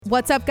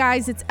What's up,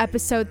 guys? It's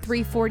episode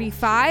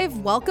 345.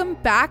 Welcome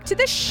back to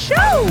the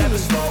show. Never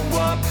slow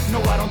up,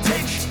 no I don't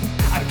take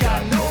I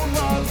got no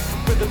love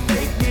for the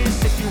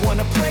fakeness. If you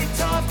wanna play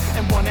tough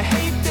and wanna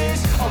hate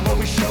this, I'll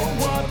always show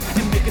up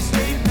and make a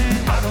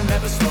statement. I don't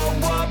ever slow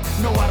up,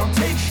 no I don't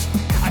take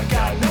I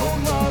got no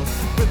love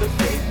for the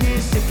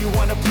fakeness. If you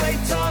wanna play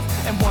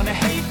tough and wanna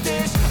hate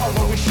this, I'll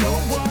always show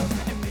up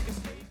and make a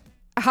statement.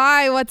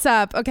 Hi, what's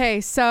up?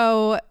 Okay,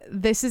 so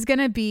this is going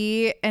to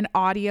be an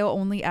audio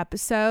only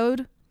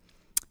episode.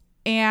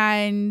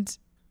 And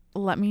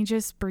let me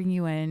just bring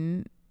you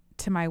in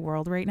to my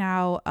world right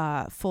now.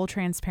 Full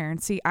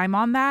transparency. I'm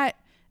on that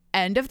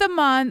end of the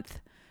month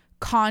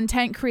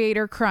content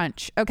creator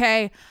crunch.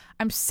 Okay.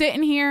 I'm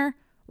sitting here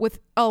with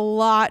a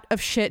lot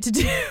of shit to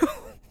do.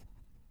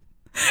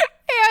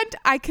 And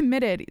I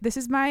committed. This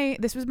was my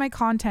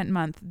content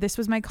month. This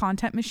was my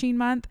content machine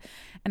month.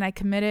 And I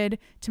committed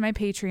to my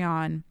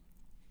Patreon.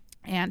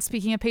 And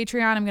speaking of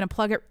Patreon, I'm going to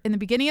plug it in the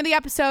beginning of the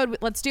episode.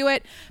 Let's do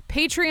it.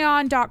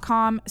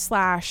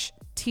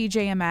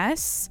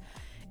 Patreon.com/TJMS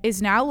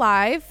is now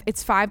live.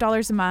 It's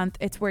 $5 a month.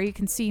 It's where you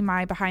can see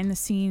my behind the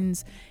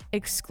scenes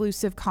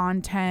exclusive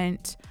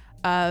content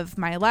of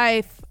my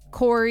life.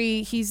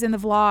 Corey, he's in the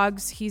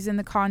vlogs. He's in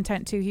the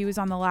content too. He was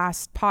on the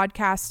last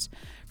podcast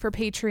for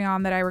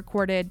Patreon that I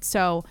recorded.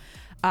 So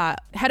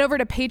head over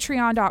to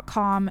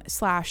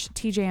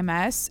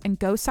patreon.com/TJMS and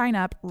go sign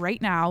up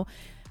right now.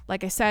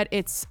 Like I said,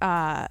 it's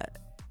a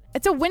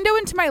window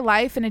into my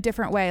life in a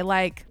different way.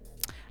 Like,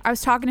 I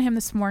was talking to him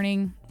this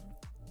morning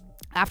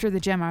after the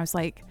gym. I was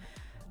like,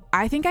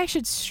 I think I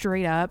should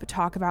straight up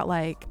talk about,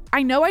 like,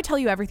 I know I tell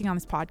you everything on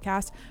this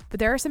podcast, but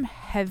there are some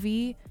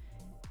heavy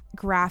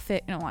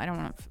graphic, no, I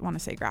don't want to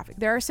say graphic.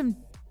 There are some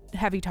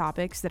heavy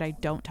topics that I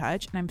don't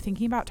touch, and I'm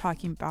thinking about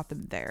talking about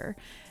them there.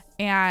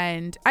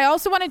 And I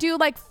also want to do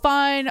like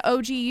fun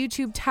OG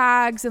YouTube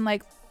tags and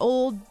like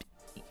old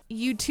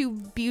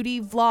YouTube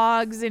beauty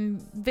vlogs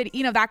and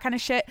video, that kind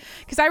of shit,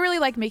 because I really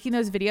like making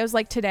those videos.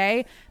 Like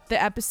today, the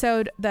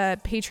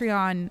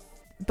Patreon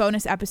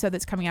bonus episode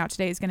that's coming out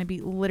today is going to be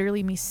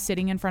literally me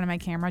sitting in front of my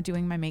camera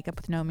doing my makeup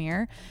with no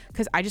mirror,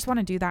 because I just want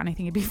to do that and I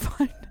think it'd be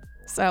fun.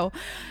 So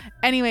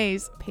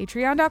anyways,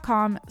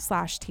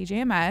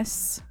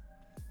 patreon.com/TJMS,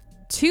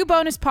 2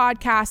 bonus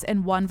podcasts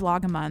and 1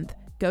 vlog a month.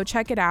 Go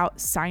check it out.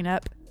 Sign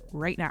up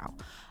right now.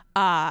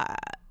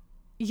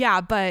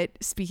 Yeah, but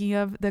speaking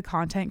of the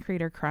content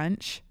creator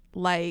crunch,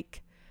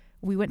 like,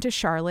 we went to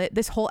Charlotte.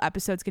 This whole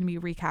episode's going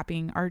to be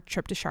recapping our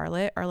trip to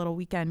Charlotte, our little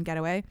weekend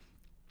getaway.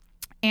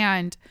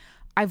 And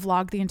I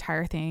vlogged the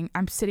entire thing.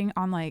 I'm sitting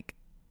on like,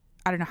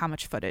 I don't know how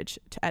much footage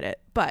to edit,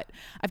 but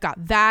I've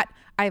got that.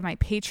 I have my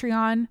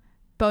Patreon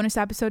bonus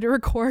episode to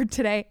record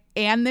today,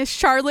 and this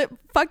Charlotte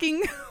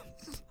fucking,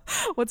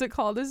 what's it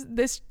called?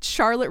 This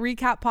Charlotte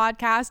recap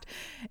podcast.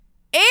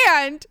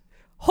 And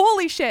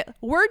holy shit,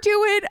 we're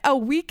doing a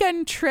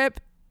weekend trip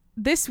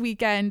this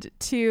weekend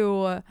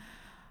to,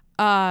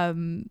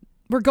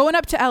 we're going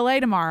up to LA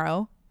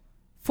tomorrow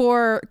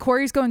for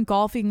Corey's going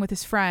golfing with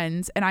his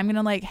friends, and I'm going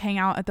to like hang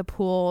out at the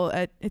pool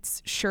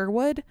it's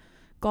Sherwood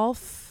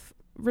Golf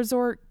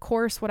Resort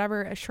Course,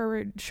 whatever, a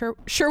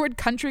Sherwood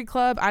Country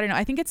Club. I don't know.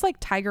 I think it's like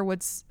Tiger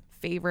Woods'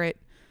 favorite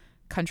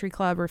country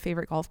club or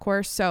favorite golf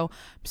course. So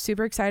I'm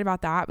super excited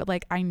about that. But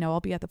like, I know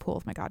I'll be at the pool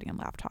with my goddamn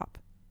laptop.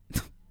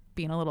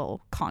 Being a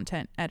little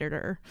content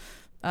editor,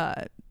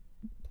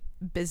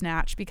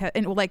 biznatch, because,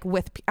 and like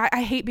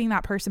I hate being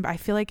that person, but I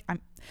feel like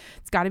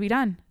it's got to be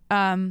done.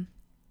 And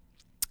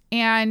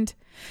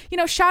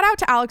shout out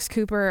to Alex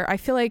Cooper. I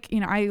feel like,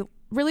 I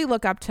really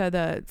look up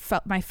to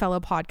my fellow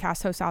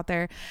podcast hosts out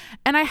there,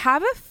 and I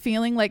have a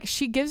feeling like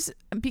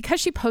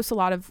because she posts a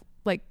lot of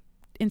like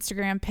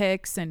Instagram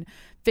pics and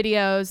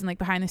videos and like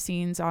behind the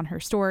scenes on her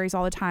stories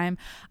all the time,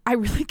 I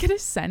really get a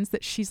sense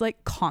that she's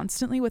like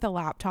constantly with a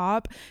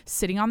laptop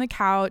sitting on the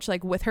couch,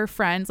 like with her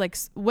friends. Like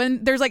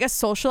when there's like a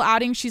social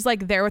outing, she's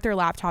like there with her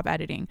laptop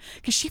editing,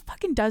 because she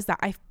fucking does that.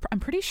 I'm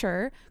pretty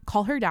sure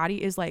Call Her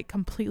Daddy is like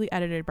completely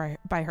edited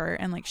by her,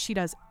 and like she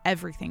does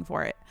everything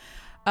for it.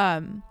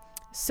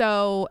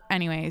 So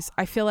anyways,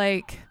 I feel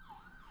like,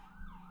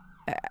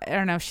 I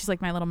don't know, she's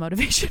like my little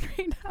motivation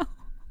right now.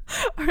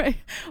 All right.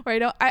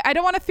 I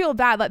don't want to feel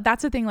bad. Like,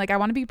 that's the thing. Like, I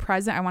want to be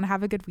present. I want to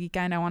have a good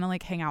weekend. I want to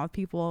like hang out with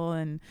people,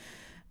 and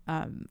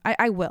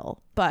I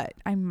will, but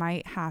I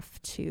might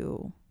have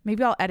to,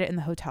 maybe I'll edit in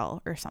the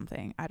hotel or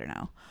something. I don't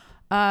know.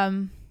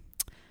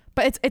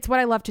 But it's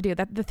what I love to do.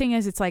 That the thing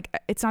is, it's like,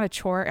 it's not a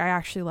chore. I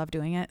actually love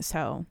doing it.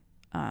 So,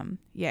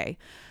 yay.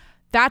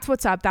 That's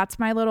what's up. That's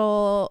my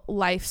little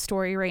life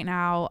story right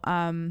now.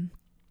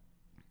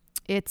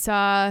 It's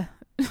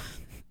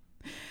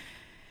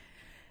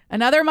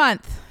another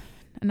month.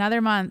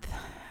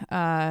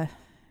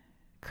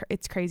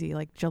 It's crazy.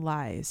 Like,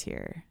 July is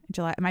here.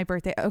 My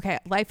birthday. Okay.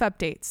 Life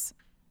updates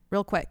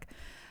real quick.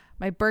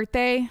 My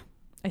birthday,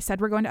 I said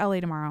we're going to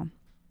LA tomorrow.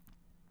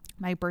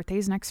 My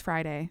birthday's next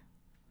Friday.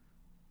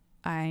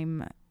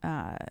 I'm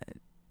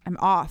I'm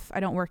off. I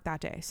don't work that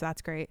day. So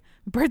that's great.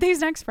 Birthday's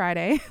next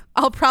Friday.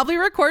 I'll probably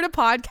record a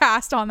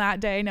podcast on that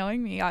day.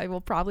 Knowing me, I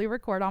will probably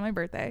record on my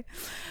birthday.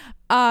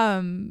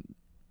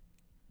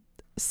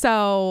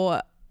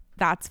 So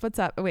that's what's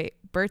up. Wait,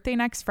 birthday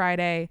next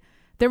Friday.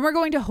 Then we're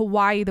going to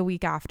Hawaii the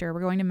week after.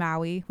 We're going to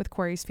Maui with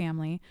Corey's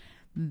family.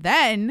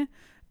 Then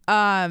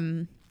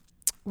Corey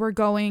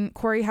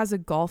has a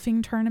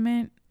golfing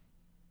tournament.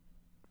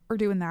 We're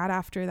doing that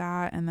after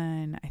that. And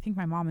then I think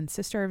my mom and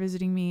sister are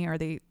visiting me, I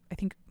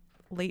think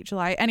late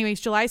July. Anyways,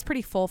 July is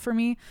pretty full for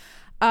me.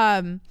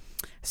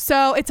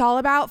 So it's all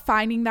about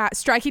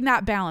striking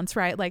that balance,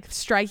 right? Like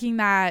striking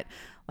that,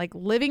 like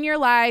living your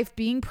life,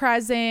 being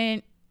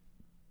present,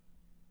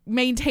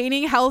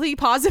 maintaining healthy,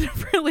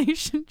 positive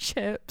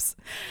relationships,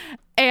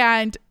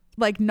 and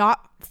like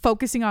not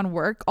focusing on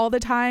work all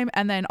the time,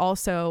 and then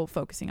also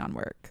focusing on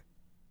work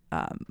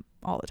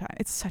all the time.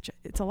 It's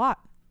a lot.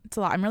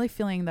 I'm really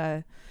feeling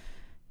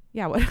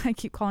what I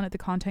keep calling it, the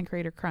content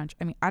creator crunch.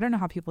 I mean, I don't know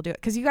how people do it,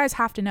 because you guys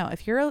have to know,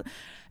 if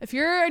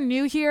you're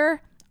new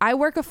here, I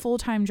work a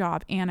full-time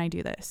job and I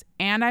do this,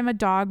 and I'm a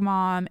dog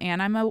mom,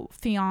 and I'm a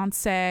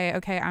fiance.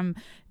 Okay, I'm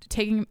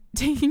taking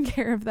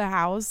care of the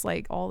house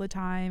like all the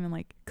time, and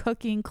like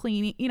cooking,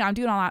 cleaning, I'm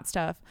doing all that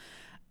stuff.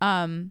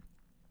 And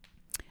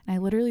I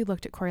literally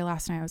looked at Corey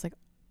last night. I was like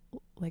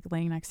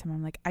laying next to him.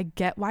 I'm like, I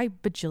get why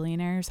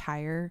bajillionaires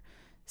hire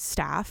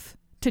staff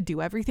to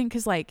do everything,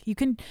 because like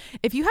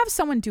if you have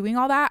someone doing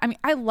all that, I mean,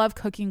 I love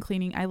cooking,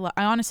 cleaning, I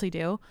honestly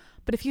do,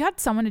 but if you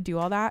had someone to do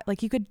all that,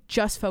 like you could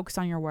just focus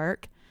on your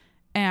work,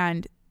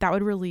 and that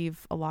would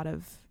relieve a lot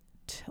of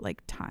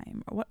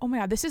time. Oh my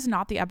god, this is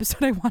not the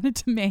episode I wanted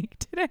to make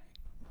today.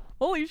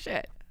 Holy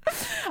shit.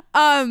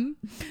 Okay,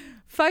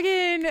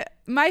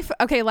 life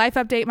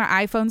update.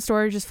 My iPhone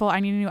storage is full. I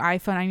need a new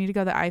iPhone. I need to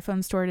go to the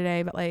iPhone store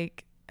today, but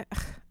like I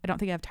don't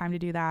think I have time to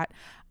do that.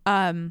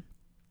 I'm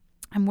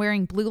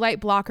wearing blue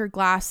light blocker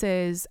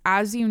glasses.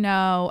 As you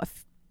know,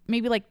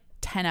 maybe like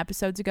 10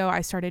 episodes ago,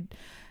 I started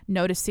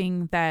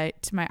noticing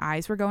that my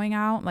eyes were going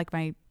out, like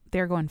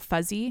they're going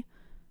fuzzy.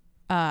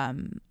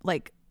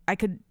 Like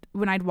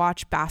when I'd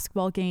watch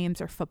basketball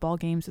games or football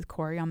games with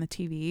Corey on the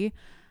TV,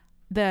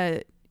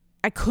 I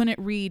couldn't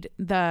read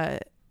the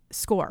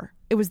score.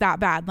 It was that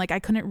bad. Like I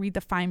couldn't read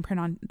the fine print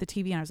on the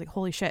TV, and I was like,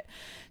 holy shit.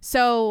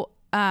 So,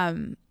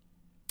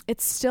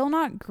 it's still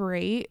not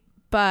great,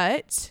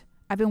 but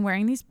I've been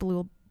wearing these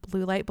blue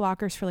light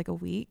blockers for like a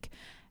week,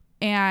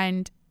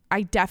 and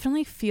I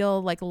definitely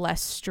feel like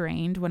less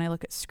strained when I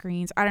look at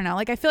screens. I don't know.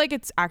 Like I feel like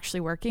it's actually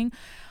working.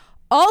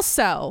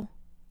 Also,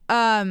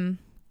 wait,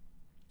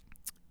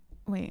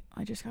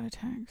 I just got a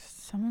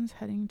text. Someone's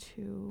heading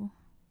to...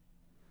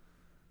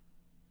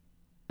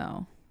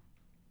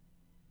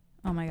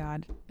 Oh my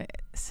God.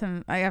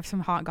 I have some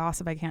hot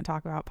gossip I can't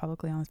talk about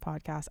publicly on this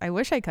podcast. I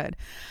wish I could.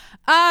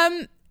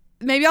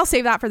 Maybe I'll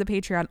save that for the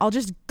Patreon. I'll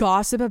just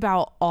gossip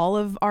about all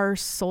of our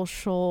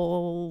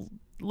social,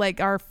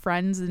 like our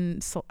friends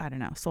and I don't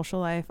know,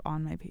 social life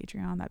on my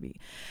Patreon. That you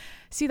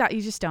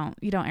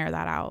don't air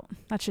that out.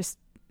 That's just,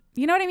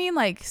 you know what I mean?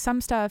 Like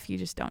some stuff you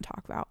just don't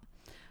talk about.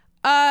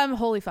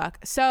 Holy fuck.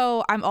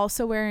 So I'm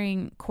also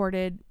wearing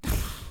corded.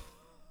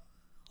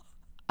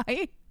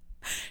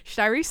 Should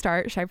I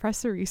restart? Should I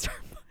press the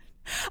restart button?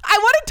 I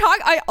want to talk.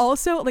 I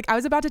also, like, I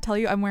was about to tell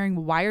you, I'm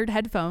wearing wired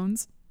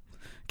headphones.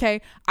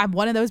 Okay. I'm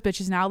one of those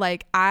bitches now.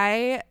 Like,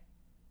 I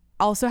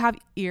also have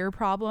ear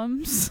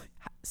problems,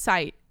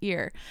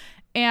 ear.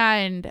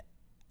 And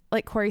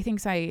like Corey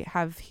thinks I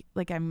have,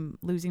 like, I'm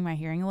losing my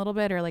hearing a little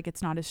bit, or like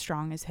it's not as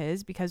strong as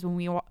his, because when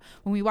we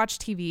watch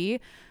TV,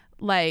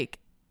 like,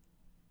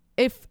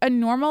 if a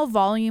normal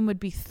volume would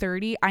be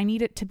 30, I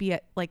need it to be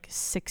at like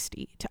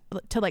 60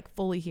 to like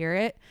fully hear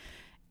it.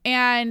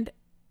 And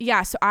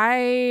yeah, so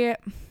I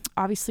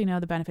obviously know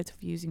the benefits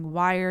of using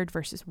wired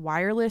versus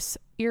wireless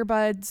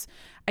earbuds.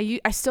 I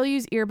still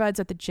use earbuds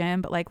at the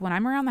gym, but like when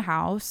I'm around the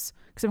house,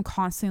 because I'm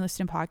constantly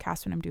listening to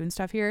podcasts when I'm doing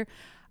stuff here,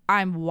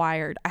 I'm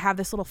wired. I have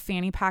this little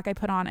fanny pack I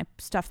put on. I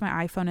stuff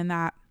my iPhone in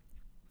that,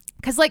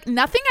 because like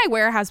nothing I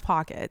wear has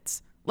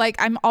pockets. Like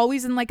I'm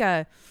always in like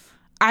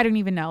I don't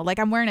even know. Like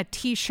I'm wearing a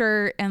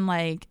t-shirt and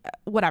like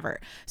whatever.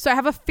 So I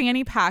have a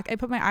fanny pack. I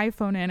put my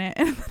iPhone in it,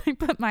 and then I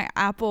put my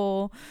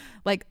Apple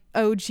like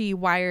OG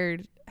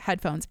wired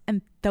headphones.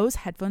 And those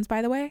headphones,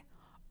 by the way,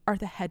 are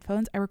the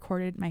headphones I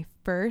recorded my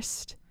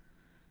first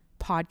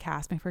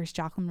podcast, my first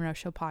Jacqueline Monroe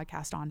Show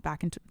podcast on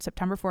back in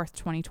September 4th,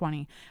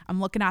 2020. I'm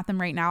looking at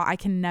them right now. I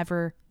can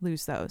never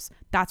lose those.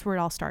 That's where it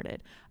all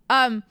started.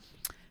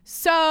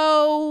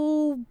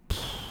 So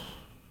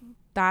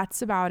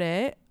that's about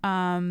it.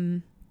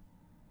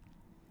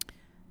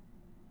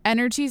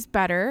 Energy's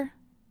better,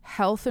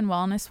 health and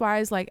wellness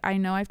wise. Like I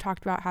know I've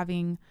talked about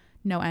having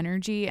no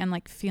energy and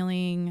like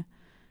feeling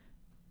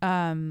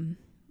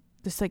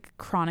just like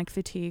chronic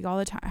fatigue all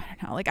the time. I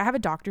don't know. Like I have a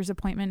doctor's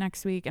appointment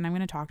next week, and I'm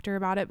going to talk to her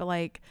about it, but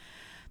like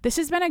this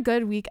has been a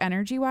good week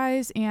energy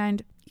wise.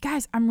 And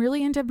guys, I'm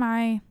really into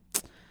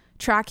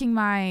tracking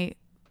my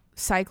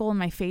cycle and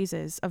my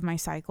phases of my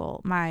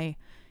cycle.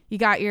 You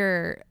got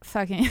your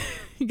fucking,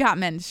 you got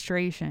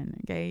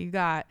menstruation. Okay. You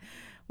got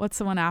What's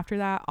the one after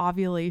that?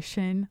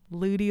 Ovulation,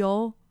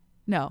 luteal.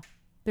 No,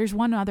 there's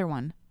one other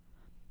one.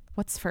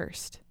 What's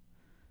first?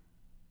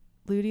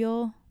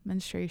 Luteal,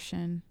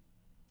 menstruation,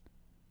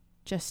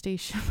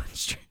 gestation,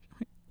 menstruation.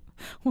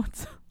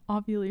 What's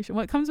ovulation?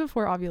 What comes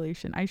before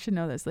ovulation? I should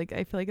know this. Like,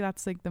 I feel like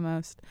that's like the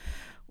most.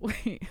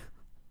 Wait.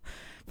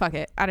 Fuck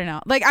it. I don't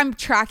know. Like, I'm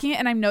tracking it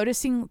and I'm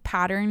noticing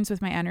patterns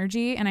with my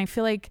energy, and I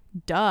feel like,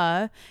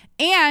 duh.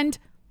 And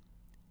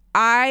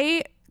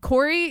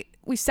Corey,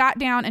 we sat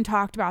down and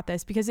talked about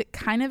this because it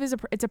kind of is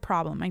it's a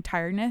problem, my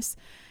tiredness.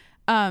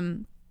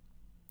 I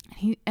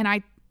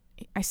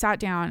sat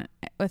down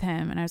with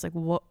him and I was like,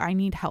 well, I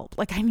need help.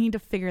 Like, I need to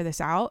figure this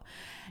out.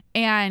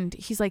 And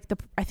he's like,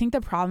 I think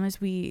the problem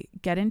is we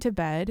get into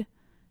bed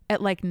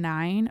at like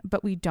 9,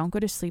 but we don't go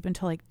to sleep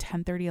until like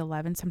 10:30,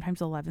 11, sometimes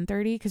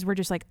 11:30, because we're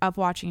just like up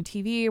watching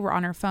TV, we're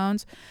on our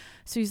phones.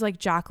 So he's like,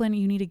 Jacqueline,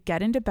 you need to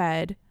get into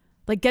bed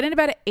at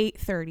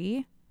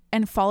 8:30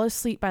 and fall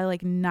asleep by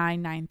like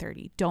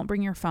 9:30. Don't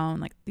bring your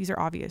phone. Like, these are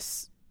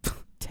obvious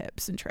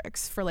tips and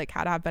tricks for like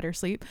how to have better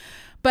sleep.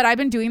 But I've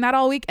been doing that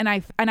all week, and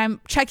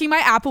I'm checking my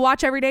Apple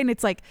Watch every day, and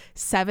it's like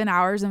 7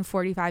 hours and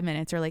 45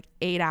 minutes or like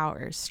 8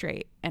 hours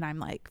straight. And I'm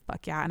like,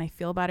 fuck yeah. And I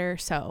feel better.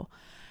 So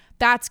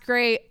that's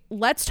great.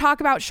 Let's talk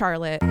about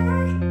Charlotte.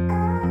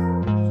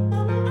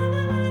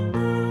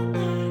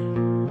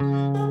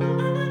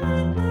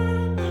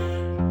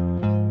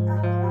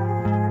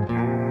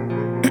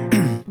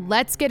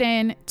 Let's get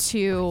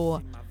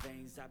into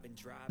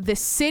the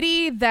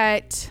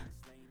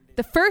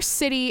first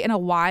city in a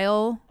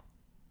while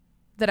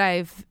that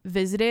I've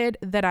visited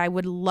that I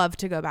would love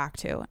to go back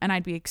to, and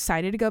I'd be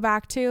excited to go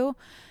back to.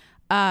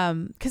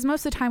 Because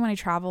most of the time when I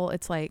travel,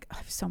 it's like, I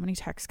have so many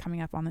texts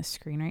coming up on the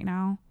screen right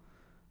now.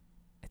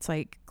 It's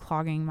like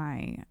clogging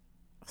my,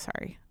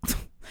 sorry.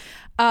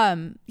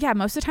 Yeah,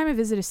 most of the time I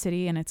visit a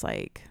city and it's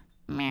like,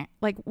 meh.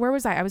 Like, where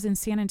was I? I was in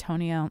San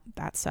Antonio.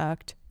 That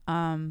sucked.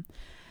 I'm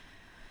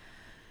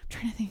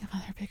trying to think of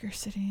other bigger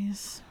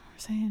cities.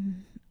 Was I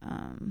in,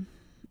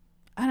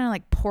 I don't know,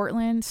 like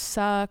Portland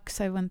sucks.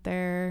 I went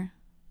there.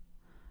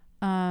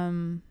 I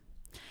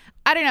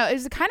don't know.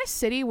 It's the kind of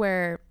city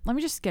where, let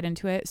me just get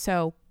into it.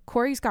 So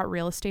Corey's got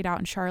real estate out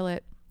in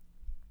Charlotte.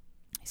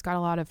 He's got a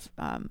lot of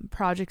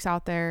projects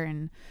out there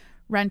and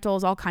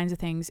rentals, all kinds of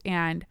things.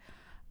 And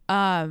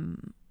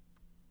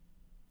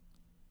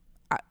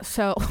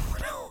so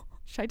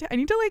I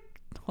need to like,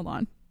 hold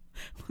on.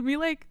 Let me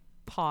like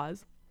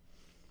pause.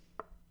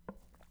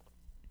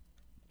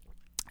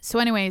 So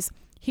anyways,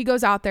 he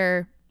goes out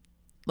there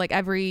like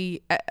a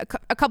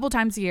couple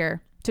times a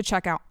year to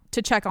check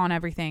on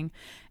everything.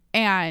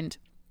 And,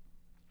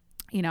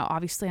 you know,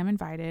 obviously I'm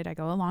invited. I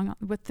go along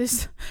with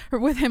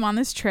him on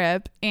this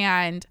trip,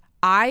 and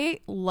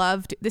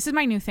this is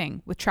my new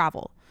thing with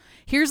travel.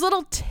 Here's a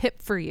little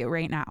tip for you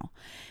right now.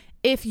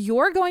 If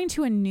you're going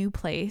to a new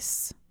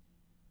place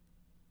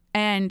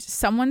and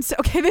someone's,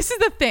 okay, this is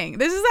the thing.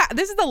 This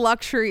is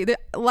the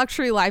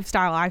luxury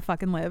lifestyle I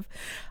fucking live.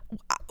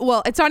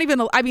 Well, it's not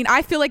even,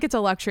 I feel like it's a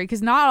luxury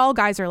because not all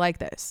guys are like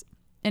this.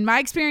 In my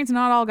experience,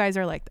 not all guys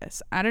are like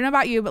this. I don't know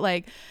about you, but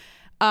like,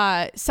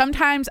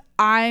 sometimes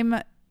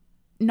I'm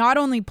not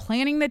only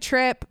planning the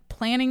trip,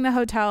 planning the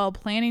hotel,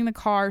 planning the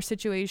car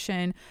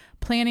situation,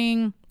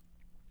 planning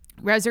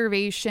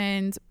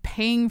reservations,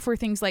 paying for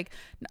things, like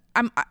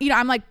I'm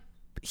like,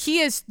 he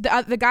is,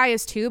 the guy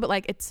is too, but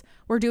like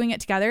we're doing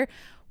it together.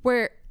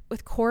 Where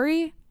with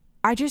Corey,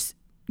 I just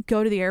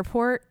go to the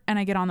airport and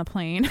I get on the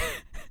plane.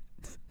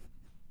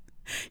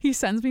 He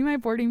sends me my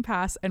boarding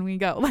pass and we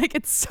go. Like,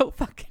 it's so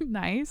fucking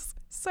nice.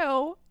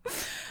 So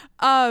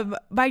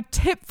my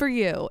tip for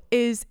you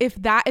is if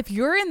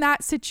you're in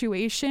that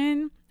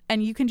situation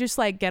and you can just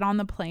like get on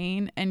the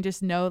plane and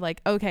just know like,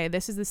 okay,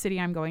 this is the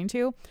city I'm going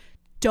to,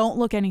 don't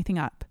look anything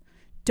up.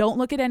 Don't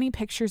look at any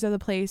pictures of the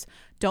place.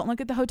 Don't look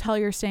at the hotel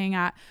you're staying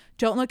at.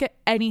 Don't look at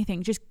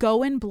anything. Just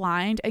go in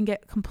blind and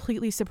get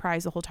completely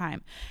surprised the whole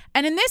time.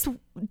 And in this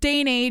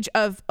day and age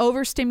of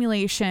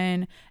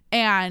overstimulation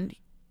and,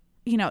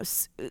 you know,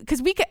 because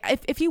we could,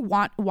 if you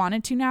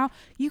wanted to now,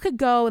 you could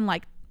go and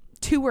like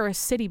tour a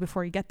city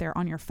before you get there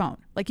on your phone.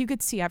 Like, you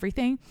could see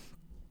everything.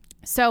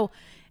 So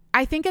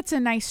I think it's a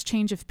nice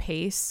change of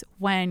pace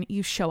when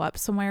you show up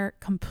somewhere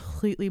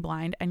completely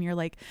blind and you're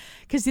like,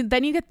 because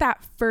then you get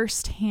that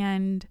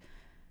firsthand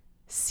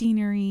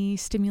scenery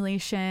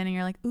stimulation and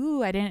you're like,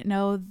 ooh, I didn't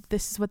know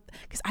this is what,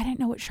 because I didn't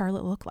know what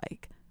Charlotte looked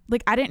like.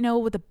 Like, I didn't know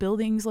what the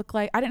buildings looked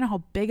like. I didn't know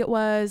how big it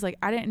was. Like,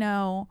 I didn't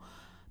know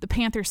the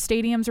Panther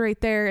Stadium's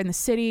right there in the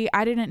city.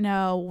 I didn't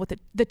know what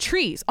the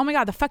trees. Oh my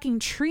God, the fucking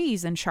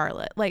trees in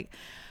Charlotte. Like,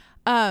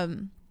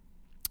 so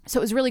it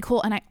was really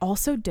cool. And I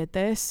also did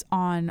this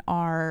on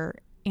our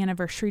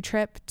anniversary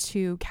trip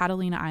to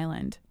Catalina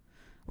Island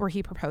where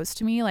he proposed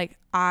to me. Like,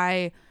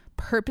 I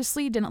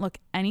purposely didn't look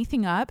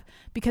anything up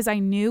because I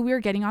knew we were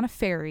getting on a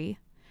ferry.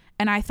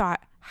 And I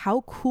thought,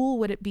 how cool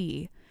would it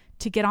be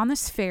to get on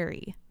this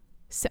ferry,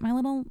 sit my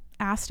little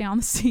ass down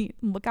the seat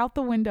and look out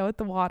the window at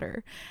the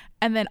water.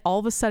 And then all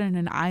of a sudden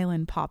an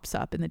island pops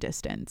up in the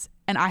distance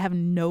and I have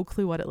no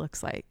clue what it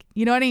looks like.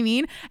 You know what I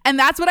mean? And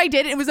that's what I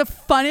did. It was the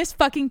funnest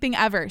fucking thing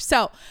ever.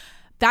 So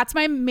that's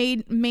my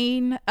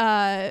main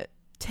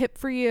tip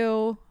for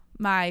you.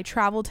 My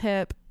travel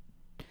tip.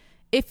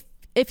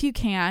 If you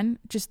can,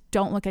 just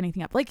don't look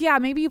anything up. Like, yeah,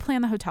 maybe you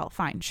plan the hotel.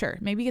 Fine. Sure.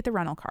 Maybe get the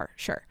rental car.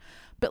 Sure.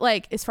 But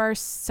like, as far as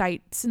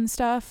sites and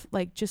stuff,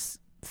 like just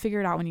figure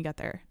it out when you get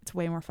there. It's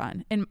way more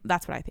fun. And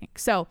that's what I think.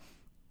 So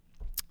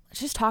let's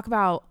just talk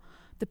about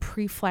the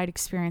pre-flight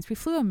experience. We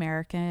flew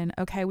American.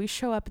 Okay. We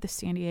show up at the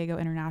San Diego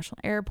International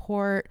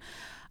Airport.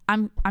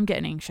 I'm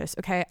getting anxious.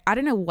 Okay. I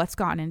don't know what's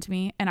gotten into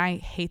me. And I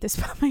hate this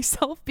about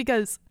myself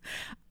because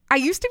I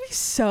used to be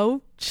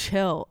so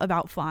chill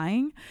about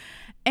flying.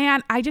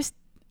 And I just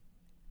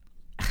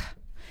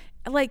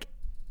like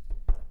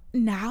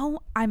now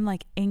I'm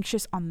like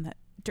anxious on the,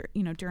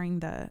 during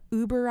the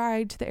Uber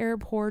ride to the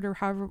airport or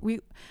however we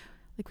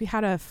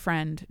had a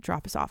friend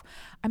drop us off.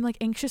 I'm like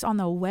anxious on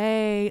the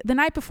way. The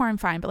night before I'm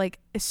fine, but like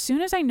as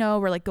soon as I know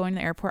we're like going to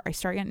the airport, I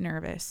start getting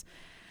nervous.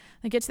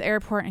 I get to the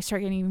airport and I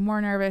start getting even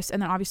more nervous.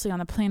 And then obviously on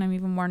the plane, I'm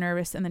even more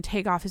nervous. And then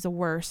takeoff is the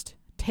worst.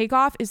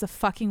 Takeoff is the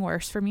fucking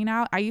worst for me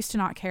now. I used to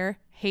not care.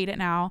 Hate it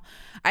now.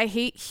 I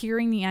hate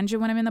hearing the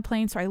engine when I'm in the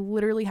plane. So I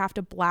literally have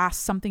to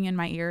blast something in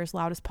my ear as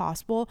loud as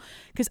possible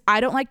because I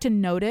don't like to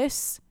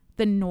notice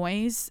the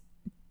noise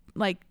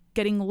like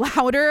getting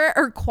louder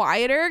or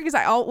quieter because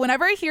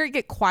whenever I hear it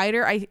get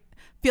quieter, I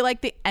feel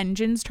like the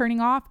engine's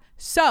turning off.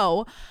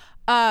 So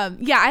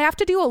yeah, I have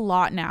to do a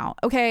lot now.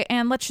 Okay.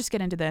 And let's just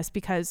get into this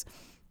because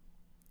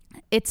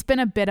it's been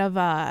a bit of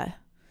a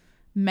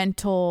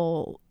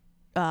mental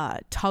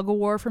tug of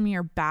war for me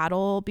or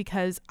battle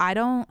because I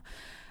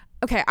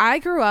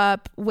grew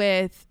up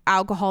with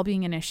alcohol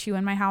being an issue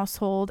in my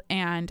household.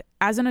 And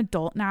as an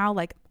adult now,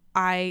 like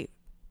I'm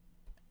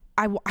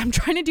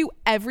trying to do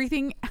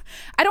everything.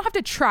 I don't have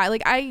to try.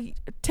 Like I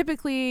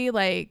typically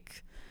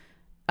like,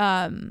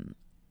 until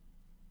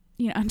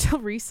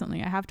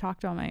recently I have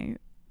talked about my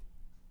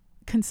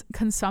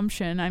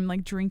consumption. I'm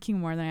like drinking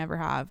more than I ever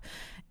have.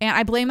 And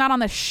I blame that on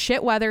the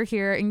shit weather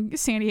here in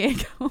San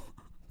Diego.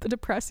 The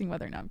depressing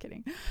weather. No, I'm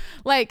kidding.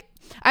 Like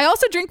I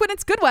also drink when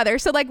it's good weather.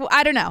 So like,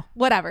 I don't know,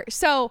 whatever.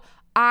 So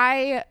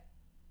I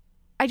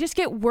just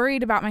get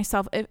worried about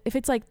myself. If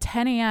it's like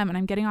 10 a.m. and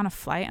I'm getting on a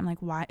flight, I'm like,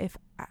 why? If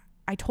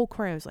I told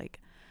Corey, I was like,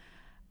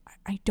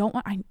 I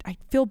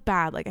feel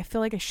bad. Like, I feel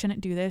like I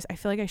shouldn't do this. I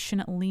feel like I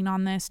shouldn't lean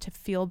on this to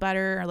feel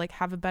better or like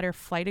have a better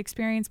flight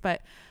experience.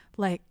 But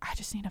like, I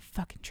just need a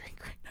fucking drink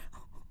right now.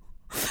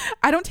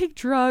 I don't take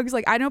drugs.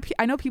 Like I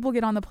know people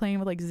get on the plane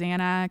with like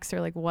Xanax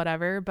or like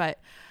whatever, but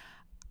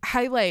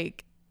I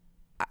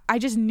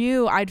just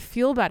knew I'd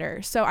feel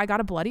better. So I got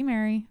a Bloody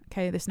Mary.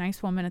 Okay. This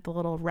nice woman at the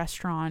little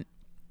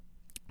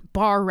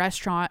bar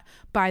restaurant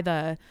by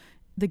the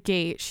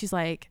gate. She's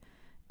like,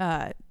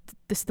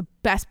 this is the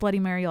best Bloody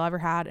Mary you'll ever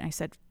had. And I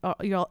said, oh,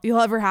 you'll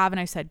ever have. And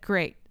I said,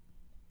 great,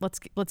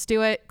 let's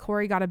do it.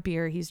 Corey got a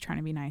beer. He's trying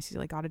to be nice. He's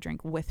like, got a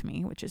drink with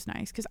me, which is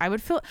nice. Cause I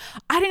would feel,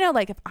 I don't know,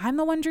 like if I'm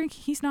the one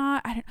drinking, he's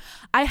not,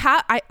 I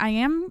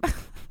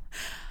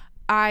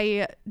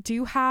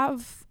do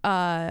have,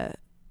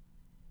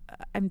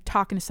 I'm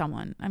talking to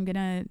someone.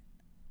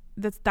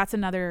 That's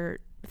another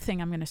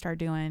thing I'm going to start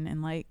doing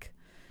in like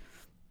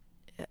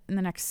in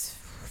the next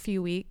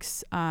few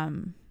weeks.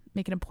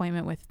 Make an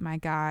appointment with my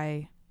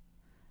guy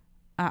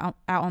out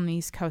on the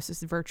East Coast,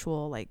 this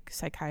virtual like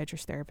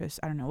psychiatrist therapist.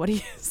 I don't know what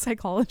he is,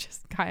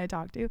 psychologist guy I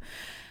talk to,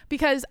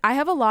 because I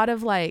have a lot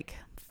of like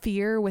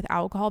fear with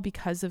alcohol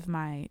because of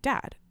my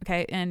dad.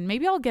 Okay. And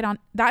maybe I'll get on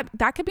that.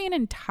 That could be an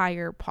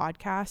entire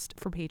podcast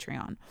for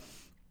Patreon.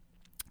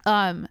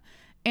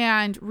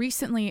 And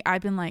recently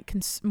I've been like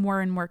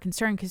more and more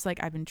concerned because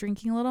like I've been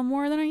drinking a little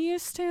more than I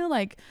used to,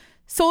 like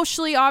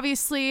socially,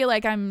 obviously,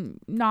 like I'm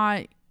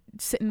not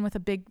sitting with a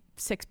big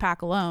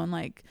 6-pack alone,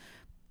 like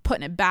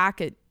putting it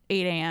back at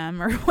 8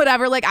 a.m. or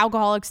whatever, like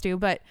alcoholics do.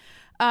 But,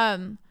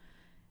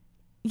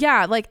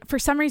 yeah, like for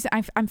some reason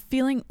I'm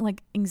feeling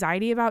like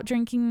anxiety about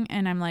drinking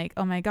and I'm like,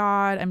 oh my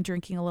God, I'm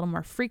drinking a little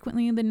more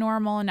frequently than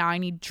normal. And now I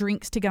need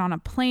drinks to get on a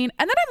plane.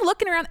 And then I'm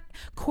looking around.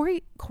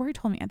 Corey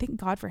told me, I thank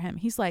God for him.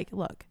 He's like,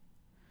 look,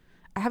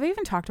 have I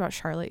even talked about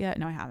Charlotte yet?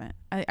 No, I haven't.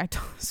 I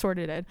sort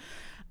of did.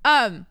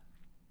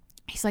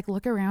 He's like,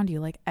 look around you.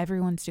 Like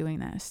everyone's doing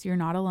this. You're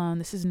not alone.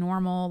 This is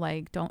normal.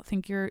 Like, don't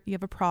think you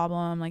have a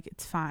problem. Like,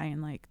 it's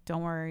fine. Like,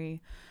 don't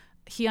worry.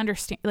 He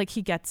understands, like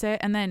he gets it.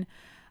 And then,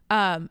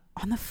 on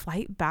the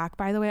flight back,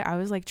 by the way, I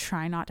was like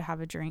trying not to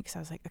have a drink. So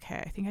I was like,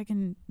 okay, I think I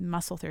can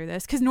muscle through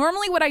this. Cause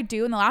normally what I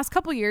do in the last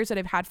couple of years that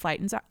I've had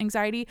flight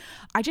anxiety,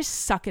 I just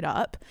suck it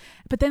up,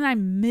 but then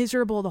I'm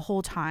miserable the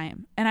whole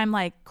time. And I'm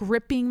like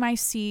gripping my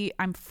seat.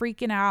 I'm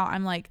freaking out.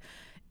 I'm like,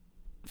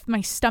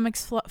 my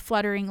stomach's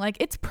fluttering. Like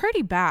it's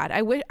pretty bad.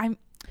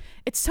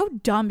 It's so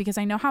dumb because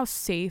I know how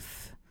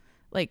safe,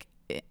 like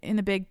in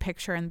the big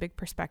picture and the big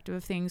perspective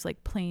of things,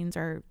 like planes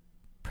are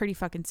pretty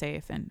fucking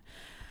safe. And,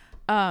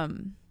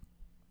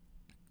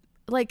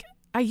 like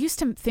I used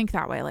to think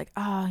that way, like,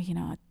 oh, you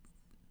know,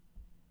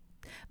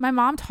 my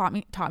mom taught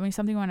me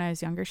something when I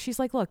was younger. She's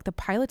like, look, the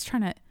pilot's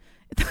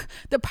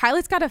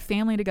got a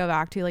family to go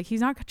back to. Like,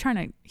 he's not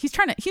trying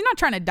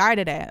to die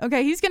today.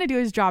 Okay. He's going to do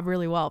his job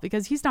really well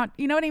because he's not,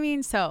 you know what I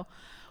mean? So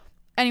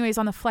anyways,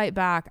 on the flight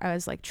back, I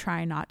was like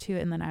trying not to.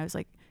 And then I was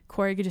like,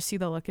 Corey could just see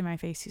the look in my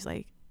face. He's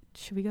like,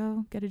 should we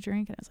go get a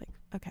drink? And I was like,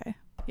 okay,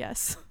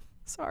 yes.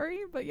 Sorry,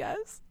 but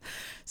yes.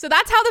 So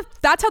that's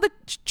how the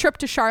trip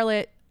to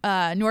Charlotte,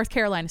 North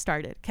Carolina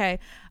started. Okay.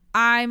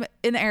 I'm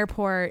in the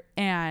airport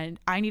and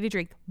I need a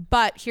drink,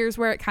 but here's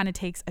where it kind of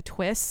takes a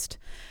twist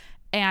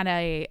and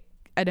a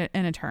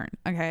turn.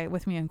 Okay.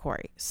 With me and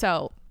Corey.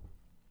 So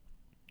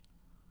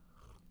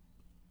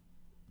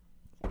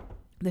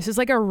this is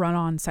like a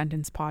run-on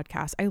sentence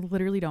podcast. I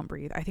literally don't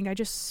breathe. I think I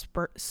just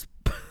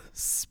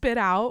spit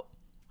out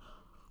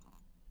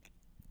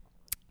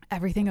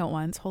everything at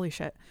once. Holy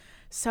shit.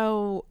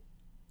 So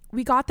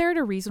we got there at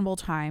a reasonable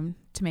time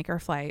to make our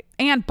flight.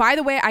 And by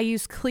the way, I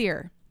used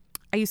Clear.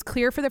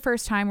 For the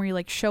first time, where you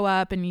like show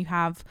up and you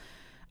have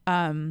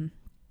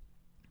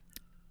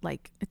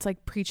like it's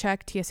like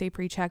pre-check, TSA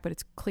pre-check, but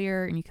it's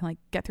Clear and you can like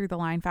get through the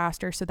line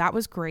faster. So that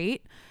was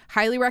great.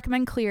 Highly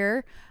recommend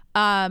Clear.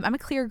 I'm a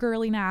Clear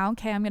girly now.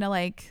 Okay. I'm going to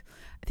like,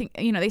 I think,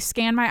 you know, they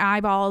scanned my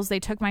eyeballs, they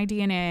took my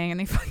DNA and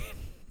they fucking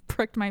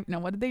pricked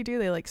what did they do?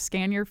 They like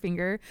scan your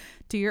finger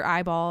to your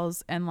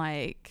eyeballs and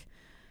like,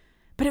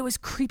 but it was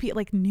creepy.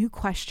 Like new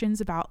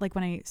questions about like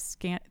when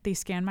they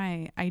scanned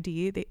my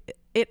ID,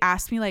 it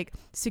asked me like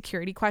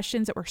security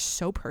questions that were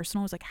so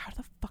personal. I was like, how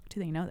the fuck do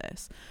they know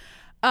this?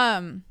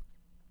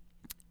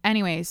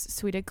 Anyways,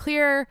 so we did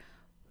Clear,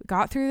 we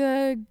got through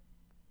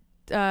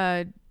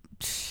the,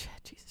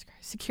 Jesus Christ,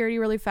 security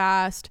really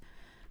fast,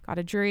 got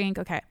a drink.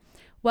 Okay.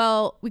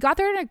 Well, we got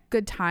there at a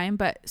good time,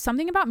 but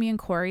something about me and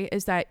Corey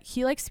is that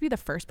he likes to be the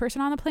first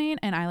person on the plane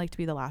and I like to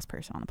be the last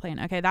person on the plane.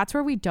 Okay. That's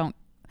where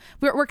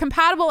we're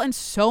compatible in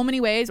so many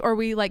ways, or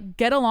we like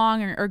get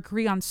along or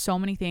agree on so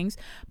many things.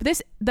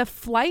 But the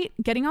flight,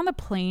 getting on the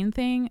plane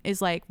thing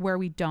is like where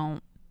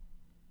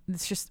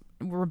it's just,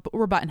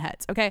 we're button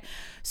heads. Okay.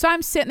 So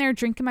I'm sitting there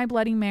drinking my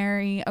Bloody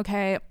Mary.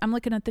 Okay. I'm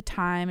looking at the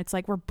time. It's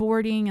like we're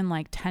boarding in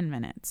like 10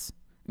 minutes.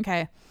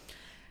 Okay.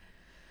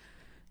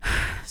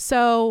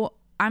 So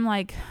I'm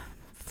like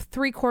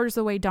 3/4 of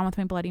the way done with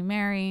my Bloody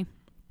Mary.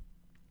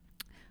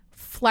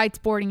 Flight's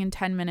boarding in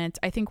 10 minutes.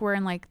 I think we're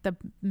in like the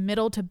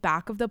middle to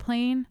back of the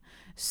plane.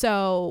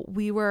 So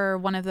we were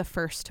one of the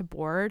first to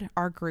board.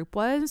 Our group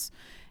was.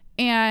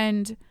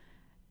 And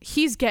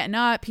he's getting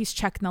up. He's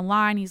checking the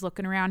line. He's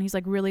looking around. He's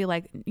like really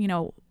like, you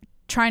know,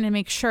 trying to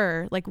make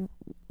sure like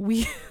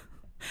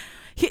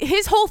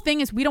his whole thing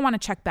is we don't want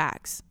to check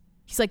bags.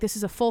 He's like, this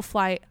is a full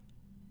flight.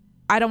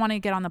 I don't want to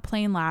get on the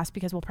plane last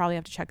because we'll probably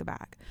have to check a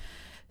bag.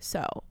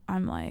 So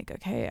I'm like,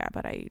 okay,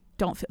 but I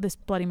don't feel, this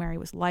Bloody Mary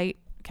was light.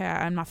 Okay,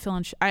 I'm not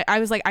feeling, I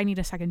was like, I need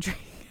a second drink.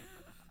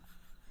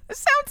 It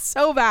sounds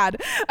so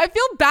bad. I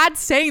feel bad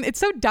saying it's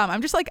so dumb.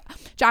 I'm just like,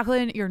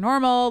 Jacqueline, you're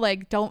normal.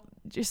 Like, don't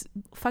just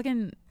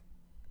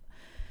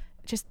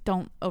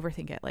don't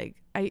overthink it. Like,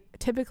 I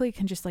typically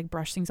can just like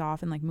brush things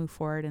off and like move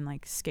forward and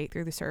like skate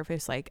through the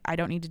surface. Like, I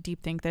don't need to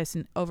deep think this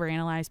and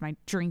overanalyze my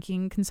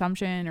drinking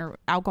consumption or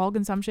alcohol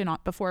consumption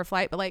before a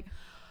flight. But like,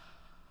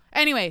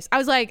 anyways, I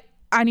was like,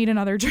 I need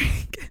another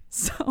drink.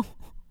 So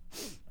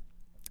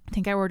I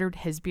think I ordered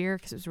his beer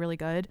because it was really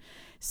good.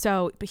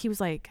 So, but he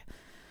was like,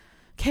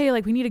 okay,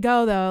 like we need to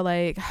go though.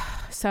 Like,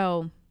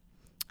 so,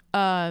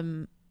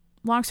 long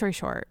story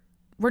short,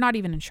 we're not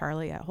even in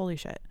Charlotte yet. Holy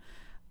shit.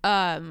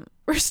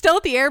 We're still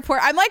at the airport.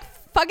 I'm like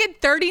fucking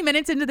 30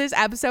 minutes into this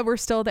episode. We're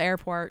still at the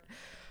airport.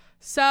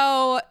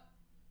 So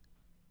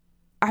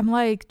I'm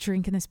like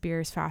drinking this beer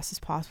as fast as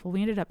possible.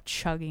 We ended up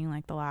chugging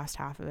like the last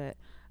half of it.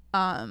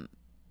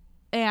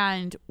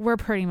 And we're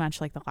pretty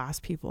much like the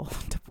last people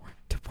to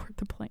board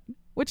the plane,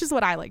 which is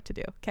what I like to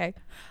do. Okay.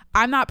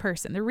 I'm that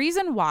person. The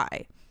reason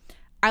why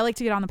I like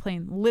to get on the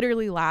plane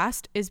literally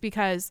last is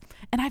because,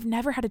 and I've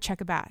never had to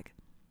check a bag,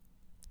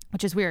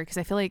 which is weird because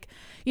I feel like,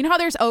 you know how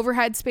there's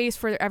overhead space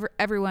for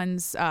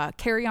everyone's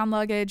carry-on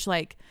luggage?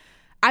 Like,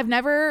 I've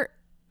never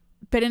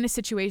been in a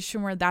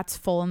situation where that's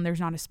full and there's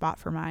not a spot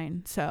for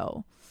mine.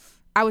 So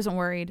I wasn't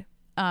worried.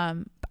 I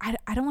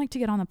don't like to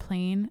get on the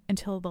plane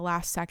until the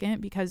last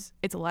second because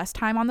it's less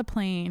time on the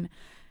plane.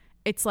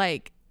 It's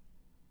like,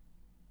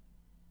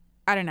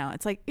 I don't know.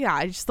 It's like,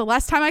 yeah, just the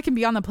less time I can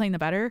be on the plane, the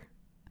better.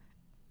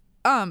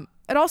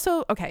 It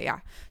also, okay, yeah.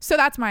 So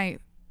that's my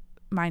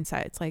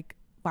mindset. It's like,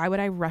 why would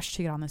I rush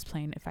to get on this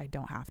plane if I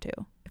don't have to?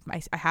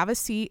 If I have a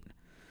seat,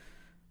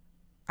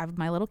 I have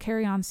my little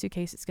carry-on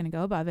suitcase. It's going to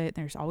go above it.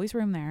 There's always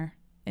room there.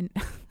 And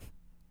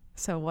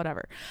so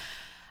whatever.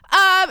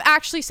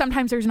 Actually,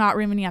 sometimes there's not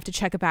room and you have to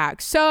check a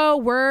bag. So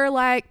we're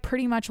like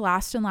pretty much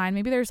last in line.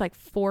 Maybe there's like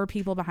 4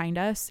 people behind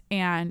us.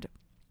 And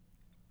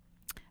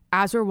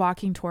as we're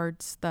walking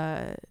towards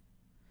the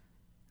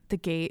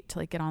gate to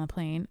like get on the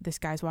plane, this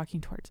guy's walking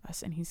towards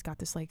us and he's got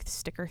this like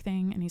sticker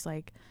thing and he's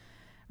like,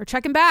 we're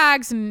checking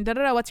bags and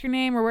da-da-da, what's your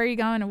name or where are you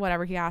going or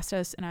whatever he asked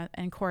us.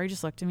 And Corey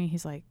just looked at me.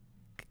 He's like,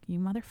 you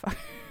motherfucker.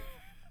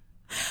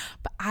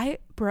 But I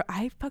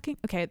fucking,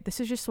 okay, this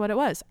is just what it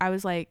was. I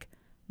was like,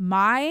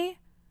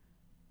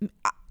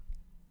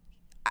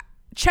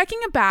 checking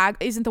a bag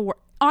isn't the worst.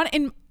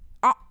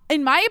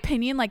 In my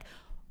opinion, like,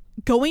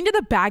 going to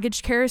the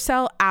baggage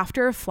carousel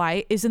after a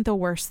flight isn't the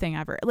worst thing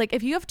ever. Like,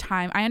 if you have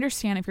time, I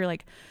understand if you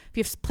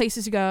have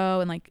places to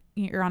go and like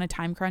you're on a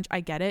time crunch, I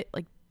get it.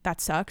 Like,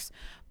 that sucks,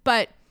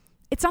 but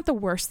it's not the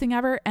worst thing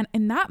ever. And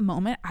in that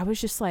moment, I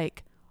was just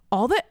like,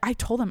 I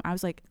told him, I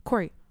was like,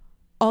 Corey,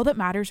 all that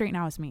matters right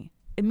now is me.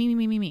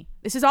 Me.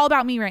 This is all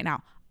about me right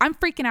now. I'm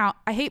freaking out.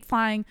 I hate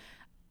flying.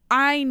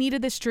 I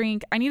needed this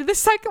drink. I needed the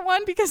second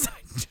one because I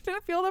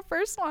didn't feel the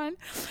first one.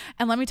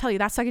 And let me tell you,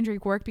 that second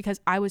drink worked because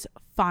I was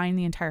fine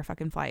the entire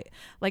fucking flight.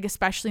 Like,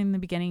 especially in the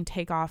beginning,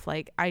 takeoff,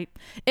 like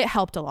it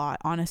helped a lot,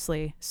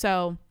 honestly.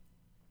 So,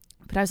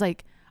 but I was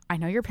like, I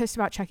know you're pissed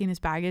about checking this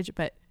baggage,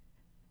 but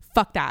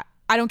fuck that.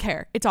 I don't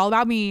care. It's all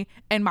about me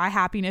and my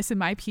happiness and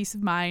my peace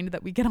of mind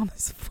that we get on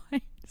this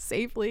flight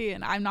safely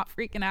and I'm not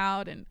freaking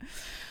out. And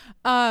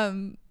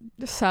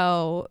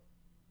so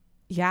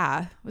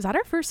yeah, was that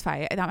our first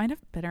fight? That might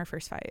have been our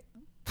first fight.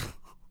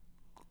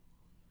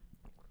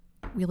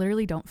 We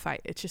literally don't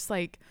fight. It's just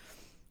like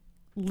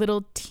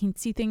little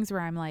teensy things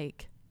where I'm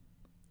like,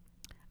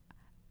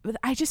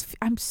 I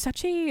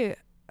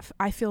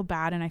feel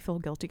bad and I feel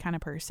guilty kind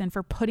of person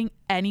for putting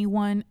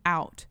anyone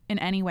out in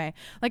any way.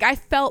 Like, I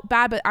felt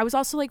bad, but I was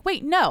also like,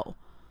 wait, no,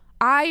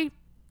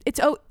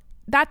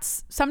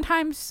 that's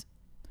sometimes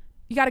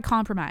you got to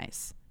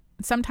compromise.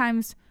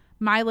 Sometimes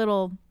my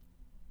little,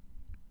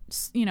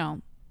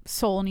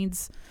 soul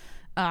needs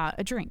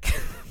a drink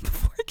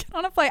before I get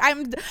on a flight.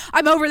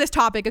 I'm over this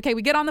topic. Okay,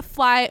 we get on the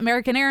flight,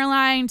 American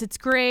Airlines. It's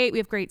great. We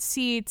have great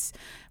seats.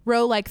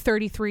 Row like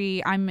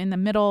 33. I'm in the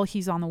middle.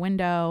 He's on the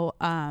window.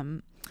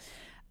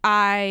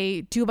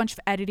 I do a bunch of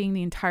editing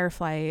the entire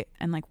flight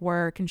and like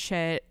work and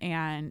shit.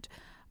 And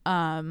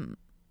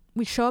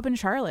we show up in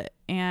Charlotte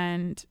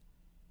and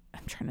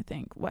I'm trying to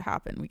think what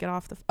happened. We get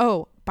off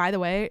by the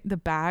way, the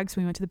bags,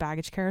 we went to the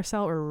baggage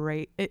carousel were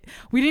we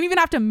didn't even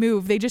have to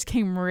move. They just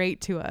came right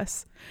to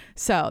us.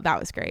 So that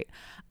was great.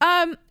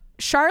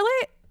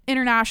 Charlotte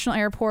International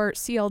Airport,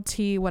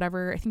 CLT,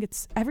 whatever. I think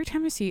it's every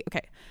time I see,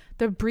 okay,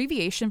 the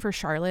abbreviation for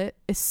Charlotte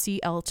is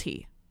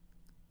CLT.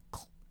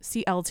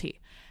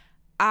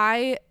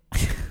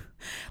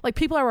 Like,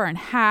 people are wearing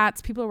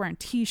hats, people are wearing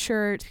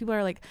t-shirts, people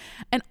are like,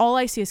 and all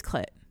I see is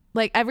clit.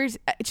 Like, it's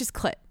just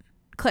clit.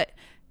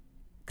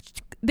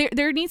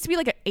 There needs to be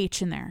like an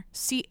H in there,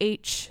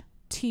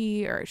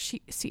 CHT or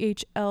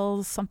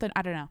CHL something,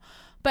 I don't know.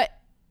 But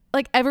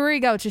like, everywhere you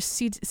go, it's just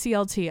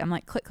CLT. I'm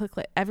like,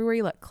 clit. Everywhere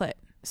you look, clit.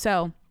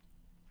 So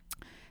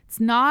it's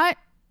not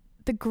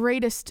the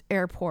greatest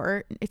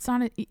airport. It's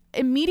not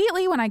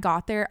immediately when I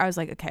got there, I was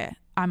like, okay,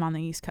 I'm on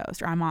the East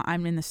Coast, or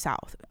I'm in the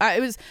South.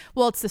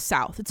 It's the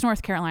South. It's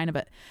North Carolina,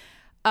 but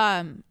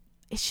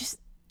it's just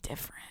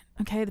different.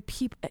 Okay, the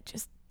people.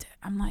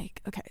 I'm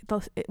like, okay,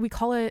 we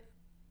call it.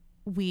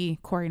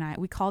 Corey and I,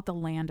 we call it the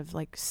land of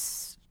like.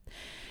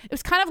 It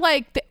was kind of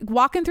like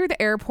walking through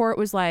the airport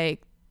was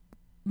like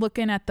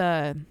looking at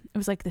it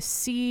was like the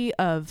sea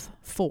of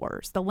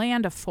fours, the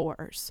land of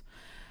fours.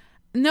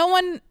 No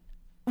one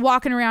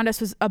walking around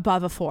us was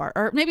above a 4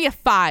 or maybe a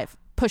 5,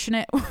 pushing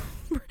it.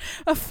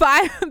 A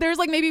 5. There's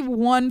like maybe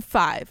 1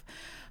 5,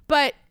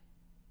 but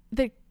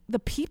the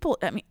people.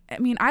 I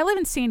mean, I live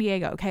in San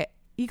Diego. Okay,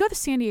 you go to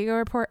San Diego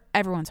airport,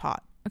 everyone's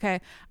hot.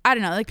 Okay, I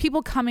don't know, like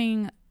people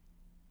coming,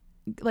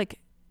 like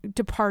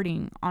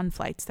departing on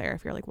flights there.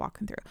 If you're like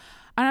walking through,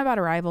 I don't know about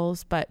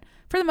arrivals, but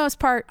for the most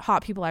part,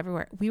 hot people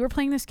everywhere. We were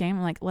playing this game.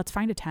 I'm like, let's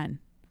find a 10.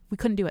 We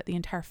couldn't do it the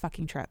entire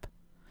fucking trip.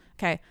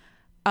 Okay,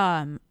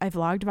 I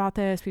vlogged about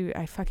this.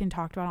 I fucking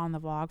talked about it on the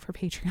vlog for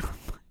Patreon.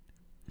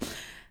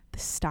 The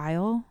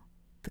style,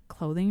 the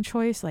clothing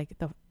choice, like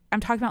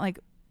I'm talking about like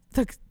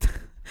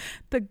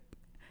the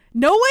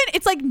no one,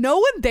 it's like no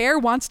one there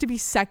wants to be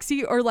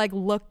sexy or like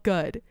look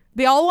good.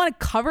 They all want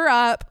to cover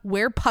up,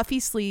 wear puffy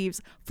sleeves,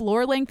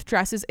 floor length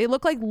dresses. It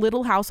looked like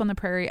Little House on the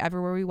Prairie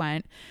everywhere we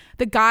went.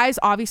 The guys,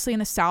 obviously in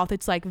the South,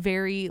 it's like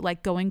very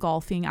like going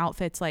golfing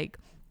outfits, like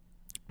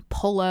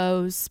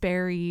polos,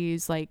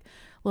 Sperry's, like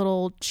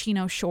little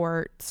chino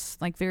shorts,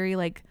 like very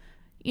like,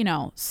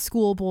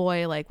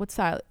 schoolboy, like what's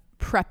that?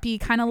 Preppy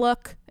kind of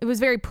look. It was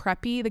very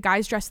preppy. The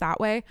guys dressed that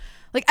way.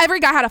 Like every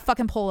guy had a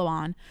fucking polo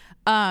on.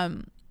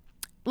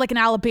 Like an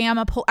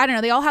Alabama polo. I don't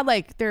know. They all had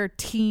like their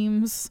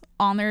teams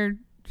on their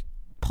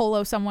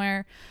polo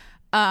somewhere.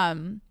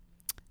 And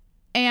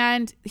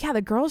yeah,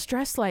 the girls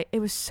dressed like, it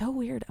was so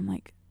weird. I'm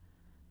like,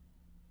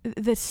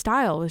 the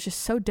style was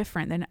just so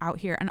different than out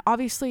here. And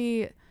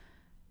obviously, I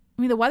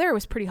mean, the weather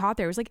was pretty hot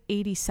there. It was like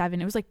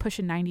 87. It was like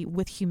pushing 90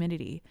 with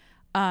humidity.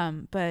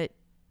 But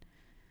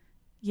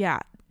yeah,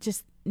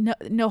 just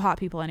no hot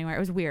people anywhere. It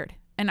was weird.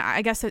 And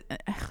I guess does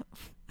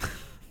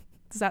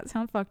that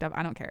sound fucked up?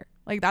 I don't care.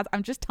 Like that,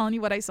 I'm just telling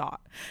you what I saw.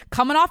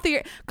 Coming off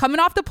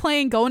the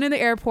plane, going in the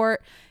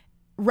airport,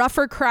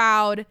 rougher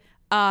crowd.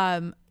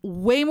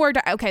 Way more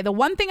okay, the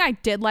one thing I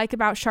did like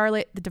about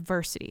Charlotte, the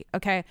diversity.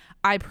 Okay,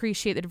 I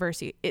appreciate the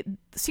diversity.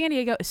 San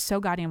Diego is so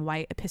goddamn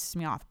white, it pisses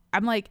me off.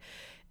 I'm like,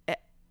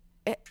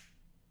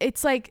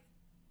 it's like,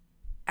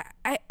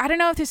 I don't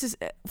know if this is,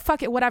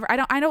 fuck it, whatever.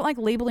 I don't like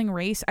labeling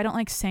race. I don't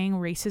like saying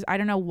races. I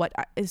don't know what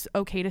is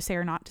okay to say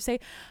or not to say,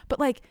 but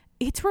like,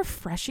 it's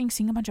refreshing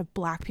seeing a bunch of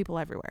black people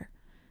everywhere.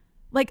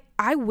 Like,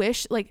 I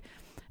wish, like,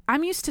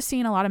 I'm used to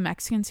seeing a lot of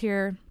Mexicans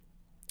here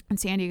in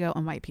San Diego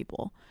and white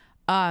people.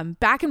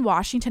 Back in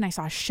Washington, I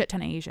saw a shit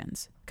ton of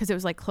Asians because it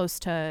was like close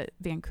to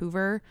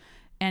Vancouver,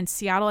 and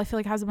Seattle, I feel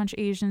like, has a bunch of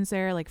Asians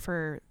there, like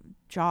for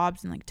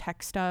jobs and like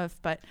tech stuff.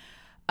 But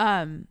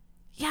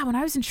yeah, when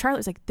I was in Charlotte, it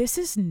was like, this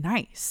is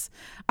nice.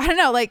 I don't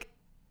know, like,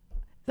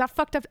 that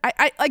fucked up.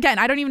 I again,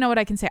 I don't even know what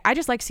I can say. I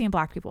just like seeing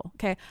black people.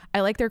 Okay,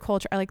 I like their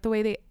culture. I like the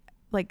way they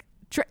like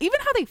even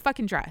how they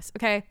fucking dress.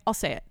 Okay, I'll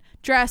say it: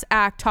 dress,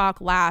 act,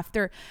 talk, laugh.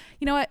 They're,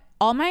 you know what?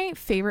 All my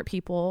favorite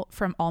people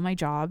from all my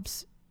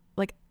jobs,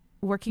 like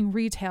working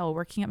retail,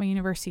 working at my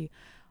university,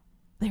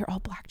 they're all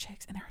black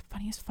chicks, and they're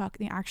funny as fuck.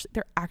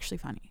 They're actually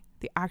funny.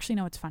 They actually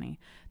know it's funny.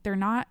 They're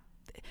not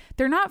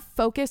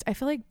focused. I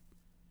feel like,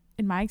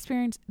 in my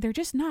experience, they're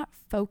just not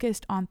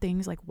focused on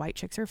things like white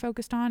chicks are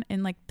focused on,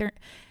 and like they're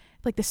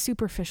like the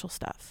superficial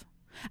stuff.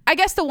 I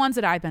guess the ones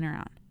that I've been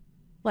around,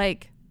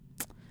 like,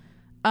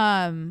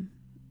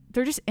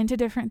 they're just into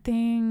different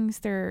things.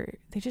 They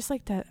just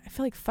like to, I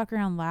feel like, fuck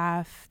around,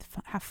 laugh,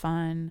 have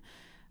fun.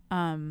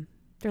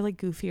 They're like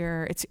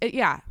goofier.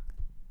 Yeah,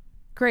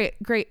 great.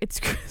 It's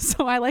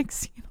so I like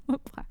seeing all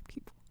the black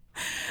people.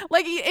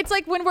 Like, it's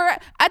like when we're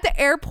at the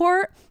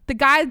airport, the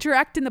guy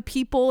directing the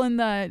people in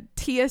the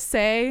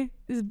TSA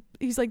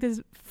he's like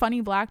this funny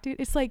black dude.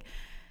 It's like,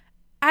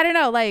 I don't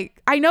know,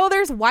 like, I know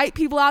there's white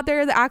people out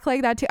there that act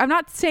like that too. I'm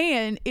not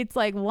saying it's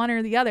like one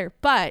or the other,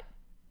 but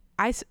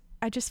I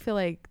just feel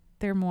like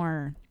they're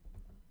more,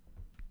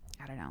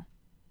 I don't know,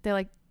 they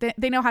like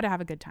they know how to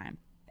have a good time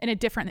in a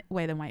different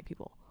way than white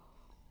people.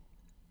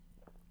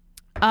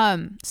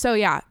 So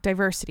yeah,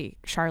 diversity,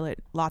 Charlotte,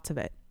 lots of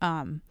it.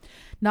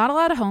 Not a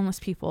lot of homeless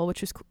people,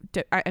 which was,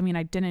 I mean,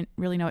 I didn't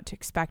really know what to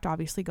expect,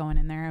 obviously, going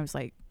in there. I was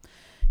like,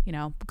 you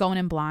know, going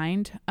in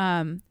blind.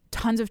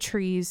 Tons of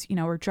trees. You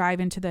know, we're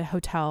driving to the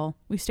hotel.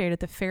 We stayed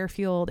at the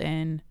Fairfield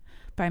Inn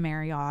by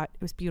Marriott.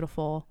 It was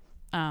beautiful.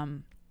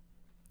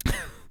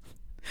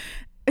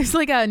 It's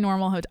like a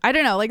normal hotel. I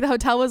don't know, like, the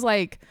hotel was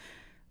like,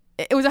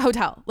 it was a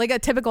hotel, like a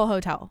typical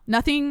hotel.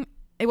 Nothing,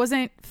 it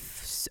wasn't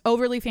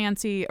overly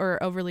fancy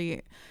or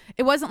overly,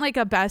 it wasn't like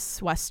a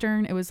Best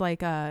Western. It was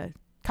like a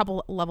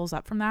couple levels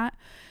up from that.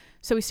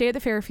 So we stayed at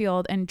the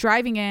Fairfield, and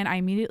driving in, I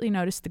immediately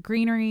noticed the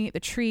greenery, the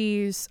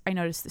trees. I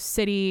noticed the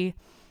city.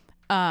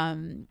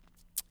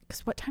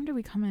 Because what time did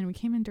we come in? We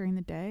came in during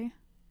the day.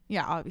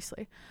 Yeah,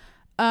 obviously.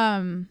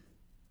 Yeah,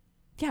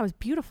 it was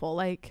beautiful.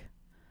 Like,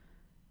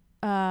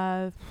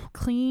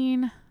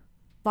 clean,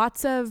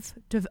 lots of,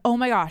 oh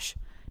my gosh.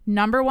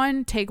 Number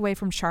one takeaway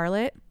from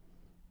Charlotte.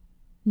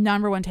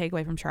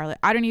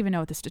 I don't even know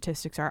what the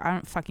statistics are. I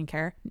don't fucking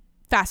care.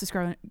 Fastest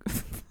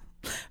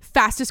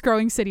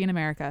growing city in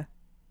America.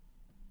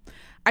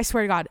 I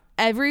swear to God,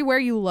 everywhere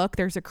you look,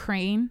 there's a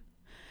crane.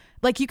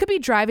 Like, you could be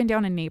driving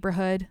down a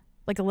neighborhood,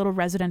 like a little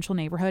residential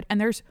neighborhood,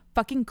 and there's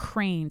fucking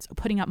cranes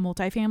putting up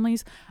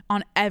multifamilies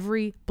on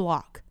every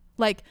block.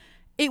 Like,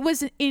 it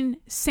was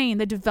insane.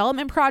 The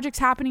development projects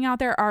happening out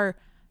there are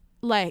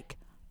like,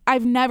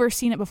 I've never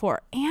seen it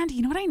before. And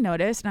you know what I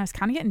noticed? And I was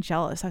kind of getting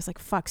jealous. I was like,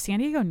 fuck, San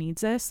Diego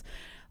needs this.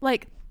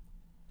 Like,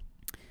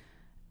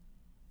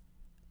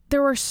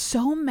 there were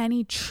so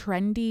many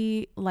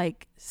trendy,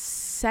 like,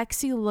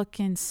 sexy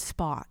looking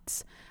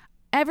spots.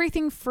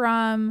 Everything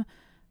from,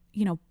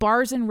 you know,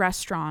 bars and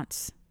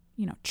restaurants,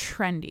 you know,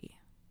 trendy.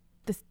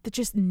 The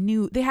just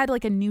new, they had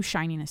like a new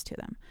shininess to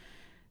them.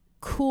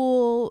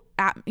 Cool,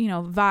 you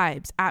know,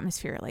 vibes,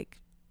 atmosphere, like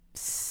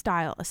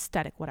style,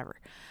 aesthetic, whatever.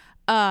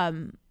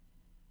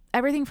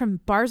 Everything from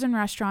bars and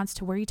restaurants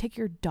to where you take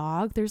your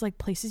dog. There's like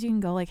places you can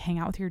go like hang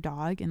out with your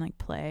dog and like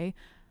play.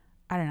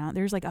 I don't know.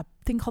 There's like a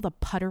thing called a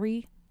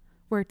puttery,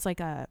 where it's like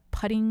a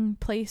putting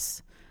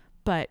place,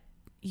 but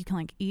you can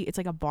like eat. It's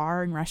like a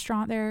bar and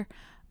restaurant there.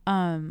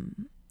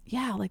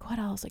 Yeah, like what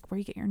else? Like where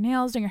you get your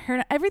nails done, your hair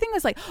done. Everything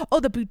was like,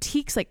 oh, the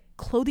boutiques, like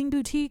clothing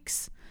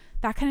boutiques,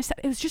 that kind of stuff.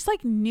 It was just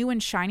like new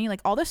and shiny.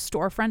 Like all the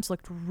storefronts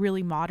looked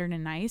really modern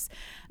and nice.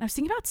 And I was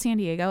thinking about San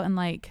Diego, and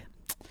like,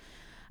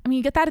 I mean,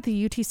 you get that at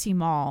the UTC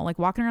mall, like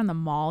walking around the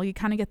mall, you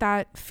kind of get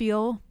that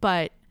feel.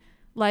 But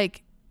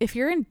like if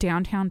you're in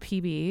downtown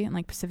PB and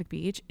like Pacific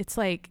Beach, it's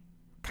like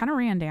kind of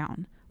ran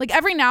down. Like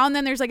every now and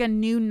then there's like a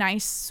new,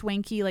 nice,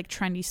 swanky, like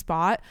trendy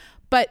spot,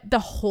 but the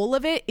whole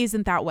of it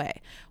isn't that way.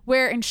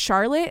 Where in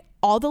Charlotte,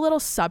 all the little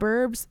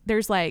suburbs,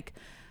 there's like,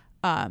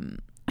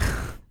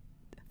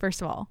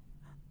 first of all,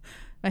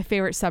 my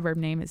favorite suburb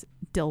name is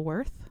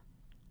Dilworth.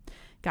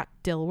 Got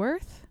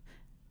Dilworth,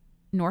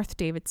 North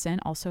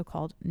Davidson, also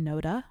called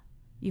Noda.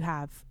 You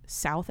have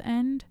South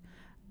End,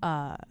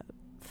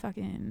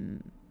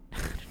 fucking, I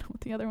don't know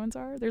what the other ones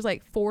are. There's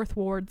like 4th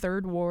Ward,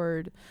 3rd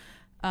Ward,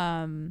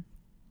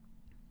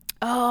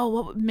 Oh,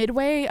 what,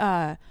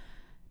 Midway?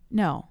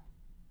 No.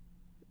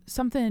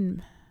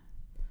 Something.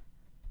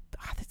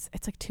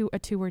 It's like a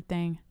 2-word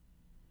thing.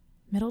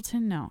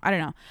 Middleton? No, I don't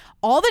know.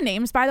 All the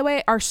names, by the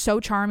way, are so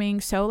charming.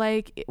 So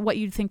like what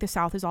you'd think the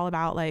South is all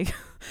about. Like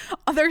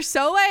they're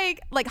so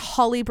like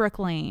Hollybrook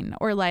Lane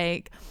or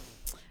like,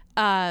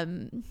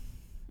 that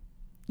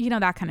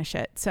kind of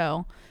shit.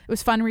 So it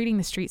was fun reading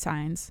the street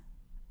signs.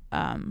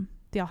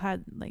 They all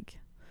had like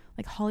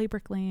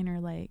Hollybrook Lane or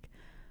like,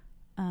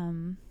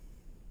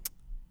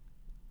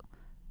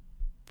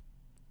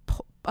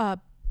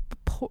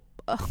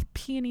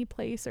 Peony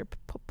Place or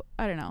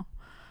I don't know.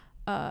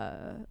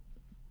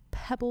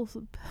 Pebbles,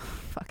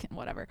 fucking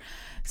whatever.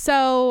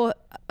 So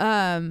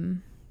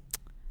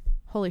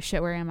holy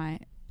shit, where am I?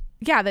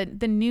 Yeah,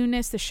 the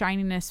newness, the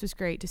shininess was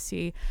great to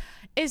see.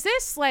 Is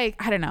this like,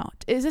 I don't know,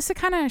 is this the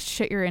kind of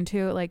shit you're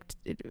into, like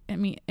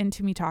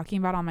into me talking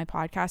about on my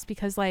podcast?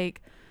 Because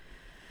like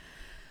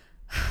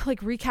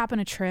recapping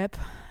a trip.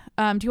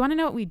 Do you want to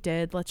know what we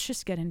did? Let's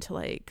just get into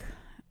like,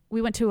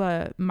 we went to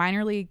a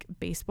minor league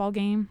baseball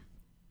game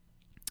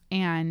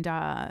and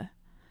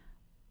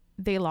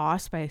they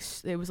lost by,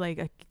 it was like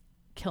a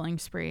killing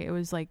spree. It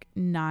was like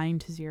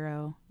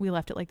 9-0. We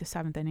left at like the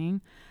 7th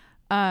inning.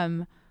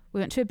 We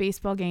went to a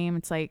baseball game.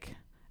 It's like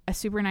a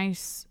super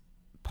nice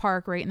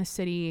park right in the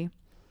city.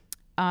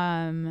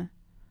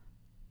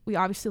 We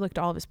obviously looked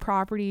at all of his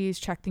properties,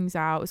 checked things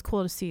out. It was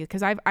cool to see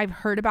because I've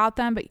heard about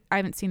them, but I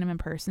haven't seen them in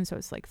person, so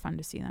it's like fun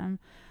to see them.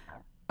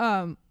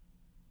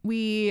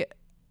 We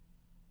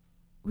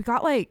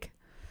got like,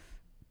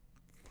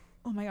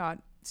 oh my god,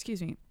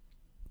 excuse me.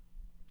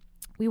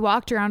 We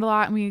walked around a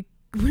lot and we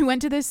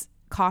went to this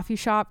coffee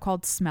shop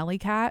called Smelly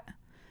Cat.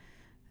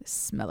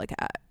 Smelly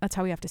Cat. That's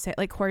how we have to say it.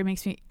 Like Corey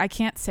makes me, I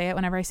can't say it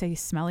whenever I say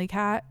Smelly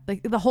Cat.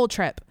 Like the whole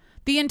trip,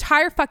 the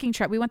entire fucking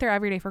trip. We went there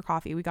every day for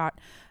coffee. We got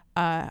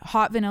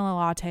hot vanilla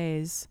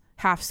lattes,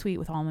 half sweet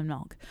with almond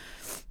milk.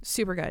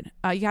 Super good.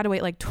 You got to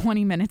wait like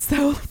 20 minutes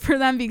though for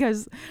them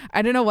because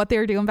I don't know what they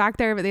were doing back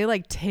there, but they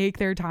like take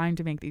their time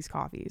to make these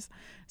coffees.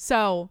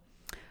 So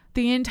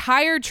the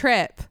entire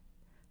trip,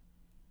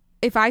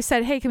 if I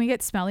said, hey, can we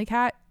get Smelly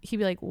Cat? He'd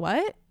be like,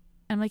 what?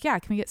 And I'm like, yeah,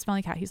 can we get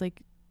Smelly Cat? He's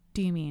like,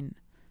 do you mean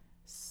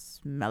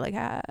Smelly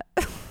Cat?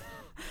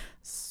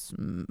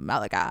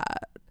 Smelly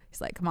Cat. He's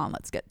like, come on,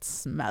 let's get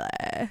smelly.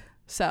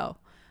 So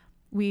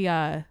we,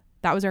 that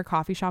was our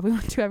coffee shop we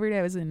went to every day.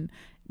 It was in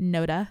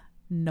Noda.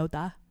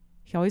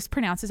 He always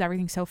pronounces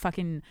everything so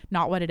fucking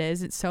not what it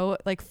is. It's so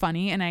like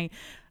funny. And I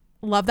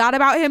love that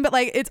about him. But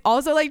like, it's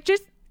also like,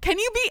 just, can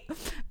you be,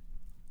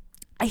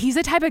 he's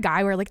the type of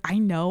guy where like, I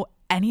know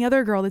any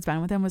other girl that's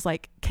been with him was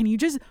like, can you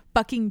just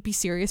fucking be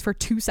serious for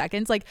 2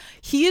 seconds? Like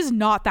he is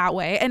not that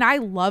way. And I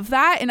love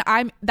that.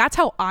 And that's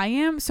how I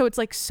am. So it's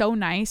like so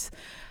nice.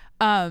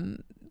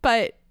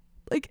 But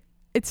like,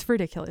 it's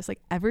ridiculous. Like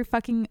every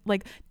fucking,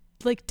 like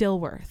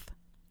Dilworth.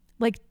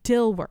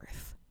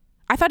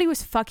 I thought he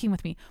was fucking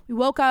with me. We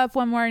woke up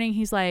one morning.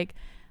 He's like,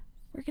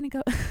 we're going to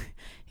go.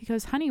 He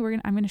goes, honey,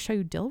 I'm going to show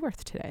you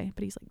Dilworth today.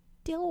 But he's like,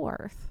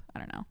 Dilworth. I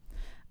don't know.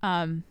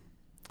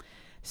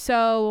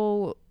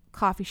 So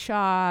coffee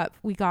shop.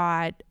 We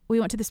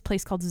went to this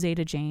place called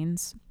Zeta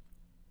Jane's.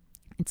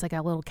 It's like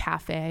a little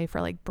cafe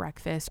for like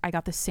breakfast. I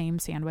got the same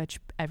sandwich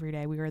every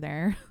day we were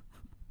there.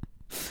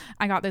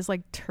 I got this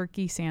like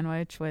turkey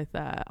sandwich with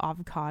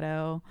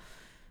avocado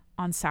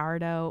on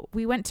sourdough.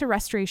 We went to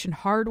Restoration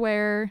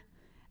Hardware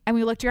and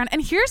we looked around.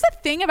 And here's the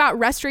thing about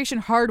Restoration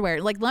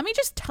Hardware. Like, let me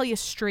just tell you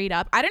straight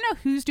up. I don't know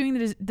who's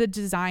doing the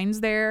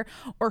designs there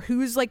or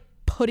who's like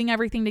putting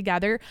everything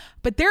together,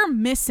 but they're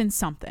missing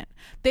something.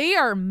 They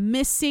are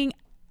missing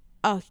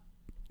a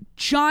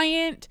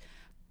giant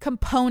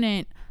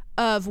component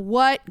of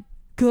what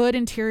good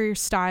interior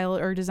style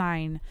or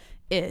design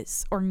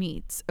is or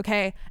needs.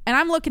 Okay. And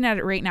I'm looking at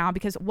it right now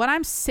because what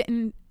I'm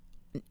sitting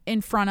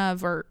in front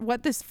of, or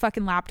what this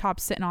fucking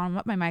laptop's sitting on,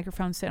 what my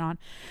microphone's sitting on,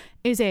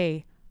 is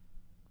a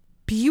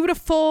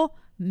beautiful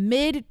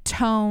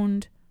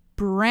mid-toned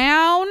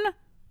brown,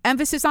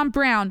 emphasis on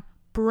brown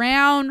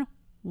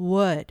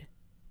wood.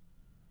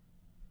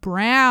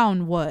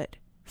 Brown wood.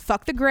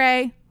 Fuck the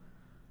gray.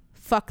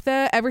 Fuck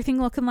the everything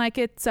looking like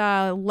it's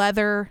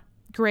leather,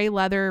 gray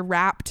leather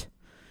wrapped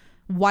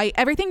white.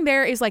 Everything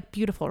there is like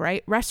beautiful,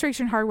 right?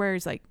 Restoration Hardware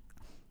is like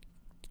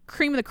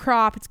cream of the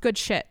crop. It's good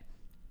shit.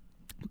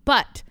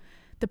 But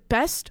the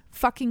best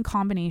fucking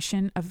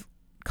combination of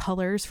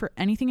colors for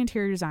anything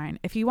interior design,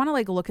 if you want to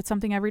like look at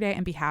something every day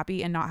and be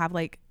happy and not have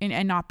like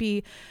and not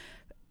be,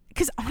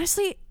 because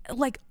honestly,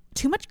 like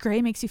too much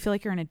gray makes you feel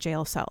like you're in a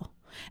jail cell.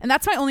 And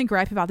that's my only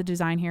gripe about the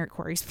design here at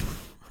Corey's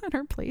at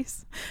our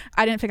place.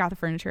 I didn't pick out the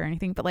furniture or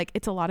anything, but like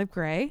it's a lot of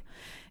gray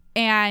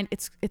and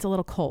it's a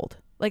little cold.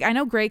 Like I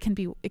know gray can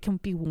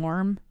be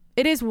warm.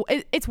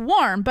 It's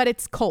warm, but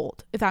it's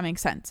cold, if that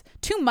makes sense.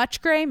 Too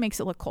much gray makes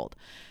it look cold.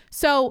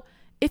 So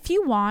if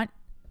you want,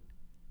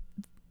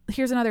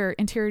 here's another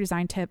interior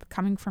design tip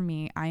coming from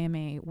me. I am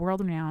a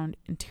world-renowned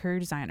interior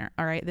designer.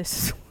 All right.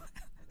 This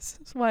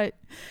is what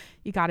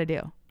you got to do.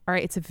 All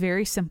right. It's a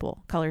very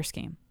simple color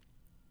scheme.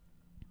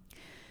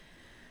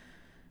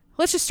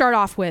 let's just start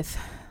off with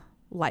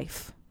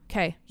life.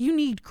 Okay. You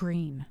need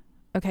green.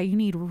 Okay. You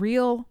need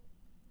real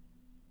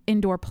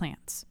indoor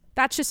plants.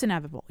 That's just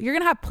inevitable. You're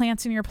going to have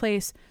plants in your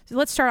place. So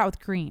let's start out with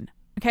green.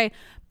 Okay.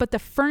 But the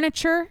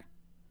furniture,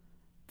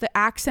 the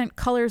accent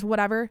colors,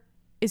 whatever,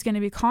 is going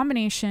to be a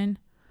combination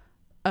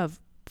of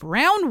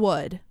brown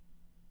wood,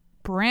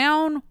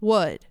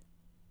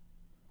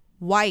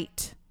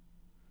 white,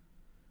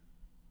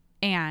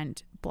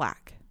 and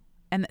black.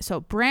 And so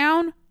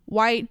brown,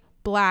 white,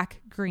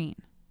 black, green.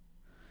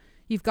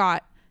 You've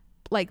got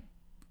like,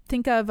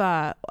 think of,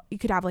 you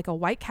could have like a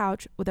white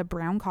couch with a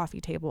brown coffee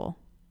table,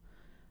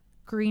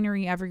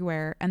 greenery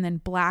everywhere, and then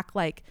black,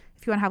 like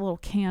if you want to have a little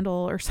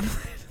candle or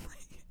something,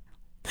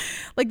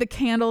 like the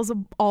candles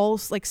all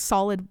like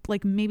solid,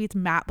 like maybe it's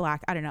matte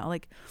black. I don't know.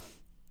 Like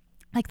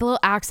the little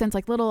accents,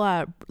 like little,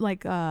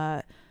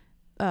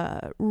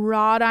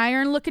 wrought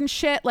iron looking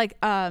shit. Like,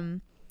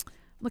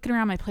 looking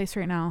around my place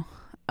right now.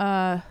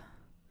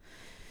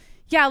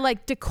 Yeah,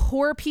 like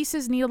decor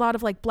pieces need a lot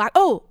of like black.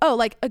 Oh,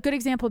 like a good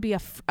example would be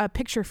a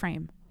picture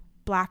frame.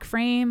 Black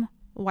frame,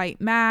 white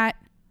mat,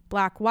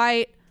 black,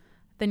 white.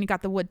 Then you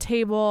got the wood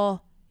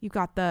table. You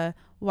got the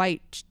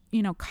white,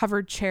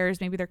 covered chairs.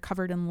 Maybe they're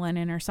covered in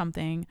linen or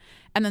something.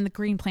 And then the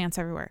green plants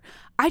everywhere.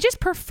 I just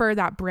prefer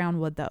that brown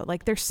wood though.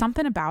 Like there's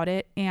something about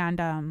it. And,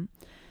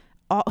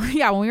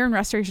 when we were in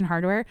Restoration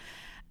Hardware,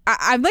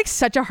 I'm like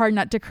such a hard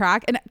nut to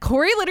crack. And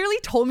Corey literally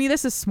told me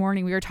this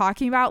morning. We were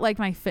talking about like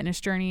my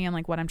fitness journey and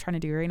like what I'm trying to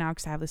do right now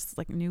because I have this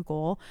like new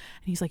goal.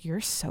 And he's like,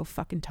 you're so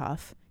fucking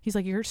tough. He's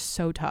like, you're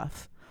so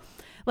tough.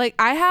 Like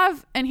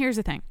and here's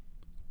the thing.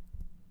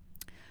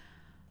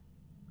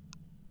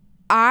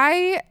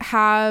 I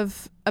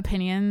have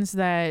opinions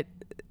that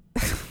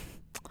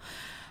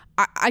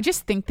I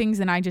just think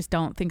things and I just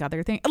don't think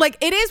other things. Like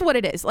it is what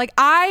it is. Like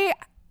I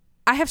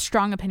have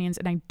strong opinions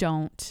and I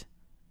don't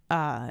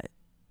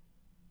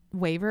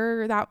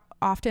waver that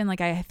often.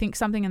 Like I think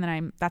something and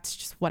then that's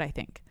just what I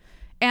think.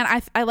 And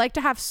I like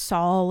to have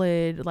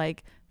solid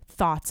like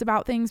thoughts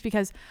about things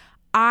because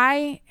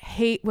I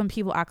hate when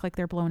people act like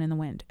they're blown in the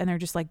wind and they're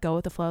just like go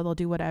with the flow. They'll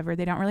do whatever.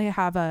 They don't really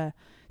have a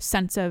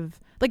sense of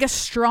like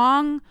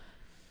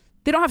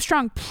they don't have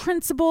strong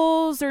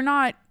principles. They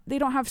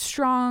don't have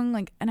strong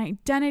like an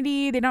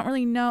identity. They don't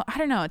really know. I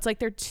don't know. It's like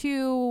they're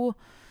too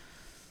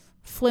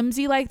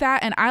flimsy like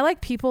that. And I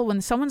like people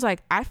when someone's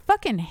like, I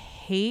fucking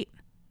hate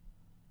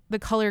the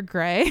color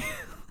gray.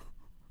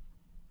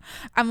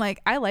 I'm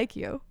like, I like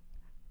you.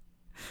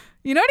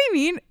 You know what I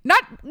mean?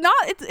 It's not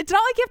like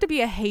you have to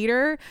be a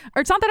hater,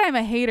 or it's not that I'm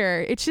a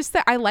hater. It's just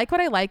that I like what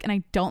I like and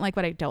I don't like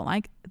what I don't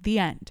like. The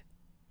end.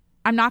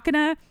 I'm not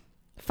gonna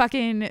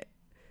fucking,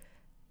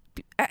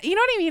 you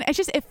know what I mean? It's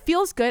just, it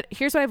feels good.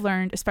 Here's what I've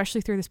learned,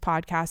 especially through this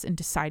podcast and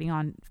deciding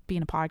on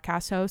being a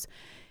podcast host.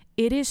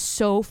 It is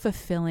so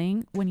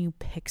fulfilling when you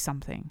pick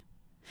something.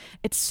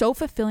 It's so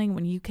fulfilling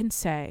when you can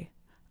say,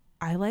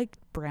 I like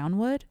brown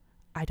wood.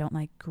 I don't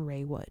like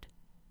gray wood.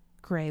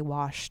 Gray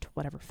washed,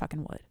 whatever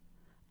fucking wood.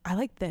 I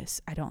like this.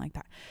 I don't like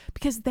that.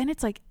 Because then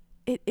it's like,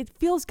 it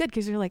feels good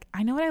because you're like,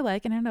 I know what I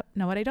like and I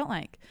know what I don't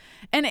like.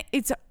 And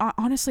it's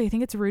honestly, I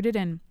think it's rooted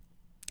in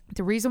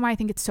the reason why I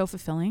think it's so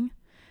fulfilling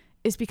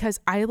is because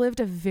I lived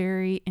a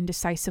very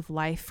indecisive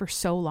life for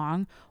so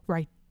long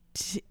where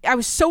I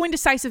was so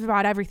indecisive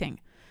about everything.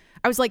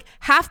 I was like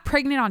half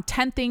pregnant on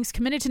 10 things,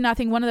 committed to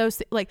nothing. One of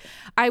those, like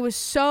I was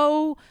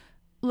so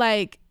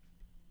like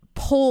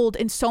pulled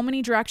in so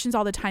many directions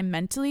all the time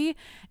mentally.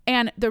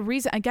 And the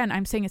reason, again,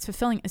 I'm saying it's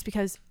fulfilling is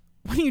because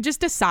when you just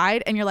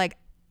decide and you're like,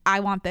 I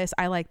want this,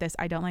 I like this,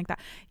 I don't like that.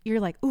 You're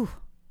like, ooh,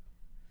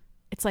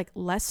 it's like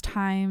less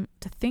time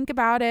to think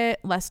about it,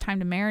 less time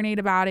to marinate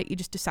about it. You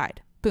just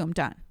decide, boom,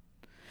 done.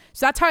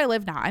 So that's how I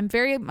live now. I'm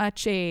very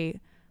much a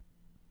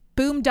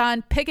boom,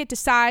 done, pick it,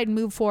 decide,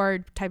 move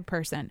forward type of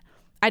person.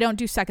 I don't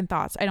do second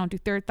thoughts. I don't do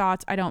third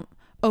thoughts. I don't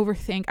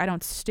overthink. I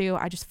don't stew.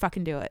 I just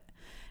fucking do it.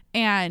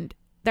 And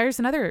there's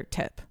another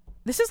tip.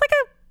 This is like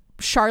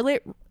a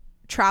Charlotte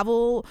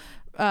travel,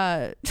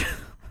 a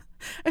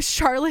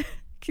Charlotte,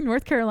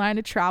 North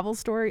Carolina travel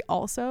story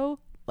also,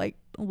 like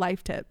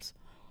life tips.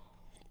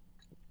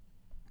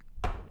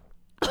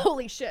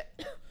 Holy shit.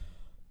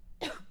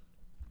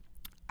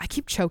 I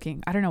keep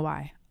choking. I don't know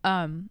why.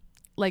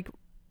 Like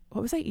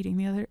what was I eating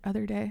the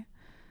other day?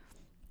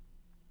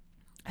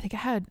 I think I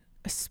had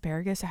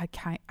asparagus. I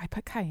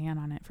put cayenne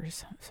on it for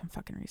some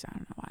fucking reason. I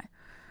don't know why.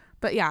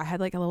 But yeah, I had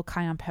like a little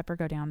cayenne pepper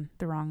go down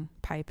the wrong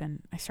pipe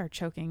and I started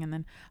choking. And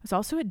then I was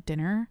also at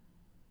dinner.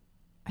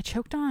 I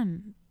choked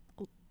on,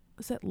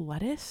 was it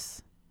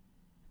lettuce?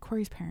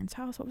 Corey's parents'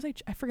 house? What was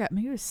I forget.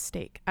 Maybe it was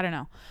steak. I don't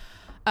know.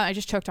 I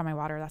just choked on my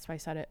water. That's why I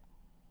said it.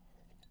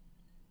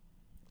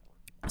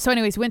 So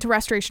anyways, went to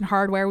Restoration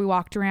Hardware. We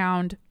walked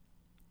around.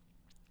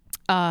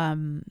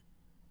 And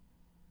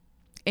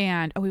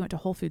we went to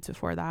Whole Foods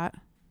before that.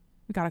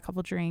 We got a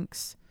couple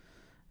drinks,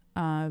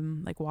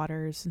 like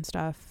waters and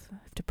stuff. I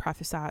have to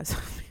preface that.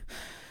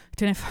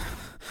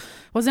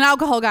 Wasn't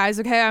alcohol, guys.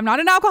 Okay. I'm not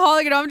an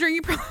alcoholic. I don't have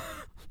drinking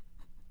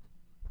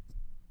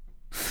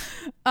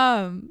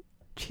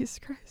Jesus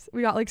Christ.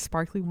 We got like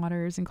sparkling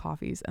waters and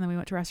coffees, and then we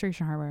went to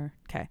Restoration Hardware.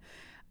 Okay.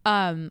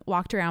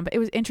 Walked around, but it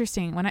was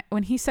interesting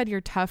when he said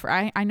you're tough.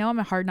 I know I'm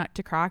a hard nut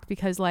to crack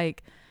because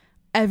like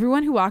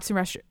everyone who walks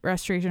in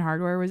Restoration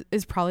Hardware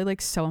is probably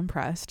like so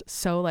impressed.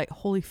 So like,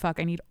 holy fuck,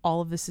 I need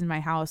all of this in my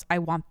house. I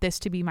want this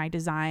to be my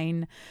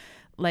design.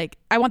 Like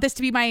I want this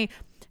to be my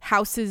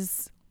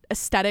house's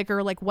aesthetic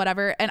or like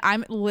whatever. And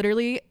I'm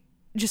literally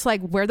just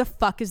like, where the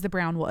fuck is the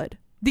brown wood?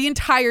 The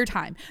entire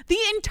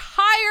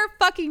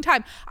fucking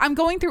time. I'm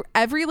going through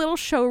every little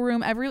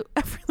showroom, every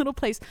little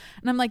place.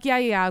 And I'm like,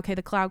 yeah. Okay.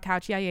 The cloud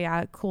couch.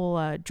 Yeah.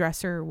 Cool.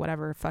 Dresser,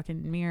 whatever,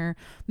 fucking mirror.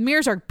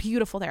 Mirrors are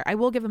beautiful there. I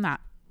will give them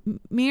that.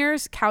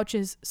 Mirrors,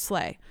 couches,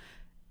 slay.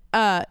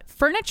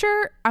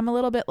 Furniture, I'm a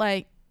little bit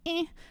like,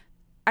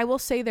 I will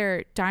say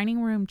their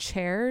dining room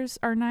chairs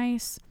are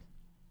nice.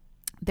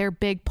 Their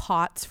big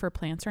pots for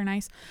plants are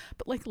nice.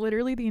 But like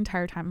literally the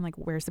entire time, I'm like,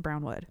 where's the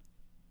brown wood?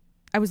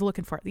 I was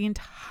looking for it the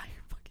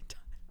entire fucking time.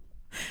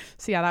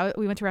 So yeah,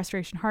 we went to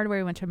Restoration Hardware.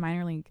 We went to a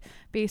minor league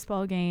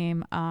baseball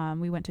game.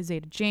 We went to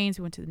Zeta Jane's.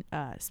 We went to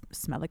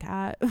Smell the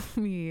Cat.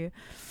 We,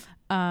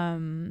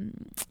 let's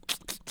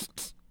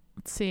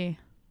see.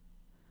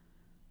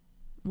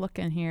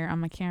 Looking here on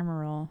my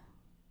camera roll.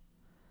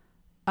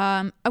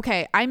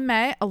 Okay, I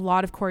met a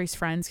lot of Corey's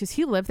friends because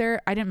he lived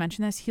there. I didn't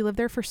mention this. He lived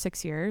there for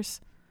 6 years.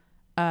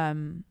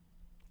 From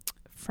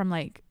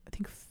like, I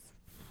think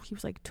he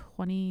was like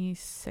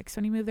 26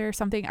 when he moved there or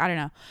something. I don't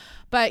know.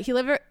 But he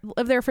lived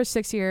there for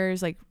 6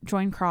 years, like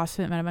joined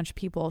CrossFit, met a bunch of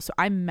people. So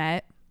I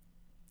met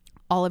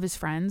all of his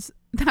friends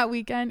that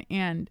weekend,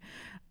 and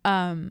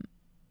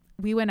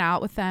we went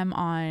out with them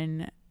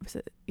on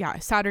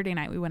Saturday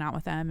night. We went out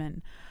with them,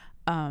 and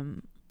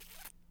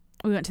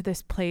we went to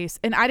this place,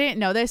 and I didn't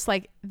know this,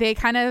 like they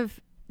kind of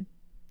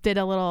did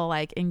a little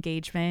like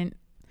engagement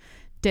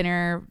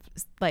dinner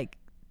like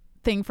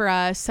thing for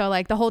us. So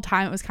like the whole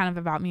time it was kind of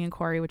about me and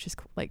Corey, which is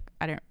like,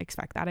 I didn't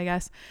expect that, I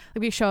guess.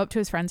 Like we show up to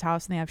his friend's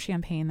house and they have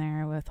champagne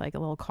there with like a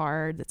little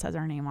card that says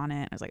our name on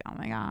it. I was like, oh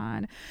my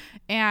God.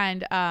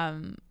 And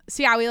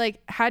so yeah, we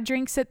like had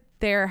drinks at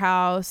their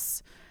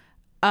house.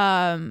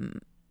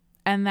 And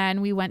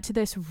then we went to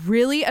this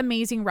really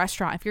amazing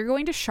restaurant. If you're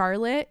going to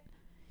Charlotte,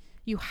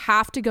 you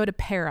have to go to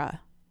Para.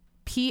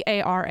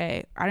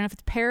 P-A-R-A. I don't know if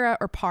it's Para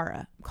or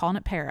Para. I'm calling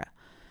it Para.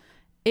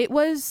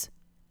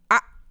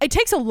 It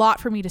takes a lot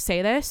for me to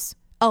say this.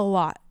 A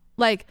lot.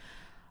 Like,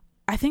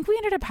 I think we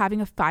ended up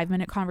having a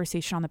 5-minute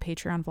conversation on the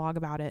Patreon vlog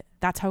about it.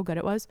 That's how good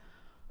it was.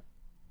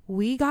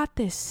 We got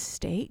this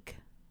steak.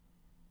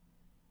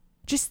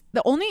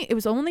 It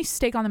was only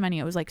steak on the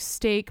menu. It was like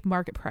steak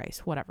market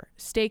price, whatever.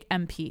 Steak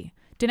MP.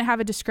 Didn't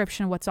have a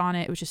description of what's on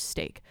it. It was just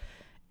steak.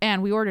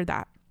 And we ordered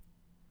that.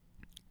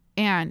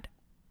 And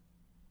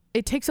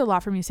it takes a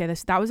lot for me to say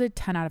this. That was a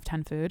 10 out of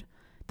 10 food.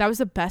 That was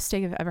the best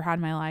steak I've ever had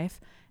in my life.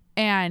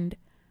 And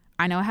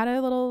I know I had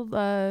a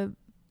little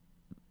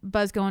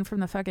buzz going from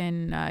the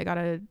fucking, I got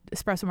a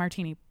espresso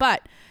martini,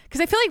 but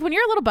because I feel like when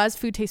you're a little buzzed,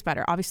 food tastes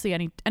better. Obviously,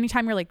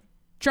 anytime you're like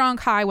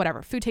drunk, high,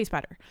 whatever, food tastes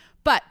better.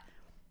 But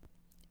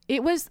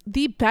it was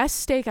the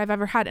best steak I've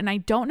ever had. And I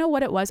don't know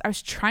what it was. I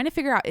was trying to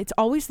figure out, it's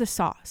always the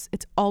sauce.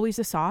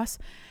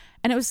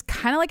 And it was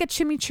kind of like a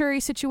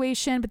chimichurri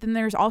situation, but then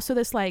there's also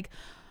this like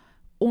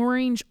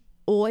orange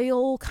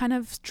oil kind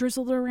of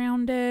drizzled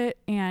around it.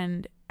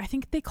 And I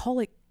think they call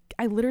it,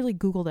 I literally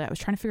Googled it. I was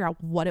trying to figure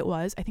out what it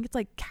was. I think it's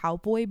like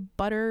cowboy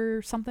butter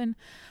or something.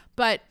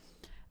 But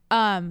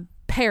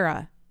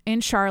Para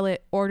in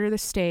Charlotte, order the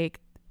steak.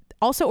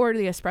 Also order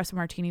the espresso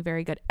martini.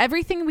 Very good.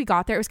 Everything we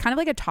got there, it was kind of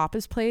like a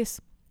tapas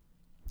place.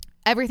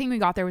 Everything we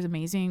got there was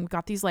amazing. We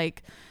got these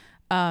like,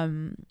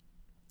 what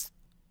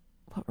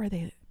were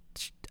they?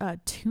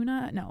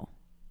 Tuna? No.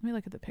 Let me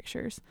look at the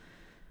pictures.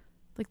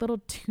 Like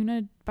little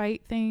tuna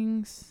bite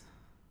things.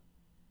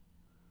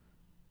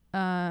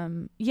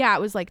 Yeah,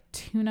 it was like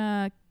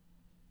tuna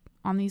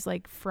on these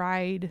like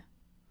fried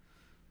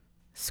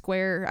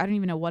square, I don't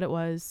even know what it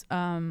was.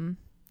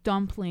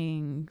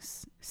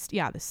 Dumplings.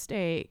 Yeah, the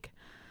steak.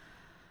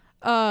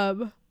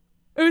 It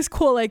was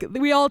cool. Like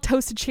we all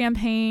toasted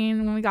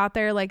champagne when we got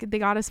there. Like they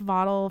got us a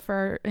bottle for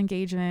our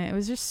engagement. It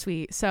was just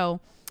sweet. So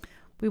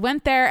we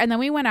went there, and then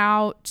we went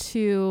out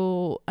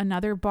to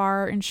another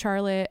bar in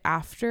Charlotte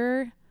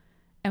after,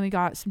 and we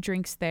got some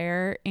drinks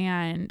there,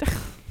 and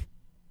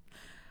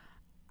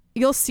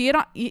you'll see it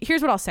on,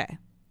 here's what I'll say.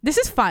 This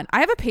is fun.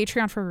 I have a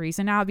Patreon for a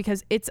reason now,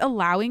 because it's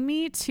allowing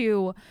me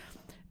to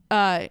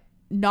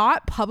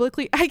not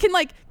publicly, I can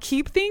like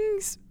keep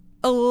things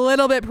a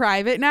little bit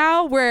private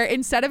now, where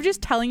instead of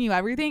just telling you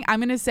everything, I'm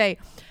going to say,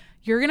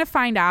 you're going to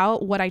find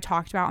out what I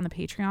talked about on the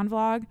Patreon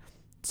vlog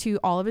to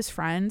all of his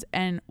friends,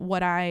 and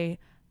what I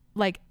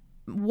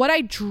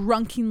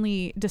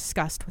drunkenly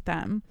discussed with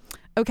them.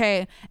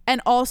 Okay.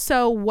 And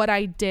also what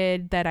I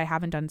did that I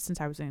haven't done since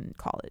I was in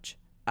college,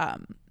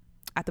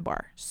 at the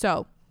bar.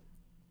 So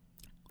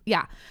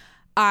yeah,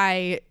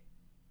 I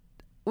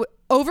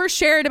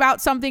overshared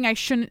about something I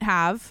shouldn't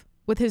have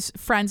with his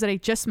friends that I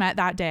just met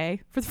that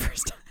day for the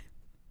first time.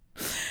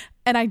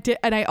 And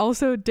I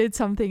also did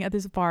something at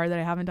this bar that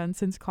I haven't done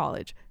since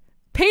college.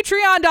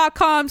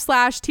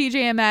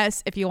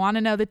 Patreon.com/TJMS. If you want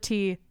to know the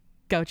tea,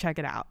 go check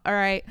it out. All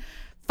right.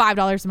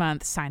 $5 a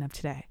month. Sign up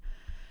today.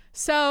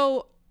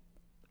 So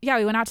yeah,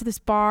 we went out to this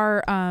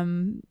bar.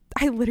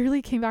 I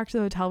literally came back to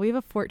the hotel. We have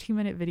a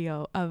 14-minute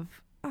video of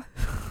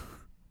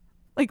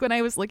like when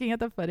I was looking at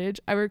the footage,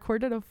 I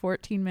recorded a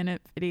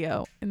 14-minute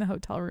video in the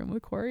hotel room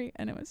with Corey,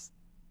 and it's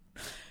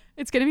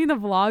going to be in the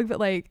vlog, but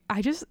like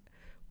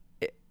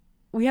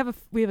we have a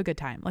good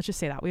time. Let's just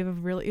say that. We have a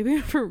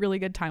really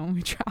good time when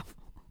we travel.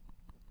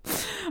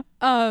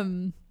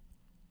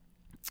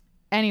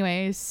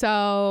 Anyways,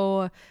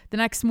 so the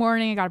next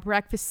morning I got a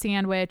breakfast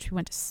sandwich. We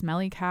went to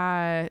Smelly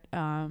Cat.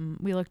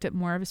 We looked at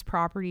more of his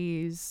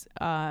properties.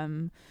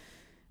 I'm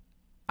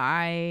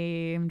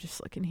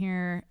just looking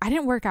here. I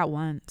didn't work out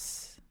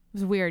once. It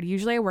was weird.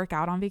 Usually I work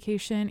out on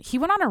vacation. He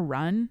went on a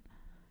run.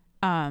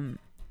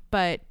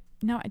 But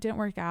no, I didn't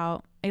work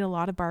out. Ate a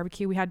lot of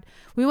barbecue.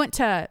 We went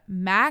to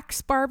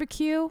Max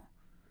Barbecue.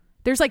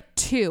 There's like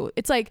two.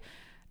 It's like,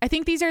 I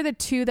think these are the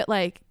two that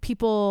like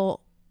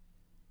people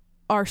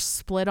are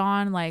split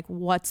on, like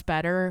what's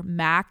better,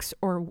 Max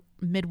or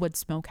Midwood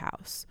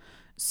Smokehouse.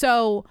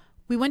 So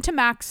we went to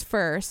Max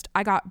first.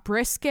 I got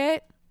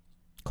brisket,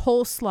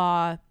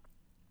 coleslaw,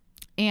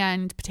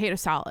 and potato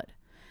salad.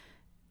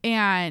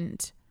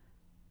 And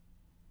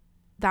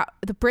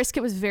the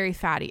brisket was very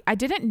fatty. I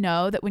didn't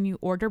know that when you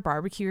order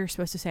barbecue, you're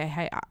supposed to say,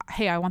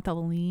 hey, I want the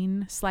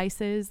lean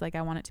slices. Like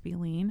I want it to be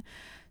lean.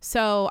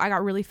 So I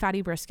got really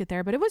fatty brisket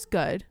there, but it was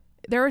good.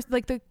 There was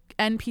like the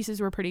end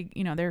pieces were pretty,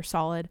 they're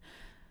solid.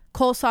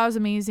 Coleslaw was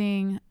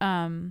amazing.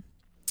 Then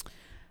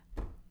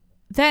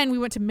we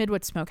went to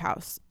Midwood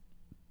Smokehouse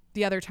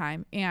the other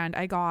time, and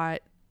I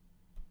got,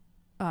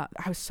 I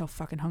was so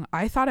fucking hungry.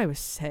 I thought I was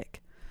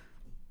sick.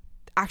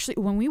 Actually,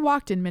 when we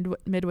walked in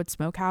Midwood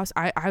Smokehouse,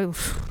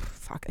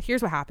 fuck,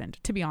 here's what happened,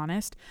 to be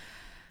honest.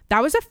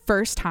 That was the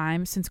first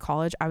time since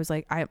college I was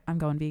like, I'm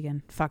going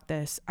vegan. Fuck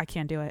this. I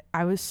can't do it.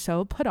 I was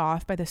so put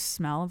off by the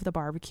smell of the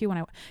barbecue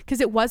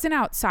because it wasn't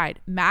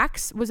outside.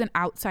 Max was an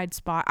outside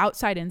spot,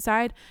 outside,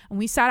 inside. And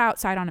we sat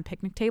outside on a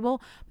picnic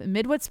table. But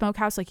Midwood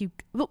Smokehouse,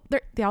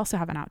 they also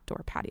have an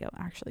outdoor patio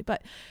actually.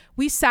 But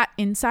we sat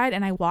inside,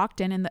 and I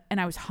walked in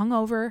and I was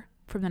hungover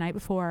from the night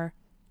before.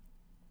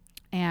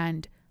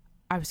 And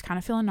I was kind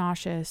of feeling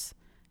nauseous.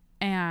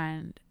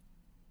 And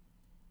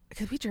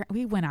because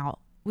we went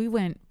out. We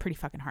went pretty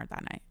fucking hard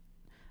that night.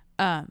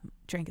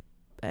 Drank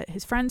at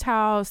his friend's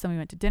house. Then we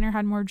went to dinner,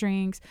 had more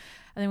drinks.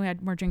 And then we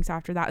had more drinks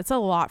after that. It's a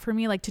lot for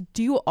me. Like to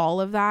do all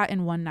of that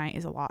in one night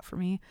is a lot for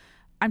me.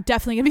 I'm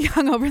definitely going to be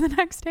hungover the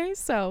next day.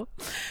 So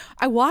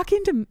I walk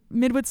into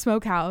Midwood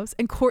Smokehouse,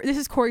 and this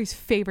is Corey's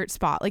favorite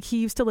spot. Like he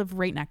used to live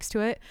right next to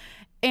it.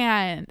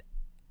 And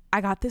I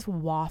got this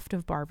waft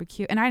of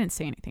barbecue, and I didn't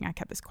say anything. I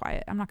kept this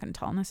quiet. I'm not going to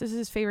tell him this. This is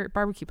his favorite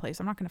barbecue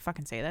place. I'm not going to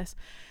fucking say this.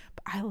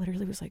 But I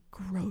literally was like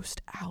grossed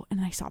out,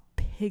 and I saw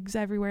pigs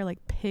everywhere,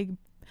 like pig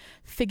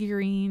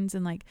figurines,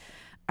 and like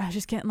I was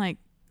just getting like,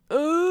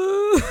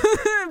 ooh.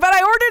 But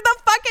I ordered the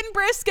fucking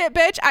brisket,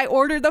 bitch. I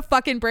ordered the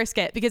fucking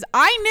brisket because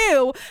I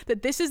knew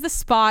that this is the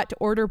spot to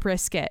order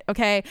brisket.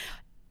 Okay.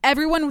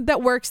 Everyone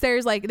that works there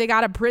is like, they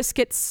got a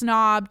brisket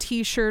snob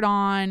t-shirt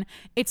on.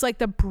 It's like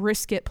the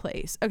brisket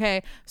place.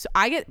 Okay. So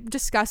I get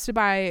disgusted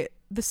by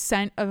the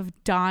scent of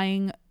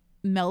dying,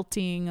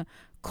 melting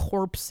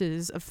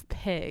corpses of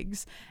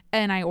pigs,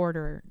 and I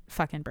order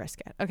fucking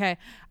brisket. Okay.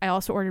 I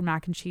also ordered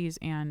mac and cheese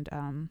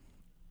and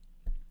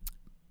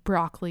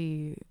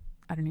broccoli.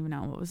 I don't even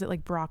know. What was it?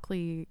 Like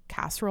broccoli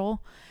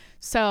casserole.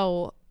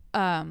 So,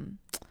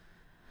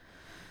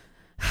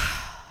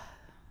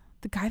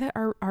 the guy that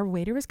our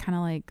waiter was kind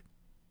of like,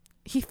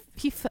 he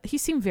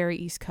seemed very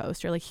East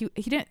Coast, or like he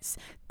didn't.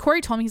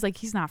 Corey told me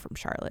he's not from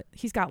Charlotte.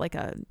 He's got like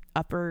a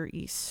upper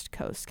East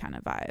Coast kind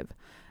of vibe,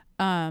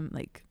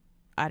 like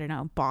I don't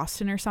know,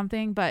 Boston or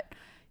something. But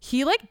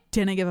he like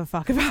didn't give a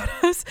fuck about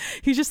us.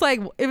 He's just like,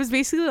 it was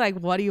basically like,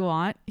 what do you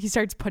want? He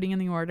starts putting in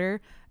the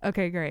order.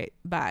 Okay, great,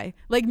 bye.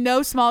 Like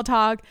no small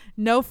talk,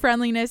 no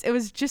friendliness. It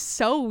was just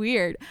so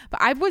weird.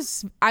 But I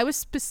was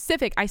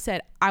specific. I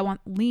said I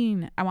want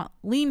lean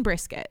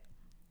brisket.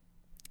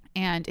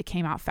 And it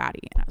came out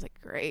fatty, and I was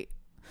like, great.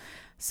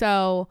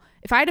 So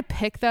if I had to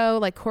pick though,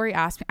 like Corey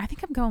asked me, I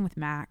think I'm going with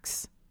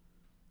Max.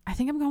 I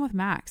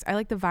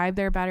like the vibe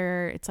there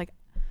better. It's like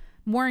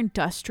more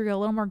industrial, a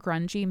little more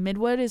grungy.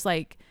 Midwood is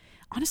like,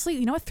 honestly,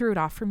 you know what threw it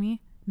off for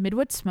me?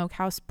 Midwood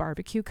Smokehouse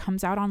barbecue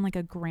comes out on like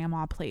a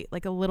grandma plate,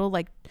 like a little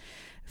like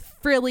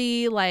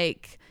frilly,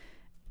 like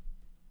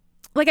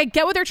I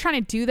get what they're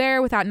trying to do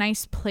there with that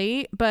nice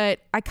plate, but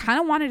I kind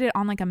of wanted it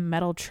on like a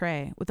metal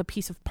tray with a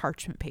piece of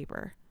parchment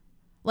paper.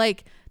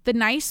 Like the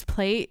nice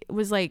plate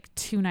was like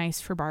too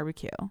nice for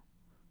barbecue.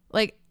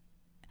 Like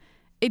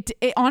it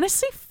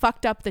honestly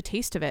fucked up the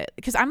taste of it,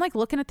 because I'm like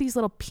looking at these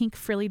little pink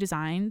frilly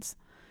designs,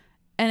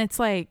 and it's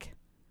like,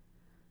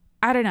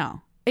 I don't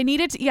know. It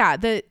needed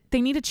to,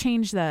 they need to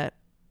change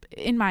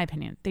in my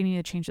opinion, they need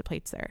to change the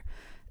plates there.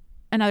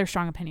 Another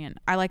strong opinion.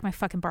 I like my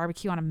fucking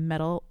barbecue on a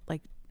metal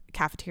like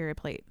cafeteria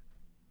plate.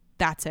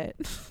 That's it.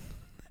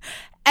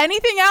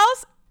 Anything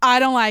else? I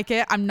don't like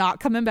it. I'm not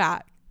coming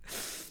back.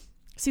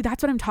 See,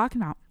 that's what I'm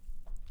talking about.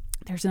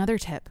 There's another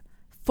tip.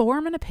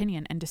 Form an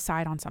opinion and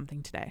decide on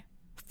something today.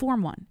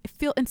 Form one.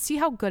 And see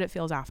how good it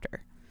feels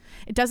after.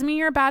 It doesn't mean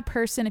you're a bad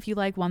person if you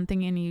like one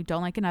thing and you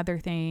don't like another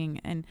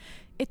thing. And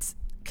it's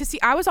because, see,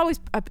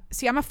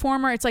 I'm a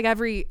former, it's like I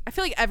feel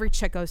like every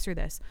chick goes through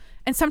this.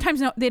 And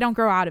sometimes they don't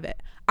grow out of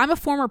it. I'm a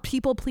former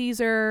people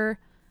pleaser,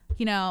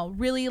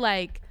 really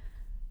like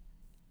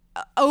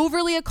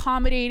overly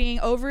accommodating,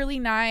 overly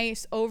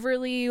nice,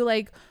 overly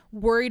like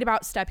worried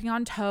about stepping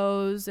on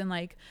toes and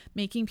like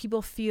making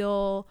people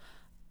feel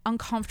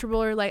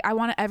uncomfortable, or like I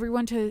want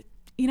everyone to,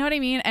 you know what I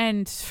mean?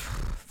 And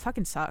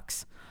fucking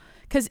sucks.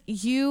 Because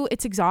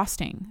it's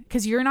exhausting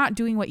because you're not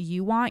doing what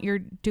you want. You're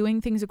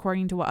doing things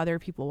according to what other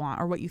people want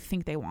or what you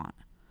think they want.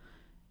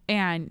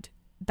 And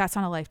that's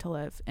not a life to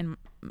live. And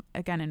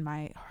again, in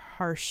my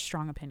harsh,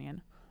 strong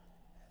opinion.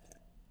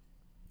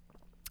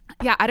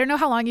 Yeah, I don't know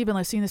how long you've been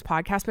listening to this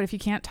podcast, but if you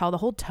can't tell, the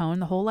whole tone,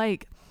 the whole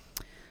like,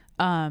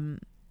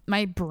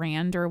 my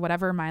brand or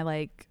whatever, my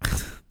like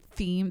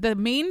theme, the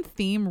main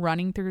theme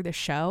running through the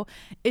show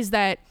is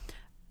that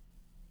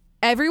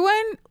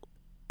everyone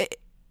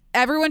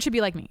should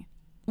be like me.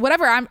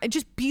 Whatever,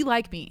 just be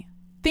like me.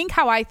 Think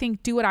how I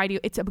think, do what I do.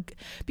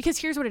 Because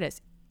here's what it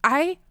is.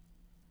 I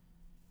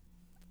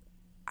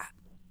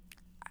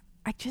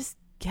just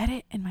get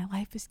it and my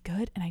life is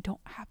good and I don't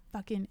have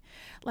fucking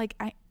like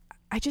I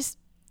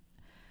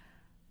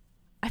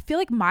feel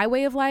like my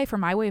way of life or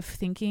my way of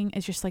thinking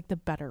is just like the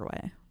better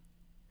way.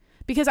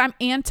 Because I'm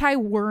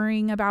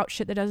anti-worrying about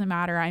shit that doesn't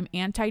matter. I'm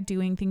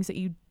anti-doing things that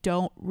you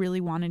don't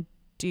really want to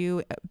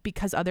do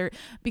because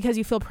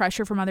you feel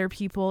pressure from other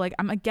people. Like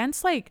I'm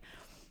against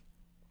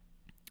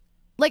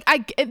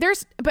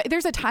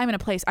there's a time and a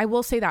place. I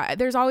will say that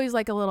there's always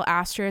like a little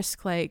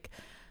asterisk. Like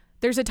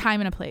there's a time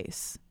and a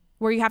place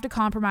where you have to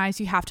compromise.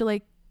 You have to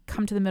like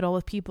come to the middle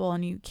with people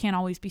and you can't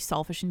always be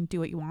selfish and do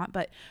what you want.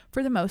 But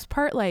for the most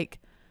part, like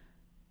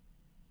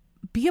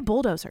be a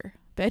bulldozer,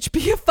 bitch,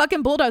 be a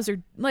fucking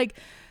bulldozer. Like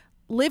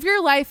live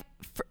your life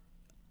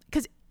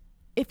because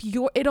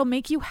it'll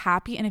make you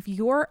happy. And if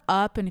you're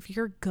up and if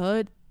you're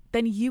good,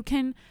 then you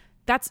can,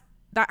 that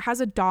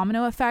has a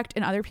domino effect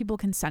and other people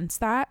can sense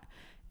that.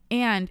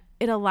 And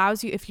it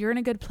allows you, if you're in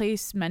a good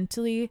place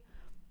mentally,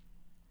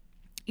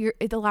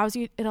 it allows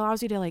you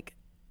to like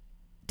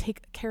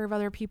take care of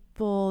other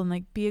people and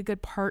like be a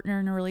good partner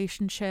in a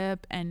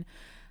relationship and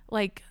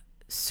like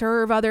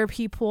serve other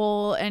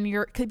people and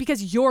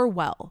because you're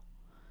well.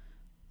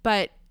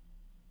 But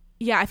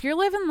yeah, if you're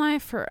living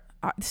life for,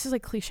 this is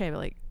like cliche, but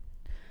like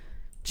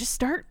just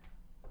start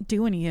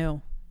doing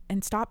you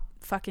and stop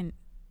fucking.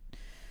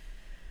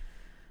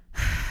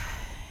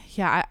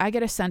 Yeah, I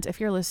get a sense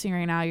if you're listening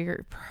right now,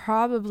 you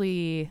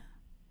probably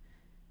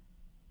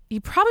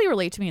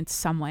relate to me in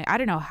some way. I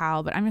don't know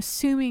how, but I'm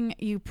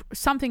assuming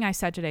something I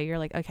said today, you're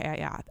like, okay,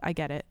 yeah, I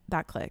get it.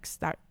 That clicks.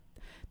 That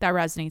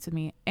resonates with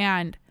me.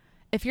 And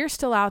if you're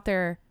still out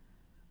there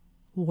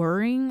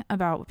worrying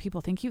about what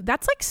people think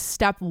that's like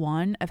step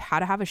one of how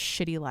to have a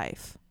shitty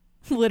life.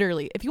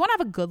 Literally. If you want to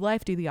have a good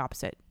life, do the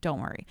opposite.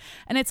 Don't worry.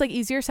 And it's like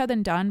easier said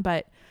than done,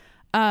 but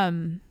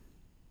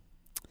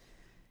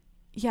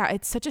yeah,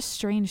 it's such a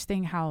strange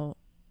thing how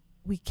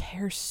we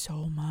care so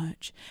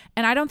much.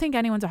 And I don't think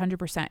anyone's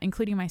 100%,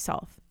 including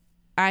myself.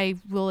 I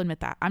will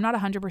admit that. I'm not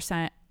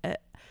 100%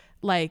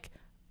 like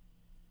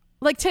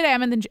today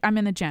I'm in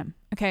the gym.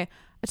 Okay.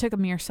 I took a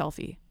mirror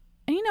selfie.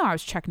 And I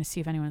was checking to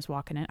see if anyone was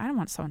walking in. I don't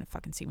want someone to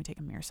fucking see me take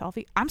a mirror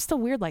selfie. I'm still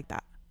weird like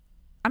that.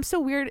 I'm so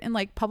weird in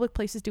like public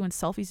places doing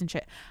selfies and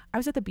shit. I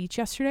was at the beach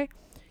yesterday.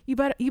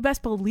 You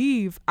best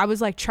believe I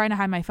was like trying to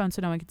hide my phone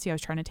so no one could see I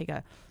was trying to take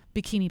a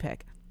bikini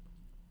pic.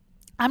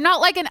 I'm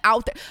not like an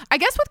out there. I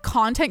guess with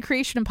content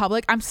creation in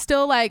public, I'm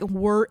still like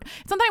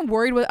sometimes I'm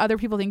worried what other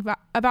people think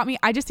about me.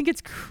 I just think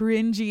it's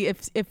cringy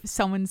if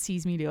someone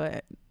sees me do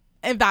it.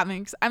 If that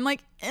makes, I'm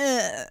like,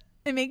 ugh.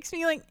 It makes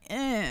me like,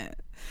 eh.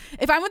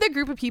 If I'm with a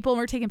group of people and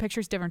we're taking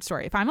pictures, different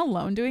story. If I'm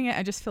alone doing it,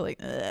 I just feel like,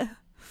 ugh.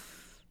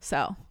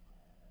 So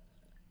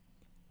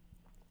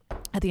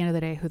at the end of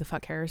the day, who the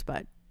fuck cares?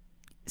 But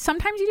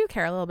sometimes you do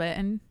care a little bit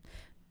and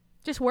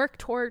just work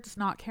towards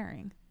not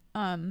caring.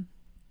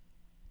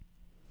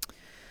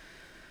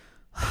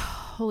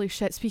 Holy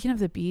shit. Speaking of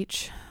the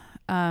beach,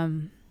 I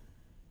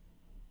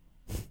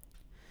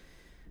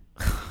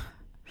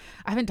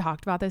haven't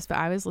talked about this, but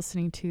I was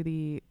listening to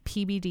the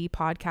PBD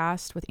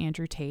podcast with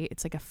Andrew Tate.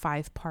 It's like a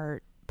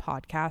 5-part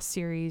podcast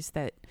series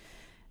that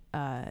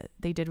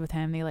they did with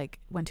him. They like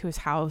went to his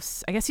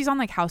house. I guess he's on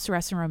like house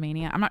arrest in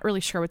Romania. I'm not really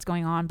sure what's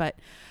going on, but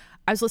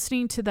I was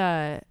listening to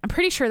I'm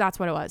pretty sure that's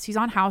what it was. He's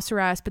on house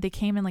arrest, but they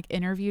came and like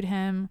interviewed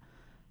him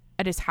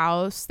at his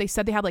house. They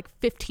said they had like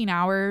 15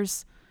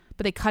 hours,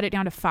 but they cut it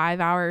down to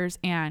 5 hours.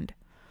 And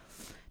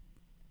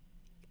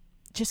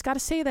just got to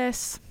say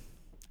this.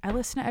 I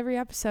listen to every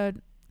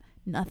episode.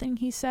 Nothing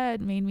he said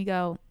made me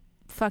go,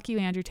 fuck you,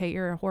 Andrew Tate.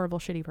 You're a horrible,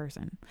 shitty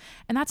person.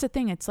 And that's the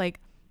thing. It's like,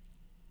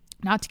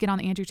 not to get on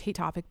the Andrew Tate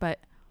topic, but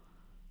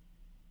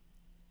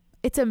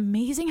it's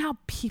amazing how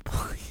people,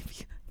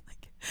 like,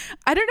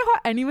 I don't know how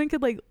anyone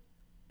could like,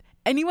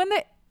 anyone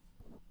that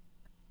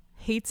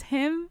hates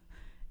him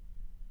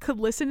could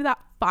listen to that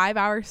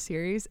 5-hour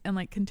series and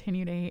like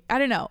continue to hate. I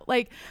don't know.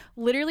 Like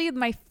literally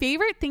my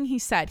favorite thing he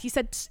said he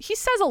says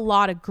a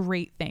lot of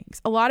great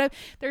things.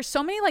 There's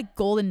so many like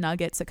golden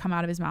nuggets that come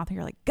out of his mouth and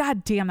you're like,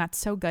 God damn, that's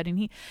so good. And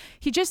he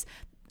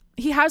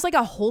has like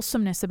a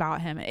wholesomeness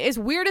about him. As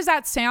weird as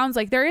that sounds,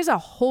 like there is a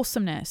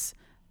wholesomeness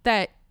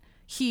that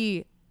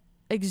he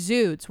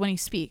exudes when he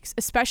speaks,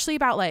 especially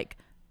about like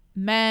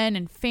men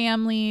and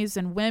families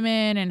and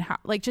women and how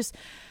like just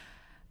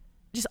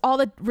all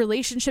the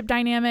relationship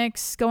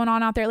dynamics going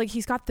on out there. Like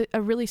he's got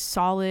a really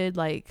solid,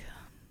 like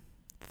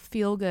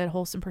feel good,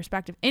 wholesome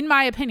perspective, in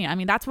my opinion. I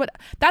mean, that's what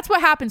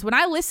happens when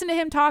I listen to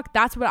him talk.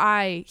 That's what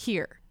I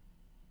hear.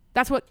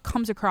 That's what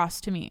comes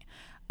across to me.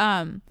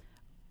 And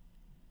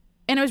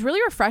it was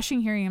really refreshing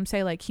hearing him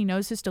say like he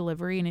knows his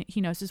delivery and he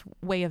knows his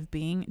way of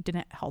being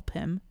didn't help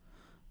him.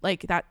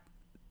 Like that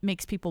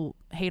makes people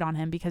hate on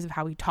him because of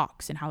how he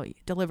talks and how he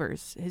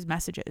delivers his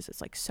messages. It's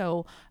like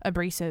so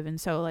abrasive and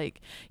so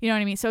like, you know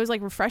what I mean? So it was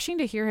like refreshing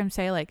to hear him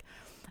say like,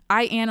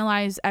 I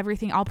analyze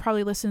everything. I'll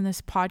probably listen to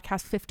this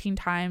podcast 15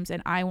 times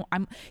and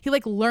he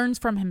like learns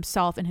from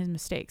himself and his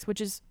mistakes, which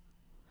is,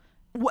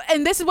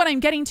 and this is what I'm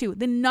getting to.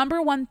 The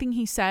number one thing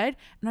he said,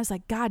 and I was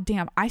like, God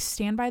damn, I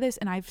stand by this.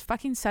 And I've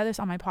fucking said this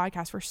on my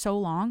podcast for so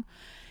long.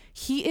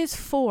 He is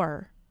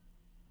for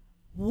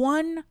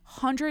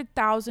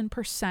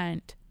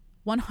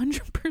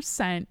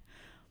 100%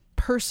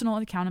 personal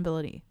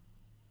accountability.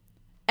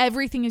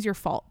 Everything is your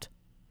fault.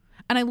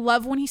 And I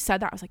love when he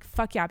said that. I was like,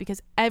 fuck yeah,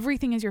 because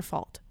everything is your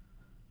fault.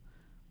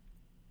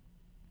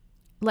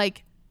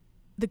 Like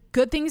the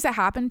good things that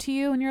happen to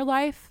you in your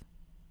life,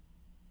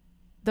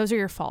 those are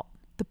your fault.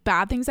 The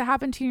bad things that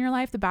happen to you in your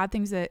life, the bad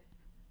things that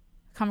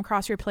come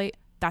across your plate,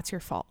 that's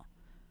your fault.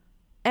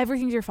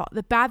 Everything's your fault.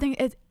 The bad thing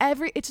is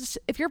it's just,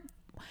 if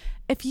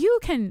you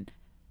can,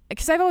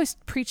 because I've always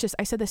preached this.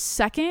 I said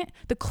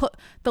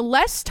the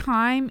less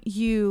time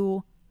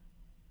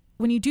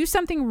when you do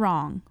something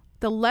wrong,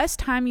 the less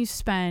time you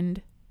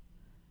spend,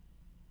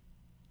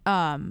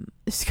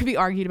 this could be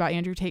argued about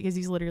Andrew Tate because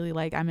he's literally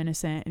like, I'm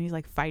innocent and he's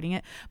like fighting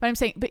it. But I'm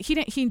saying, but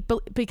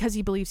because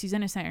he believes he's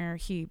innocent or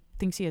he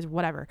thinks he is,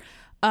 whatever.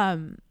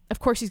 Of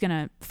course he's going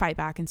to fight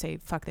back and say,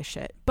 fuck this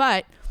shit.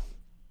 But,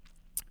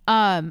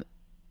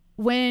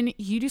 when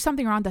you do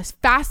something wrong,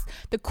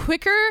 the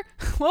quicker,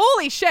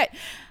 holy shit.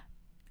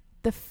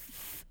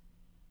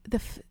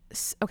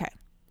 Okay.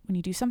 When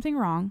you do something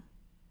wrong,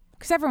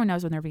 because everyone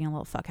knows when they're being a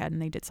little fuckhead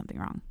and they did something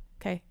wrong.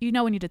 Okay. You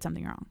know when you did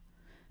something wrong.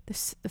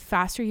 The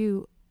faster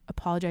you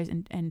apologize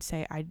and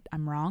say,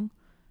 I'm wrong,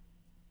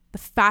 the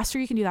faster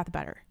you can do that, the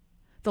better.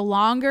 The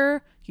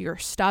longer you're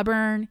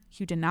stubborn,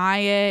 you deny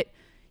it,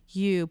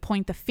 you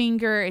point the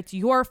finger, it's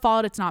your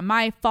fault, it's not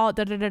my fault,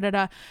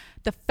 the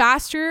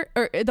faster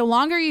or the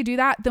longer you do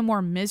that, the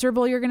more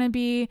miserable you're going to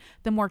be,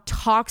 the more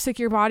toxic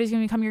your body's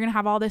going to become. You're going to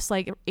have all this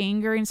like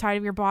anger inside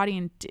of your body.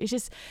 And it's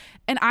just,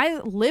 and I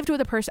lived with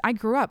a person, I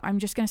grew up, I'm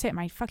just going to say it,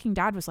 my fucking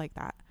dad was like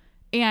that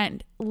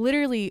and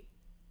literally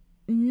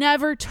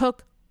never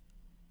took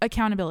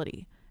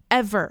accountability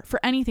ever for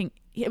anything.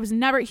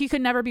 He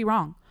could never be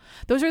wrong.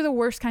 Those are the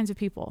worst kinds of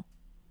people.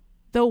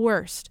 The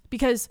worst,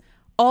 because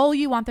all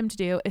you want them to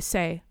do is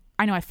say,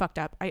 I know I fucked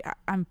up.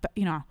 I'm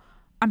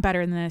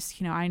better than this.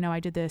 I know I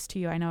did this to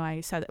you. I know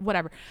I said that,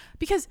 whatever.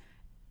 Because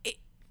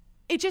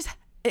it just,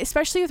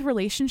 especially with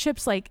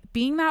relationships, like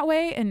being that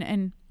way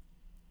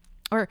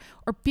or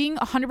being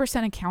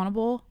 100%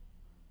 accountable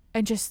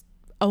and just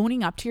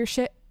owning up to your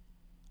shit.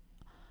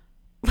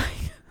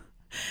 Like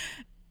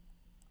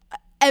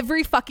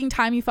every fucking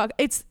time you fuck,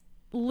 it's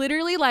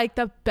literally like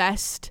the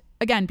best,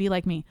 again, be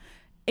like me.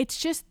 It's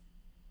just,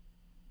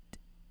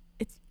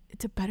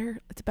 it's a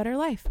better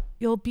life.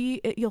 You'll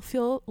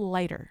feel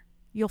lighter.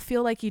 You'll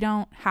feel like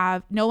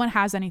no one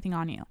has anything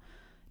on you.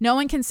 No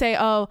one can say,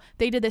 oh,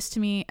 they did this to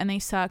me and they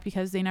suck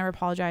because they never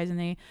apologize and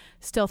they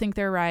still think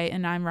they're right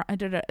and I'm right,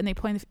 and they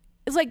point.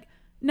 It's like,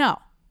 no.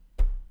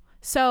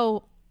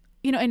 So,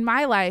 in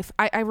my life,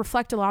 I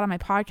reflect a lot on my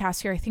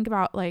podcast here. I think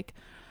about like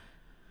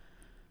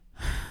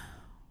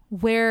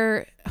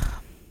where,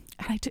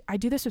 and I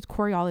do this with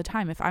Corey all the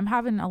time. If I'm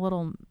having a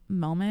little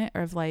moment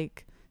of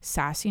like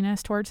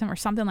sassiness towards him or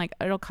something, like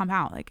it'll come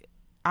out like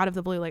out of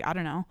the blue, like I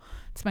don't know,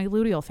 it's my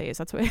luteal phase.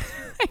 That's what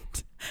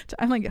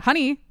I'm like,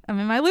 honey, I'm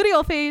in my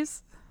luteal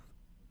phase.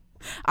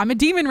 I'm a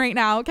demon right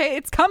now. Okay,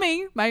 it's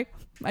coming. My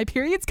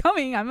period's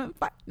coming.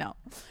 No,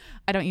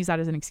 I don't use that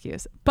as an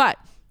excuse. But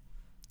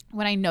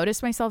when I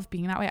notice myself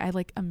being that way, I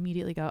like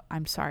immediately go,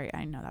 I'm sorry.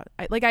 I know that.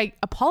 I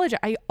apologize.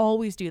 I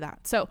always do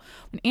that. So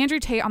when Andrew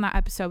Tate on that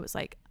episode was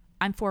like,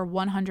 I'm for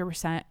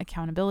 100%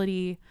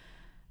 accountability.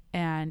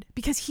 And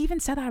because he even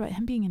said that about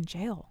him being in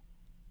jail.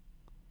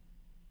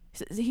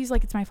 He's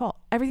like, it's my fault.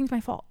 Everything's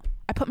my fault.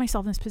 I put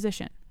myself in this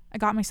position. I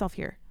got myself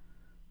here.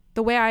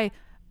 The way I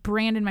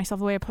branded myself,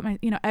 the way I put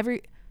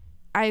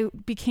I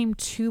became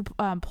too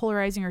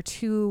polarizing or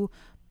too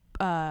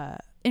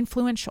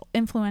influential.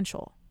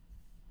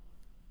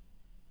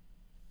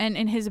 And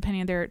in his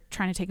opinion, they're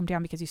trying to take him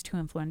down because he's too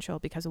influential,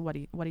 because of what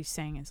he's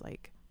saying is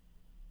like,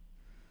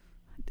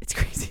 it's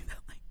crazy.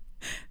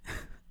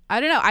 I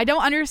don't know. I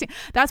don't understand.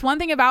 That's one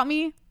thing about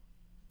me.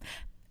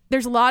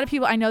 There's a lot of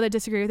people I know that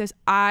disagree with this.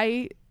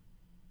 I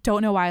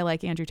don't know why I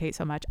like Andrew Tate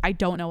so much. I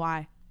don't know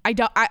why. I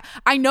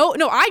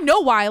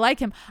know why I like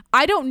him.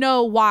 I don't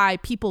know why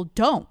people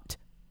don't.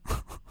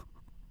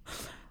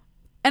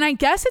 And I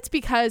guess it's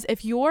because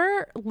if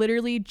you're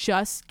literally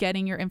just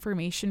getting your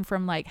information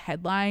from like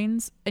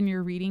headlines and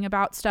you're reading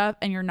about stuff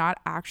and you're not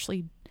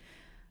actually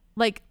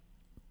like,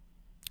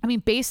 I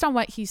mean, based on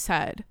what he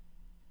said,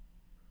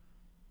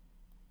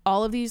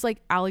 all of these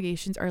like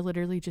allegations are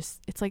literally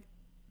just, it's like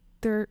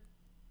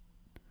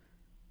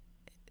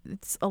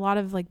it's a lot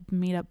of like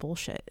made up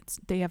bullshit.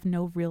 They have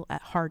no real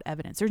hard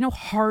evidence. There's no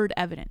hard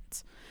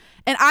evidence.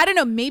 And I don't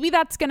know, maybe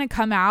that's going to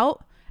come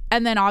out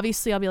and then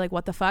obviously I'll be like,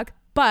 what the fuck?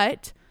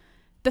 But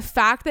the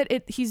fact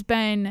that he's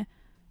been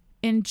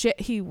in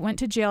he went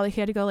to jail, he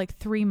had to go like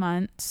 3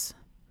 months.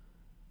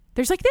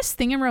 There's like this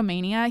thing in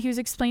Romania he was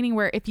explaining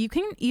where if you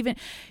can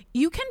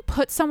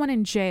put someone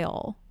in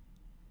jail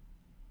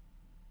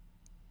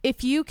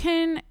if you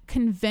can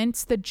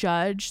convince the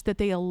judge that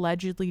they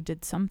allegedly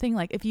did something,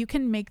 like if you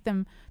can make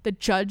the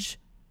judge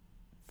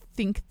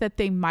think that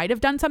they might have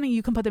done something,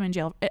 you can put them in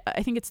jail.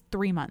 I think it's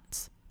 3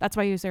 months. That's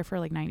why he was there for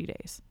like 90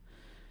 days.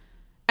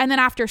 And then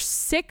after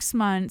 6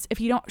 months,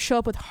 if you don't show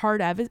up with hard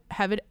evidence,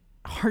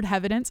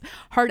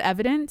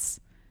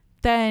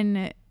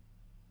 then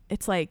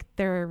it's like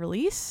they're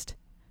released.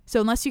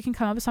 So unless you can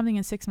come up with something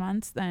in 6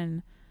 months,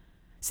 then...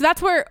 So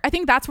I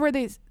think that's where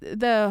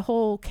the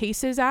whole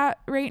case is at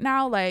right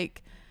now.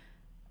 Like,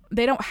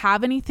 they don't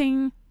have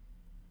anything.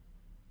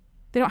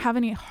 They don't have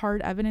any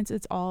hard evidence.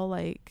 It's all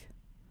like,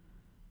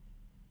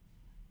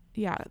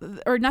 yeah,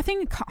 or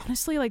nothing.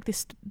 Honestly, like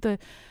the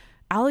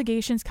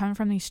allegations coming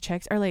from these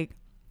chicks are like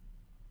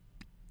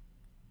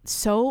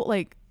so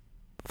like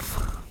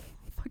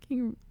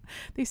fucking.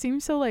 They seem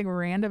so like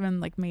random and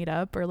like made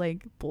up or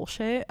like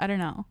bullshit. I don't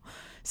know.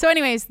 So,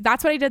 anyways,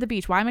 that's what I did at the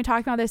beach. Why am I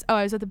talking about this? Oh,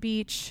 I was at the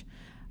beach.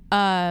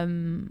 I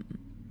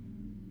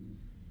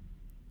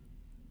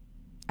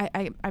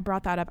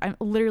brought that up. I'm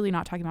literally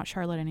not talking about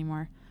Charlotte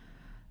anymore.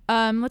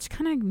 Let's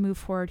kind of move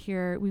forward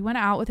here. We went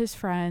out with his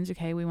friends.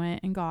 Okay. We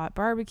went and got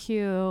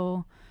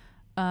barbecue,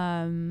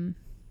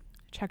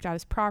 checked out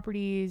his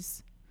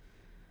properties.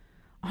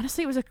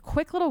 Honestly, it was a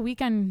quick little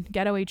weekend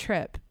getaway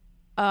trip.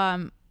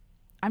 I'm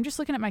just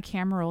looking at my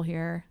camera roll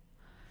here.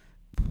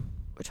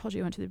 I told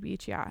you I went to the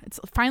beach. Yeah, it's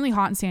finally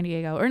hot in San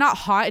Diego, or not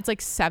hot. It's like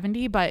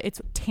 70, but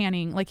it's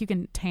tanning. Like you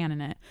can tan in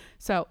it.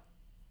 So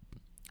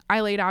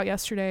I laid out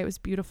yesterday. It was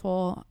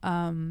beautiful.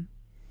 Life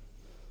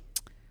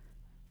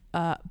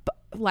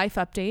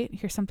update.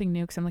 Here's something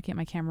new because I'm looking at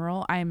my camera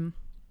roll. I'm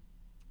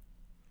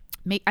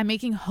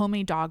making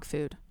homemade dog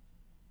food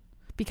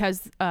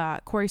because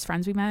Corey's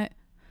friends we met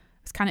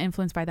was kind of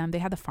influenced by them. They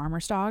had the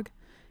farmer's dog,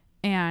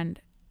 and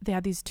they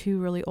had these two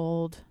really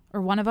old, or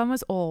one of them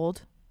was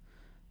old.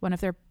 One of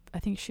their, I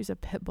think she's a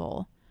pit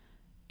bull,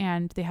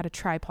 and they had a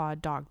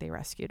tripod dog they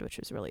rescued, which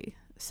was really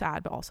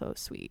sad, but also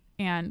sweet.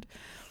 And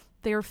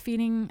they were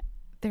feeding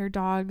their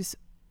dogs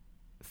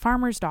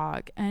farmer's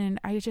dog. And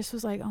I just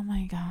was like, oh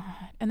my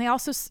God. And they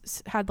also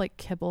had like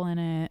kibble in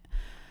it,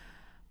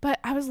 but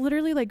I was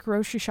literally like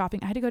grocery shopping.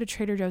 I had to go to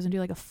Trader Joe's and do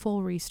like a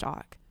full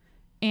restock.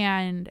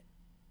 And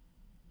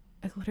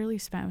I literally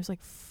spent, it was like,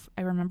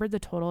 I remembered the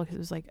total because it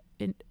was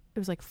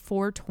like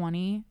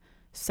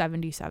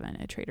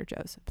 $420.77 at Trader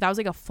Joe's. But that was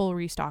like a full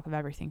restock of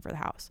everything for the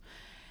house.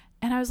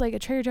 And I was like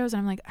at Trader Joe's, and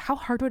I'm like, how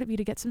hard would it be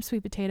to get some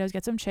sweet potatoes,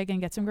 get some chicken,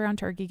 get some ground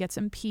turkey, get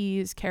some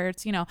peas,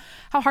 carrots, you know,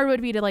 how hard would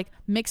it be to like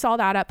mix all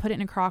that up, put it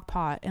in a crock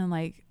pot and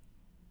like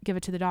give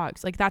it to the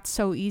dogs? Like that's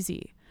so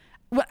easy.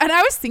 And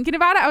I was thinking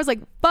about it. I was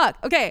like, fuck,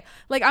 okay.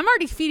 Like I'm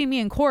already feeding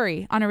me and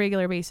Corey on a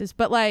regular basis,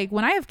 but like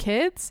when I have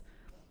kids,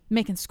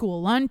 making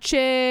school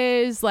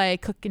lunches,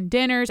 like cooking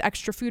dinners,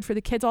 extra food for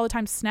the kids all the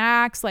time,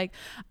 snacks, like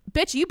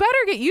bitch, you better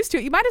get used to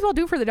it. You might as well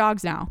do it for the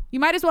dogs now. You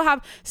might as well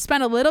have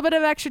spent a little bit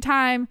of extra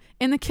time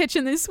in the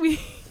kitchen this week.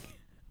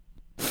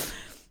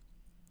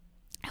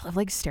 I love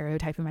like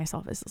stereotyping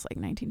myself as this like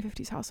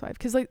 1950s housewife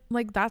because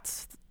like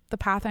that's the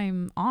path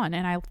I'm on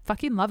and I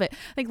fucking love it.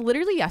 Like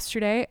literally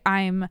yesterday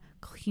I'm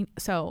clean.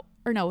 So,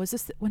 or no, was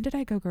this, when did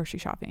I go grocery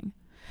shopping?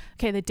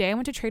 Okay. The day I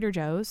went to Trader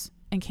Joe's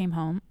and came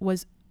home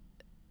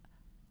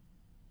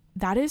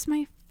that is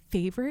my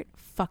favorite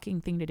fucking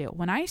thing to do.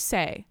 When I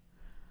say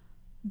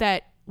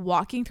that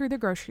walking through the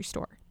grocery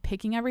store,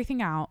 picking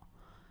everything out,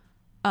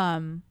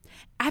 I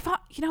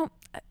thought, you know,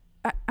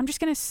 I'm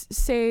just going to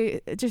say,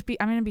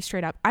 I'm going to be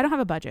straight up. I don't have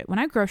a budget. When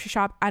I grocery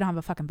shop, I don't have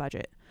a fucking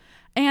budget.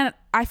 And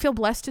I feel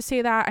blessed to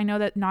say that. I know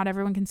that not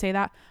everyone can say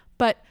that,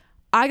 but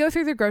I go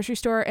through the grocery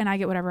store and I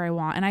get whatever I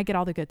want and I get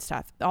all the good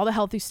stuff, all the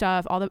healthy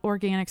stuff, all the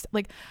organic stuff,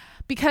 like,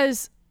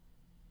 because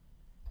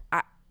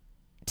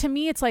to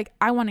me, it's like,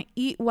 I want to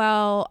eat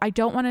well. I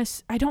don't want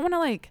to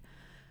like,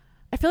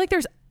 I feel like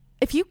there's,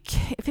 if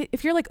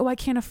you're like, oh, I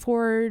can't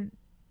afford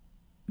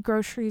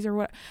groceries or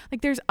what,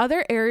 like there's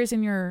other areas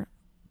in your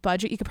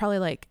budget you could probably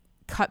like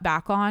cut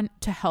back on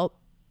to help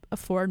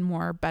afford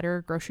more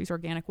better groceries,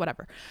 organic,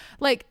 whatever.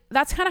 Like,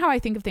 that's kind of how I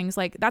think of things.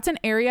 Like, that's an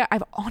area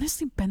I've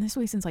honestly been this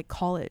way since like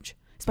college,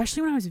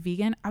 especially when I was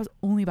vegan. I was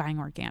only buying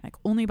organic,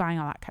 only buying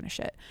all that kind of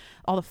shit,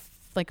 all the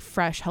like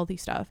fresh, healthy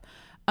stuff.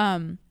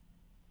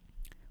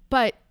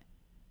 But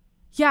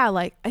yeah,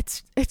 like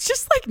it's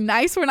just like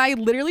nice when I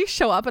literally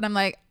show up and I'm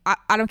like,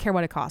 I don't care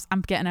what it costs.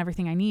 I'm getting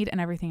everything I need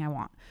and everything I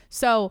want.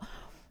 So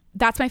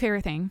that's my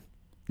favorite thing.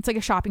 It's like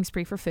a shopping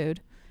spree for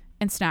food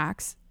and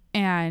snacks.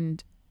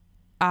 And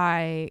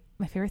my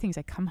favorite thing is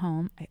I come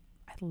home. I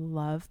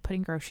love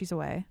putting groceries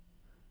away.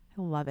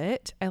 I love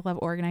it. I love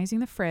organizing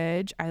the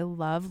fridge. I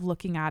love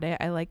looking at it.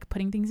 I like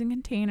putting things in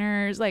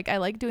containers. Like, I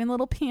like doing a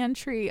little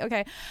pantry.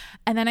 Okay.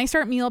 And then I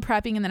start meal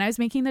prepping, and then I was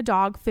making the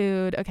dog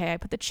food. Okay. I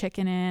put the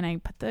chicken in, I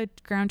put the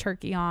ground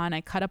turkey on,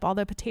 I cut up all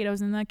the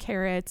potatoes and the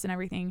carrots and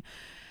everything,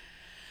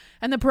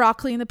 and the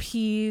broccoli and the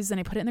peas, and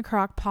I put it in the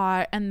crock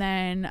pot. And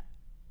then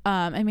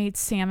I made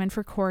salmon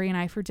for Corey and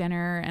I for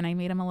dinner, and I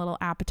made him a little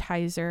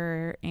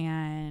appetizer.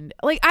 And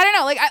like, I don't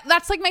know, like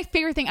that's like my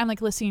favorite thing. I'm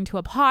like listening to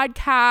a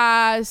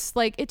podcast.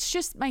 Like, it's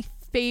just my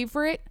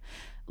favorite.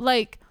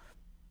 Like,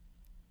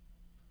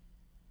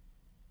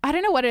 I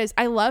don't know what it is.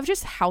 I love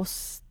just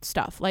house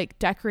stuff, like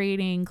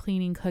decorating,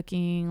 cleaning,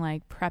 cooking,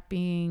 like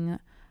prepping.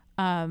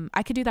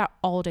 I could do that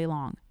all day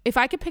long. If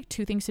I could pick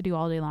two things to do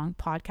all day long: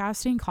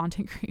 podcasting,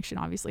 content creation,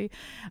 obviously.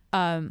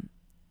 I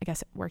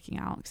guess working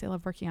out, because I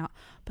love working out,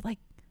 but like,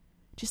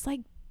 just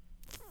like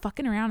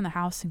fucking around in the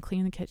house and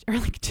cleaning the kitchen, or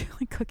like doing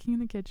like cooking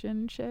in the kitchen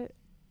and shit.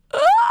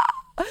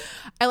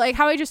 I like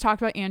how I just talked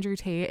about Andrew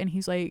Tate, and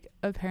he's like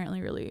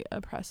apparently really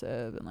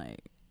oppressive, and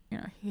like, you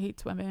know, he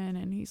hates women,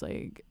 and he's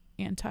like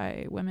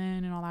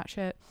anti-women and all that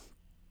shit,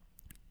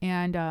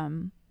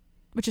 and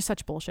which is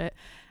such bullshit.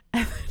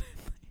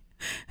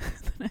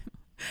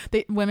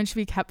 Women should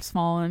be kept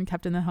small and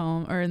kept in the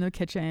home or in the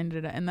kitchen,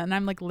 and then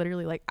I'm like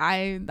literally like,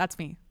 that's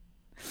me.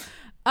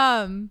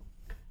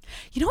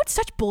 You know what's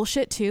such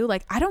bullshit too?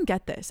 Like, I don't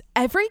get this.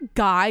 Every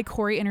guy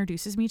Corey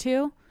introduces me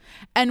to,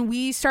 and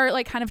we start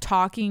like kind of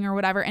talking or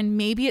whatever, and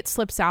maybe it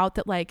slips out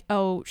that like,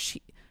 oh, she's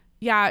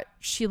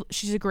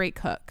a great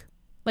cook.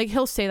 Like,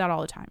 he'll say that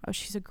all the time. Oh,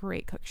 she's a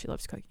great cook. She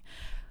loves cooking.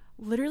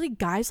 Literally,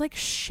 guys like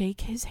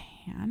shake his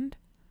hand,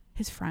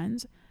 his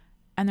friends,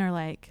 and they're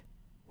like,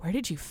 where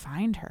did you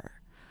find her?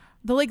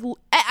 They're like,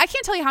 I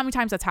can't tell you how many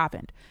times that's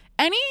happened.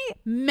 Any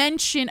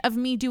mention of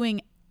me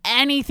doing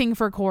anything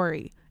for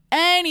Corey,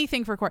 any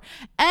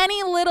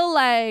little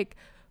like,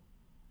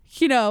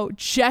 you know,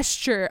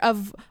 gesture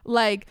of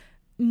like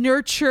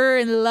nurture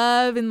and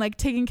love and like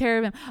taking care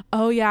of him.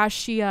 Oh yeah,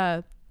 she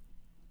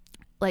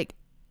like,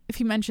 if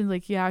he mentions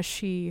like, yeah,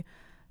 she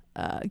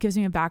gives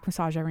me a back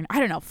massage every night. I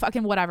don't know,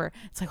 fucking whatever.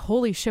 It's like,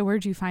 holy shit,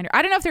 where'd you find her?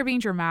 I don't know if they're being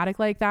dramatic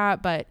like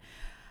that, but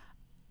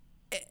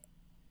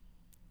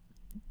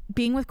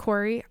being with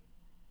Corey,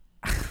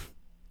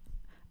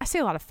 I say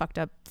a lot of fucked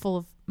up, full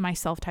of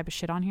myself type of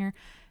shit on here.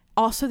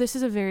 Also, this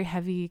is a very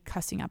heavy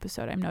cussing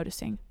episode. I am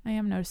noticing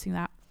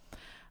that.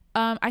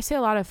 I say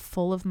a lot of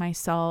full of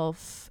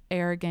myself,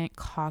 arrogant,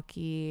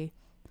 cocky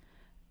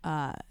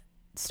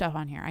stuff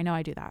on here. I know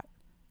I do that.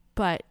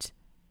 But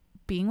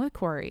being with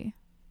Corey,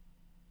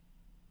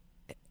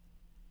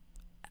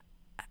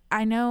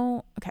 I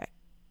know, okay.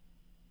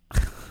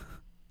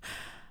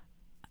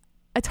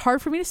 It's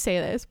hard for me to say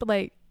this, but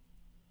like,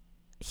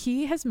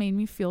 he has made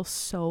me feel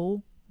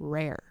so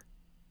rare.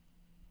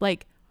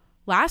 Like,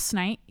 last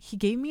night, he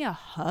gave me a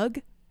hug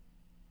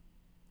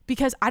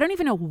because I don't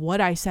even know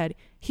what I said.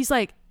 He's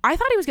like, I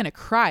thought he was going to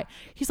cry.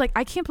 He's like,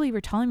 I can't believe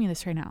you're telling me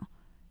this right now.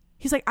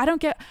 He's like,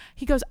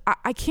 he goes,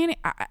 I can't,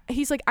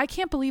 he's like, I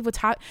can't believe what's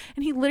happening.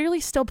 And he literally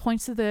still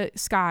points to the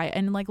sky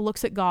and like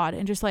looks at God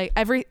and just like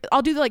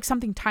I'll do like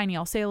something tiny.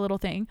 I'll say a little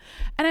thing.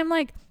 And I'm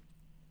like,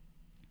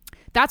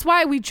 that's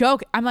why we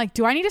joke. I'm like,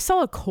 do I need to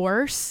sell a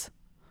course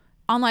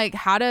on like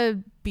how to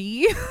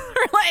be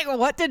or like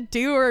what to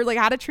do or like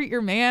how to treat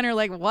your man or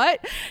like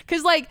what?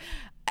 Because like,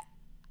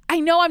 I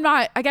know I'm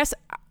not, I guess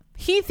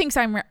he thinks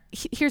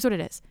here's what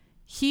it is.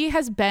 He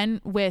has been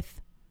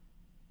with,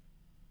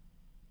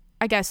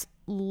 I guess,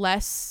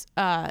 less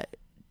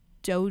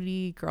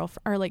doty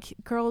girlfriend or like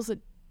girls that,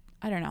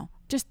 I don't know,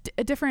 just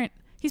a different,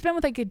 he's been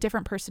with like a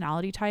different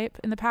personality type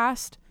in the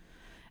past.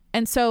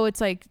 And so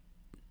it's like,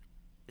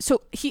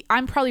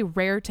 I'm probably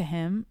rare to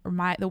him, or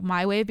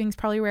my way of being is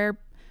probably rare,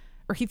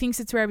 or he thinks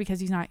it's rare because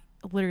he's not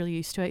literally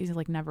used to it. He's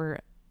like never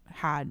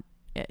had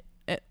it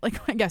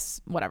like, I guess,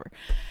 whatever.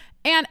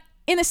 And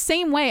in the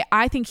same way,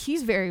 I think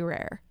he's very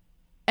rare.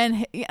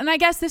 And I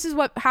guess this is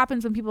what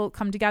happens when people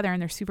come together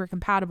and they're super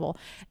compatible,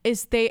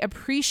 is they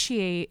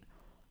appreciate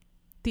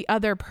the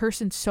other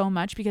person so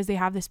much because they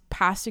have this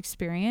past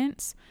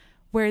experience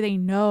where they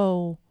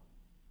know,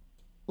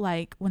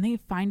 like, when they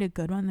find a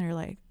good one, they're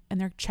like,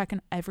 and they're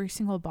checking every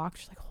single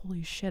box, like,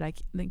 holy shit, I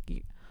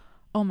think,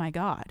 oh my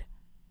God,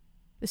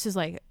 this is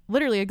like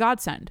literally a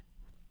godsend.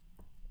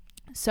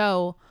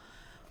 So,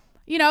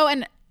 you know,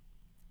 and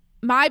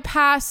my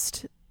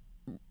past,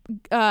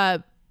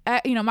 my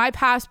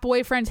past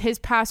boyfriends, his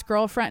past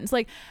girlfriends,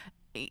 like,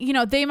 you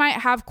know, they might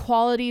have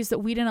qualities that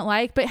we didn't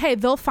like, but hey,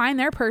 they'll find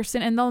their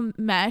person and they'll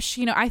mesh.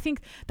 You know, I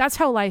think that's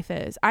how life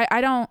is. I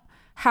don't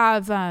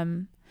have,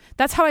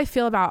 that's how I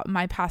feel about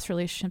my past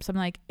relationships. I'm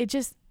like,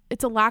 it's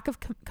a lack of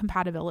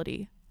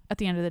compatibility at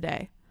the end of the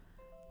day.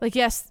 Like,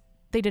 yes,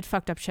 they did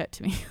fucked up shit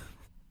to me.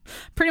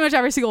 Pretty much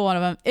every single one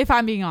of them, if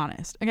I'm being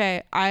honest.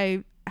 Okay.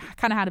 I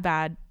kind of had a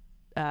bad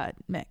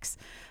mix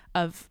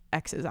of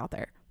exes out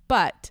there,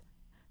 but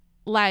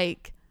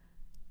like,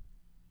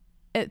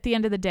 at the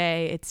end of the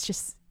day, it's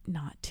just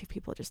not two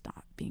people just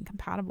not being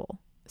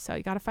compatible. So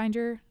you got to find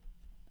your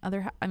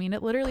other I mean,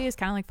 it literally is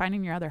kind of like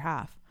finding your other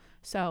half.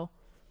 So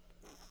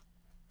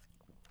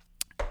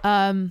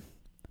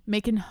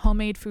making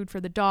homemade food for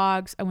the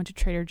dogs. I went to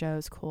Trader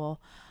Joe's. Cool.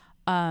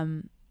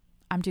 I'm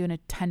doing a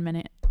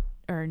 10-minute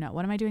or no,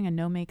 what am I doing? A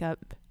no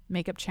makeup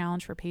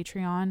challenge for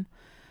Patreon.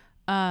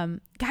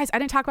 Guys, I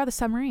didn't talk about the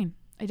submarine.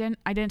 I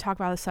didn't talk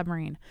about the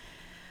submarine.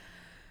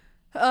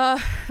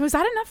 Was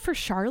that enough for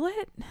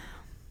Charlotte?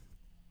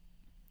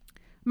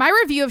 My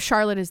review of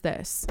Charlotte is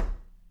this.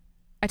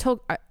 I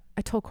told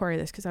Corey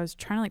this because I was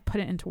trying to like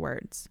put it into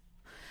words.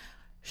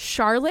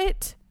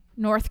 Charlotte,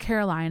 North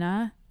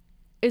Carolina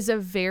is a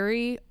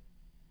very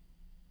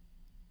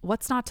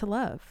what's not to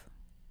love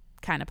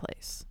kind of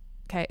place.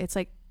 Okay. It's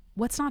like,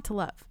 what's not to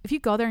love? If you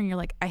go there and you're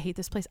like, I hate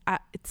this place.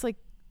 It's like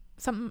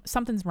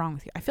something's wrong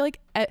with you. I feel like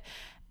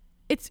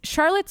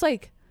Charlotte's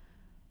like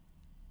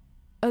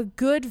a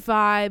good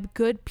vibe,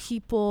 good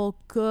people,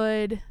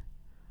 good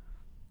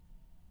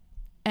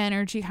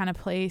energy kind of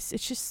place.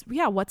 It's just,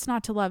 yeah, what's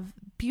not to love?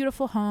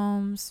 Beautiful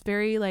homes,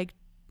 very like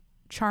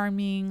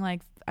charming,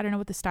 like I don't know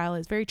what the style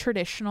is, very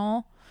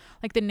traditional.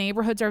 Like the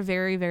neighborhoods are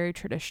very, very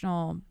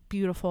traditional,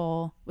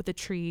 beautiful with the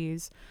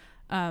trees.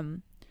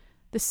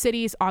 The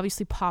city is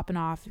obviously popping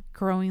off,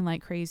 growing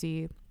like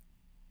crazy.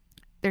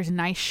 There's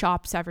nice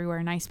shops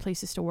everywhere, nice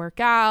places to work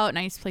out,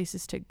 nice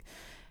places to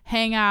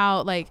hang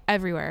out, like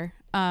everywhere.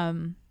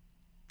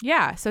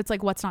 Yeah, so it's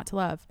like what's not to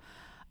love.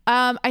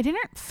 I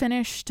didn't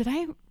finish. Did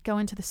I go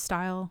into the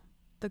style?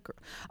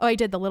 I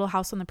did the Little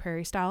House on the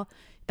Prairie style.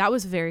 That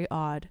was very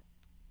odd.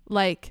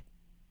 Like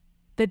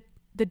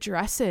the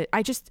dresses.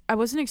 I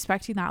wasn't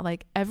expecting that.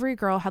 Like every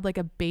girl had like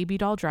a baby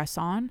doll dress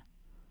on.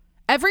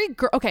 Every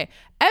girl. Okay.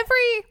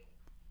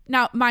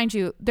 Now, mind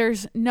you,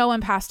 there's no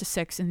one past a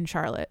 6 in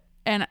Charlotte.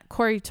 And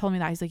Corey told me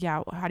that. He's like,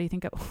 yeah, how do you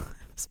think it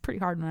was pretty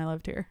hard when I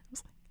lived here?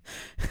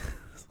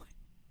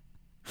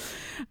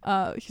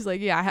 He's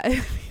like,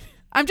 yeah.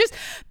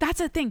 That's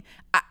the thing.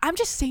 I'm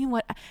just saying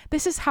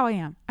this is how I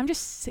am. I'm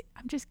just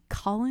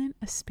calling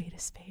a spade.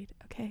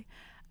 Okay.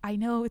 I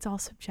know it's all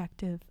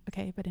subjective.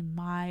 Okay. But in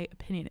my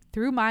opinion,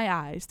 through my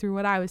eyes, through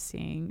what I was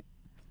seeing,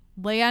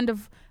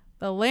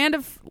 the land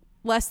of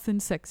less than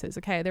 6s.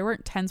 Okay. There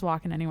weren't 10s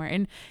walking anywhere.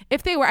 And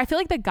if they were, I feel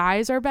like the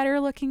guys are better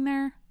looking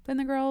there than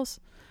the girls.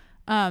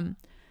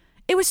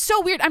 It was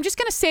so weird. I'm just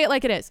going to say it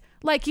like it is.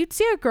 Like you'd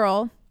see a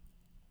girl,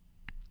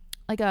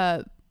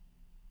 it's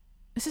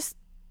just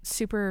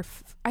super,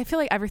 I feel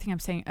like everything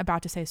I'm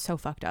about to say is so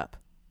fucked up.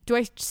 Do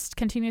I just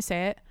continue to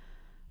say it?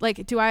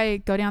 Like, do I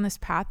go down this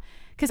path?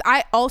 Because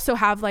I also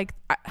have like,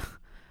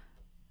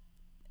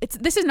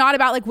 this is not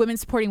about like women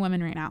supporting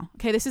women right now.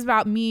 Okay. This is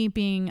about me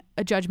being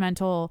a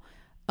judgmental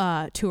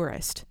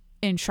tourist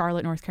in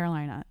Charlotte, North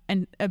Carolina,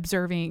 and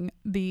observing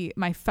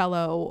my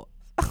fellow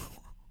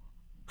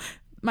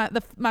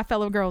my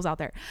fellow girls out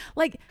there.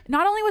 Like,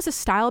 not only was the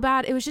style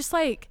bad, it was just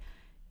like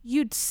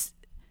it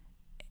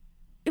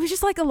was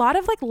just like a lot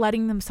of like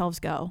letting themselves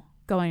going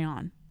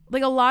on.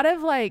 Like a lot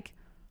of like,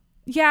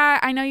 yeah,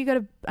 I know you go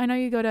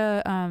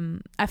to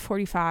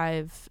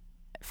F45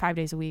 5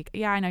 days a week.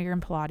 Yeah, I know you're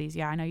in Pilates.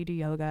 Yeah, I know you do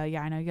yoga.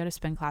 Yeah, I know you go to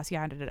spin class.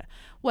 Yeah,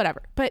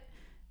 whatever. But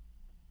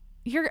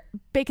you're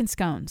baking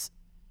scones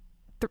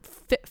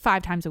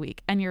 5 times a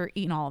week and you're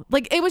eating all of them.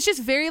 Like it was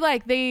just very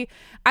like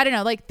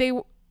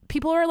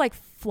people are like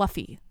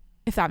fluffy,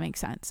 if that makes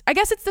sense. I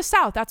guess it's the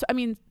South.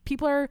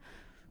 People are.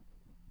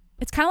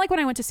 It's kind of like when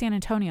I went to San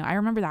Antonio. I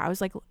remember that. I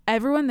was like,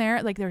 everyone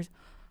there, like there's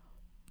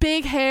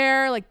big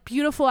hair, like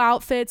beautiful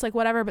outfits, like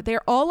whatever, but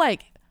they're all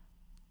like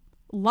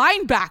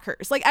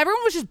linebackers. Like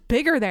everyone was just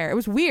bigger there. It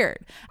was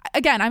weird.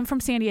 Again, I'm from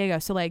San Diego.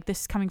 So like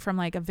this is coming from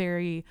like a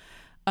very,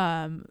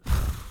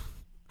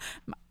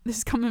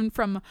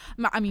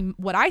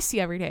 what I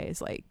see every day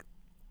is like,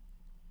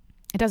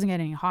 it doesn't get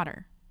any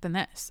hotter than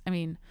this. I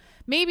mean,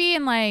 maybe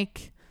in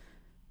like,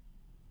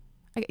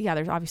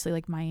 there's obviously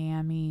like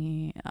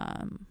Miami,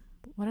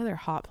 what other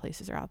hot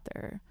places are out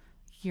there?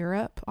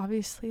 Europe,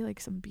 obviously, like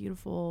some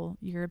beautiful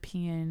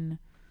European.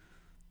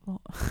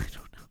 Well, I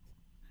don't know.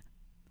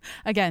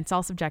 Again, it's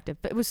all subjective,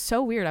 but it was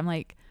so weird. I'm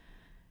like,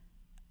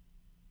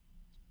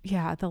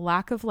 yeah, the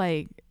lack of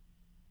like.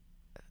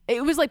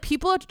 It was like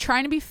people are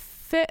trying to be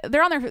fit.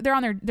 They're on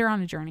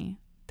a journey.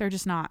 They're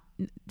just not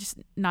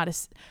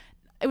as.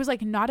 It was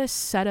like not a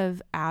set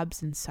of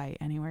abs in sight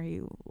anywhere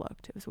you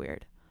looked. It was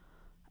weird.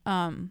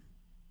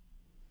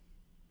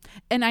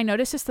 And I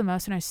noticed this the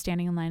most when I was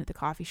standing in line at the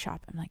coffee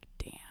shop. I'm like,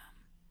 damn.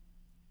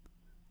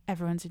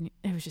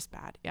 It was just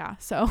bad. Yeah.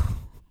 So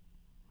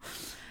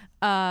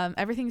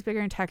Everything's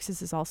bigger in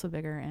Texas is also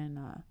bigger in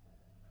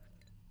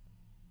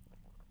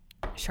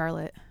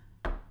Charlotte.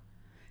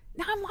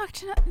 Now I'm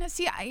watching it. Now,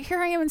 see, here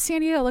I am in San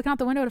Diego looking out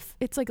the window.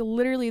 It's like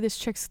literally this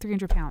chick's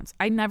 300 pounds.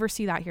 I never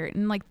see that here.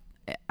 And like,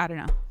 I don't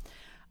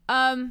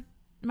know.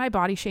 My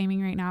body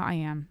shaming right now. I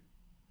am.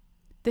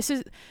 This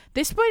would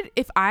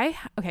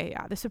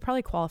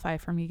probably qualify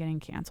for me getting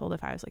canceled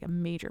if I was like a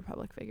major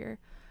public figure.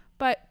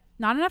 But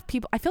not enough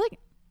people, I feel like,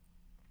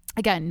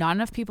 again, not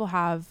enough people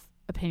have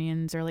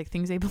opinions or like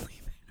things they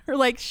believe in or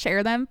like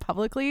share them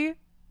publicly.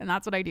 And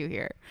that's what I do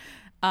here.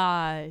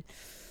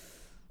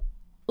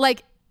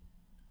 Like,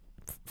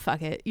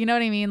 fuck it. You know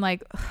what I mean?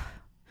 Like,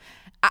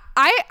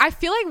 I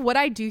feel like what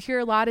I do here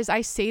a lot is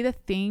I say the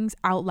things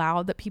out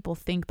loud that people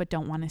think but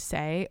don't want to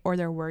say, or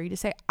they're worried to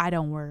say. I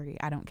don't worry.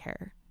 I don't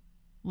care.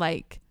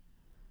 Like,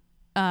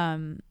 yeah,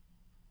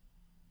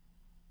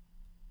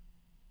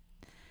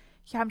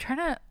 I'm trying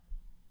to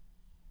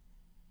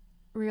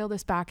reel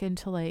this back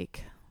into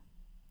like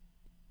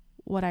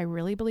what I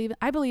really believe in.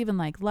 I believe in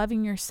like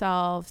loving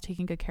yourself,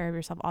 taking good care of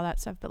yourself, all that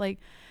stuff. But like,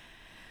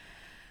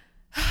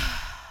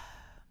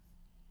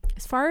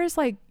 as far as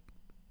like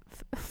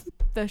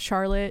the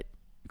Charlotte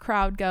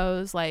crowd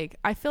goes, like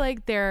I feel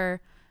like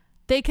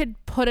they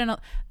could put in a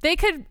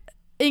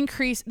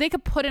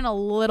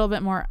little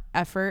bit more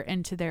effort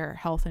into their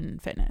health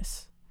and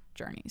fitness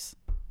journeys.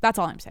 That's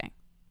all I'm saying.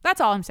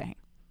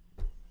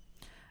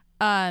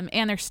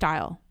 And their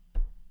style.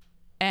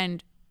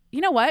 And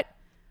you know what?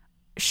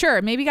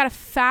 Sure, maybe you got a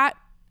fat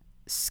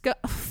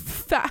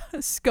scone-filled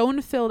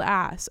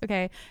ass.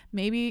 Okay,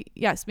 maybe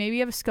you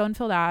have a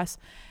scone-filled ass,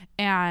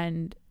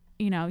 and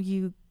you know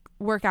you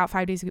work out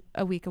 5 days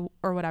a week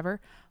or whatever.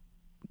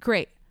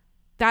 Great,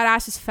 that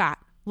ass is fat.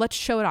 Let's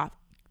show it off.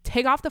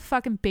 Take off the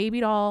fucking baby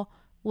doll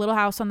Little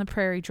House on the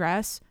Prairie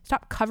dress.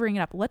 Stop covering it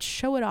up. Let's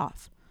show it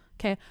off.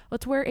 Okay,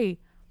 let's wear a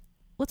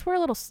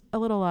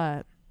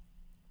little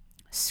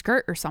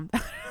skirt or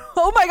something.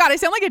 Oh my God, I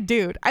sound like a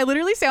dude. I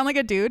literally sound like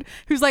a dude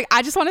who's like,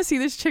 I just want to see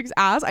this chick's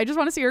ass. I just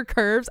want to see her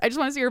curves. I just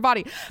want to see her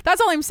body. That's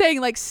all I'm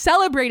saying. Like,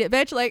 celebrate it,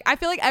 bitch. Like, I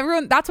feel like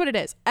everyone, that's what it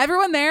is.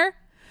 Everyone there,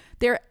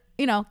 they're,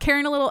 you know,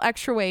 carrying a little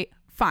extra weight.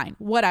 Fine,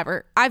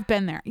 whatever. I've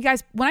been there. You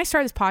guys, when I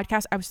started this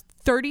podcast, I was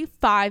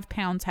 35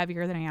 pounds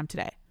heavier than I am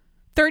today.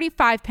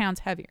 35 pounds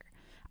heavier.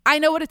 I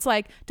know what it's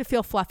like to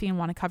feel fluffy and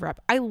want to cover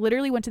up. I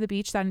literally went to the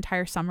beach that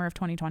entire summer of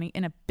 2020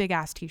 in a big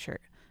ass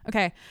t-shirt.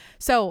 Okay,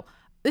 so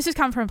this is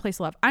coming from a place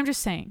of love. I'm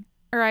just saying,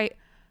 all right,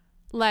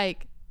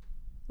 like,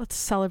 let's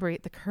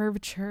celebrate the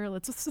curvature.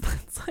 Let's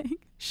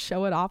like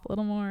show it off a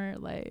little more.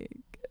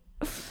 Like,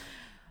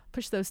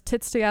 push those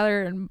tits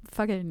together and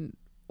fucking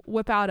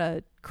whip out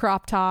a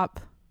crop top.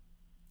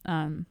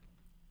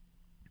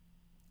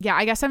 Yeah,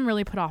 I guess I'm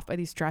really put off by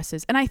these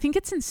dresses, and I think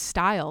it's in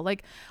style.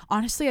 Like,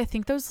 honestly, I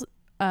think those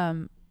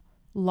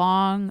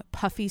long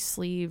puffy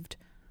sleeved,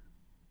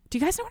 do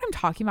you guys know what I'm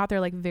talking about? They're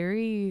like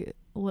very,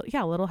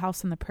 Little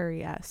House on the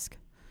Prairie-esque.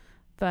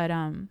 But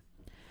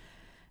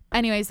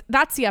anyways,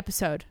 that's the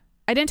episode.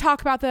 I didn't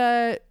talk about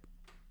the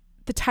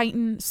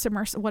Titan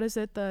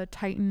the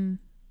Titan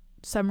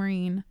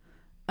submarine.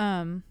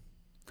 I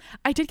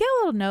did get a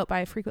little note by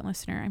a frequent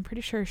listener. I'm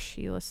pretty sure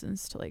she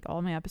listens to like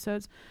all my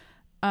episodes.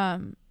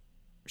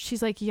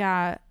 She's like,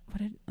 yeah,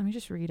 let me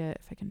just read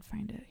it if I can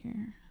find it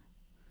here.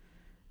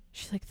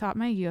 She's like, thought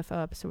my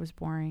UFO episode was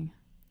boring.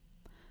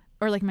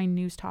 Or like my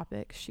news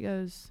topic. She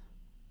goes,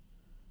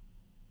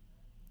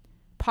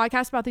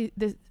 podcast about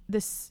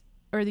this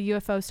or the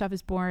UFO stuff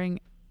is boring,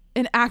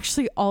 and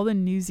actually all the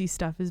newsy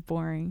stuff is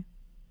boring.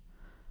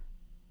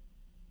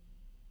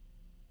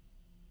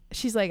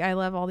 She's like, I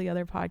love all the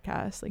other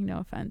podcasts, like, no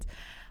offense.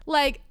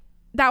 Like,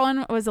 that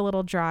one was a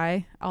little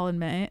dry, I'll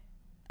admit.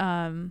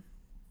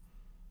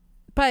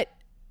 But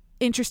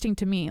interesting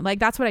to me. Like,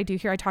 that's what I do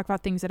here. I talk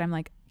about things that I'm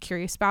like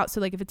curious about.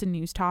 So like if it's a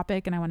news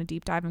topic and I want to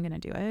deep dive, I'm going to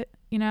do it,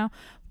 you know?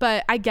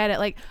 But I get it.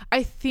 Like,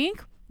 I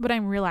think what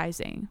I'm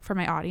realizing for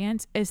my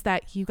audience is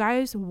that you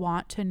guys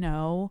want to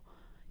know,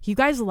 you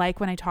guys like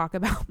when I talk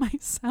about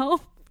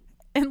myself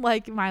and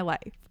like my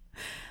life.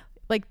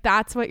 Like,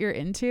 that's what you're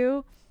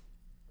into,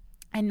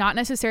 and not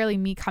necessarily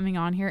me coming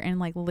on here and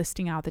like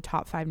listing out the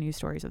top 5 news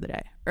stories of the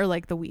day or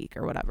like the week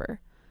or whatever.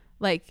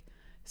 Like,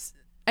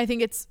 I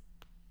think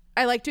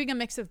I like doing a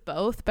mix of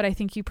both, but I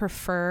think you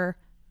prefer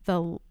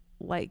the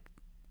like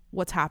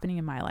what's happening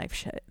in my life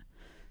shit.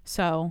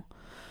 So,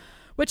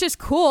 which is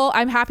cool.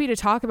 I'm happy to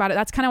talk about it.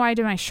 That's kind of why I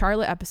did my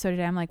Charlotte episode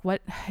today. I'm like,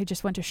 I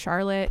just went to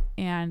Charlotte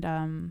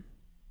and,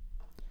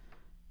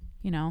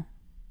 you know,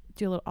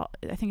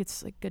 I think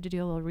it's like good to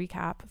do a little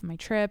recap of my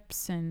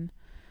trips, and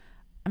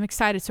I'm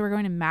excited. So we're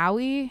going to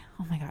Maui.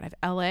 Oh my God, I have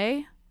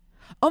LA.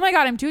 Oh my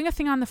God, I'm doing a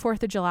thing on the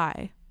 4th of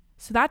July.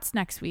 So that's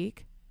next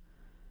week.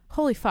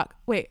 Holy fuck.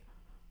 Wait.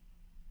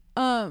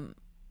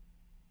 LA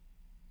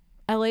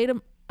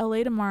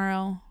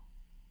tomorrow.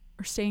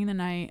 We're staying the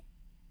night.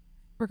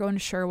 We're going to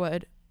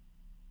Sherwood.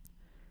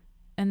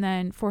 And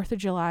then 4th of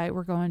July,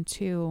 we're going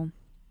to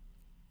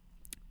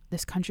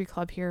this country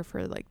club here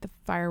for like the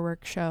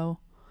fireworks show.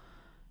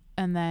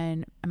 And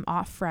then I'm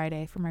off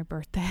Friday for my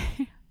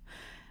birthday.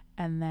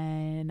 And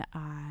then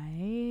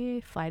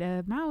I fly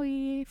to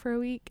Maui for a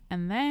week.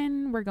 And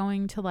then we're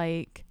going to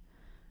like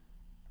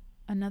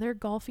another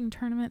golfing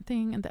tournament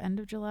thing at the end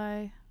of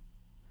July.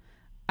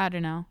 I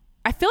don't know.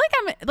 I feel like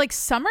I'm like,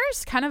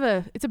 summer's kind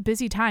of it's a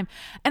busy time.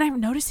 And I'm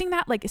noticing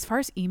that like as far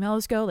as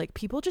emails go, like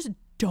people just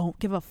don't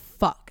give a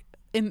fuck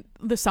in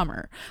the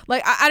summer.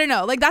 Like, I don't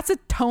know. Like that's a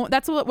tone.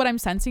 That's what I'm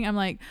sensing. I'm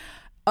like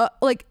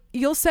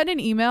you'll send an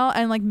email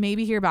and like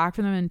maybe hear back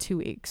from them in 2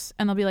 weeks.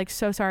 And they'll be like,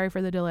 so sorry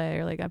for the delay.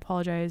 Or like, I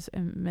apologize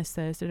and missed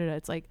this. Da, da, da.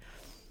 It's like,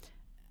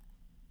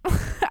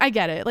 I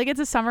get it. Like it's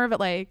a summer, but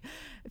like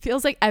it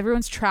feels like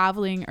everyone's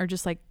traveling or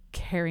just like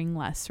caring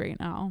less right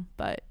now.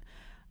 But,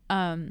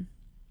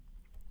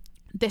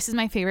 this is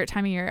my favorite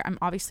time of year. I'm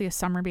obviously a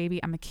summer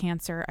baby. I'm a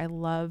Cancer. I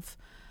love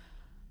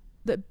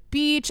the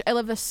beach. I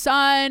love the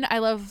sun. I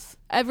love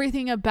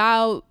everything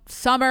about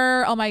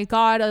summer. Oh my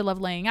God. I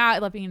love laying out. I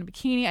love being in a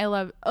bikini. I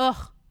love,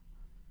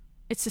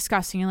 it's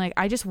disgusting. And like,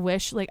 I just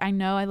wish, like, I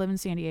know I live in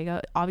San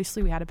Diego.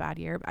 Obviously we had a bad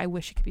year, but I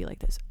wish it could be like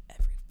this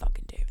every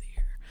fucking day of the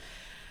year.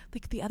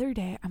 Like the other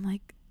day, I'm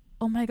like,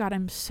 oh my God,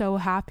 I'm so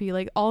happy.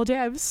 Like all day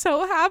I'm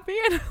so happy.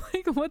 And I'm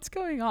like, what's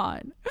going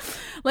on?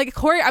 Like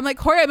Corey, I'm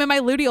in my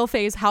luteal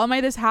phase. How am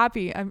I this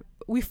happy?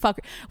 We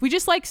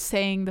just like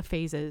saying the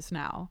phases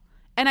now.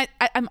 And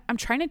I'm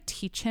trying to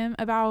teach him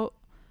about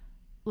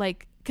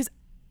like, cause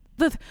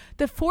the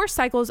four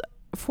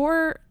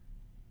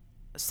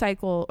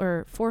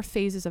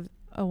phases of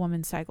a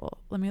woman's cycle.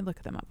 Let me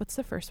look them up. What's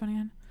the first one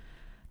again?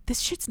 This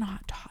shit's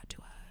not taught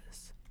to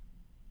us.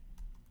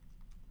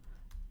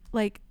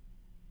 Like,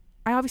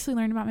 I obviously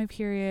learned about my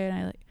period.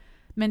 And I like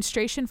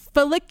menstruation,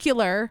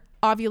 follicular,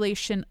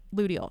 ovulation,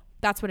 luteal.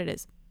 That's what it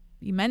is.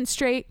 You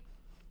menstruate.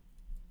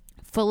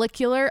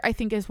 Follicular, I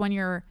think, is when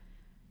you're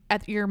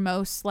at your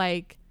most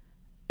like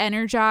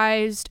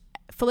energized.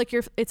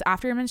 Follicular, it's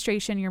after your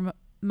menstruation. You're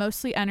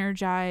mostly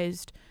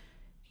energized.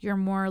 You're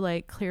more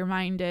like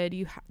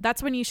clear-minded.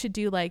 That's when you should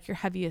do like your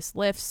heaviest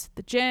lifts,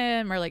 the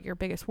gym, or like your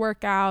biggest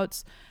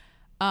workouts.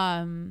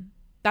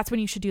 That's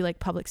when you should do like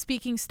public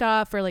speaking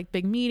stuff or like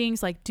big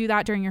meetings. Like do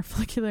that during your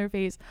follicular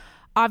phase.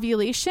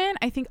 Ovulation,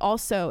 I think,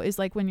 also is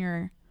like when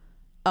you're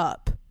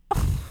up.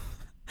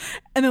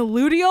 And the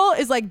luteal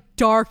is like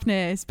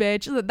darkness,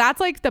 bitch. That's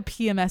like the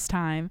PMS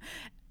time.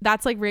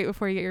 That's like right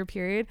before you get your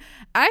period.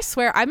 I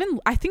swear I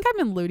think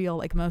I'm in luteal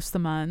like most of the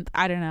month.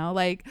 I don't know.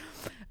 Like,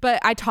 but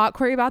I taught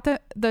Corey about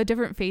the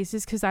different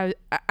phases because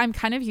I'm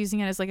kind of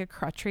using it as like a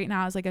crutch right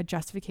now, as like a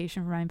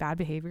justification for my bad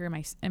behavior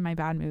and my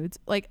bad moods.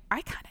 Like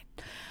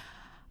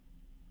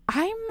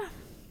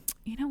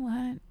you know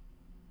what?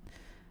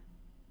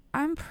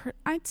 I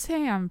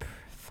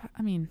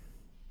mean,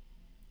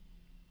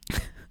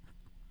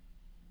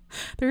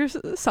 there's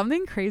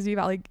something crazy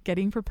about like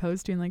getting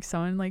proposed to and like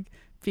someone like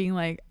being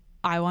like,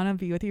 I want to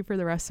be with you for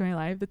the rest of my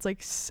life. It's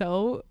like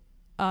so,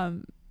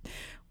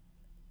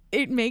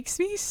 it makes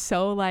me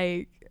so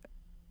like,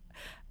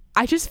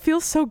 I just feel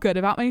so good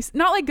about myself.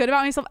 Not like good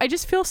about myself. I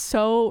just feel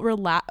so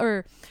relaxed.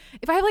 Or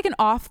if I have like an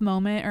off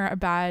moment or a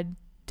bad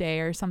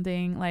day or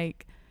something,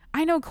 like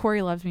I know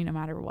Corey loves me no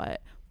matter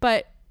what,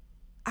 but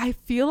I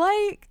feel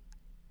like,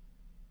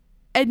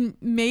 and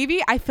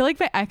maybe I feel like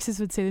my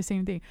exes would say the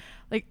same thing.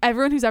 Like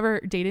everyone who's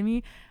ever dated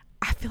me,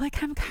 I feel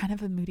like I'm kind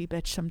of a moody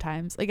bitch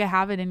sometimes. Like I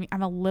have it in me.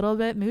 I'm a little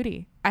bit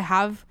moody.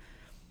 I'm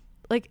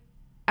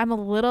a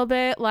little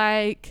bit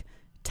like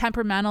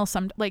temperamental.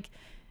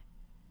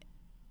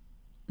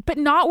 But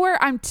not where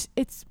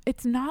it's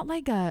not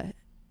like I'm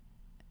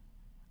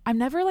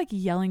never like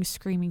yelling,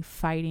 screaming,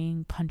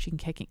 fighting, punching,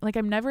 kicking. Like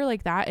I'm never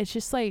like that. It's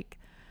just like,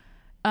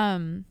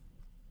 yeah,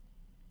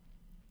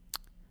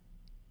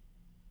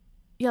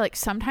 like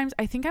sometimes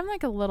I think I'm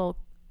like a little,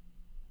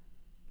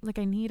 like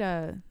maybe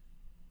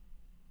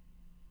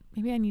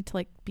I need to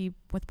like be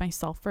with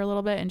myself for a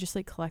little bit and just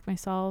like collect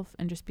myself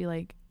and just be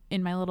like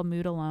in my little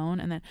mood alone.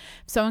 And then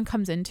if someone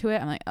comes into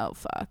it, I'm like, oh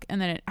fuck. And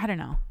then I don't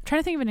know. I'm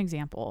trying to think of an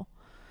example.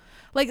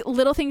 Like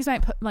little things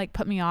might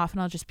put me off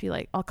and I'll just be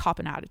like, I'll cop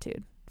an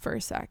attitude for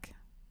a sec.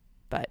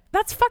 But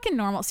that's fucking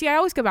normal. See, I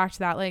always go back to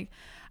that. Like,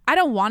 I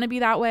don't want to be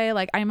that way.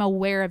 Like, I'm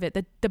aware of it.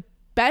 The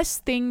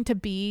best thing to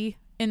be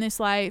in this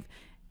life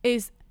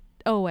is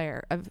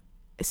aware of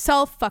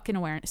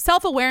self-awareness,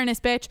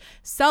 bitch.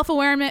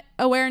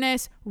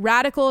 Self-awareness,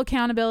 radical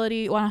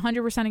accountability,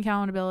 100%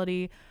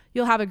 accountability.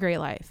 You'll have a great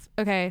life.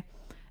 Okay.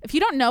 If you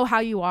don't know how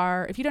you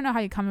are, if you don't know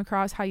how you come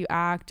across, how you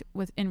act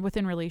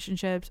within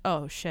relationships,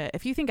 oh shit.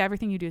 If you think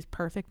everything you do is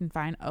perfect and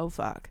fine, oh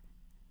fuck.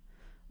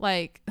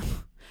 Like,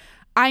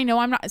 I know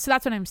I'm not. So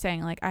that's what I'm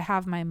saying. Like, I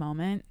have my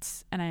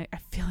moments and I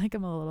feel like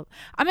I'm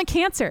a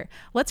Cancer.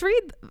 Let's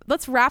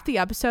wrap the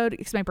episode,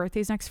 because my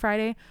birthday's next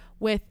Friday,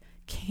 with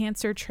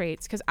Cancer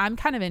traits, because I'm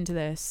kind of into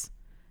this.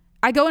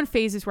 I go in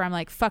phases where I'm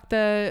like, fuck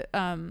a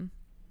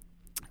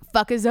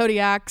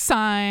zodiac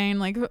sign.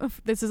 Like,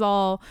 this is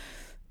all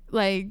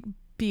like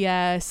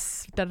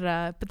BS. Da, da,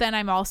 da. But then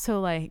I'm also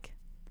like,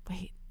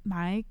 wait,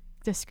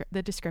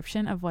 the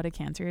description of what a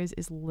Cancer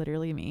is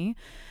literally me.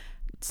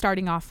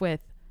 Starting off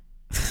with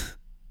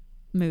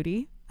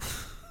moody,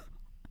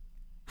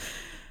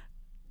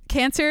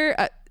 Cancer.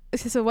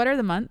 So what are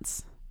the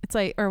months? It's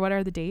like, or what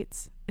are the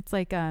dates? It's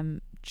like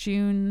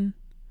June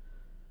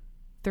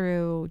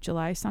through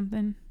July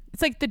something.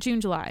 It's like the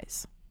June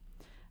Julys.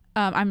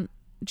 I'm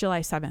July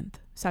 7th,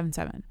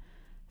 7/7.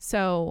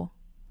 So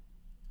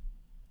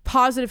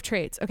positive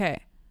traits.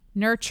 Okay.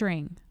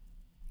 Nurturing.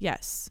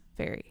 Yes.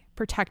 Very.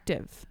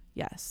 Protective.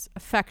 Yes.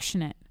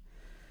 Affectionate.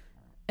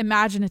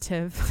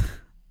 Imaginative.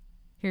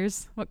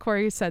 Here's what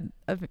Corey said,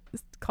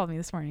 called me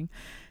this morning.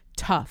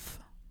 Tough.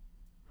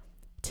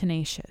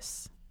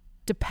 Tenacious.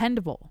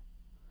 Dependable.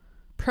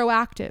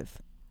 Proactive.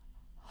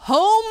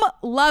 Home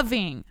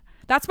loving.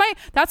 That's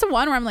the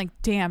one where I'm like,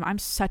 damn, I'm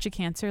such a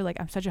Cancer. Like,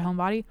 I'm such a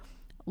homebody.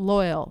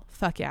 Loyal.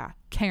 Fuck yeah.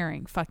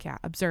 Caring. Fuck yeah.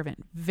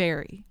 Observant.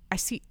 Very. I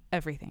see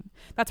everything.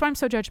 That's why I'm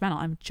so judgmental.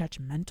 I'm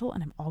judgmental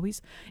and I'm always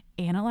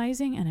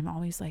analyzing and I'm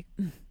always like,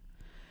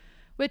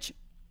 which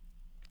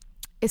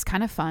is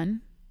kind of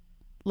fun.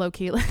 Low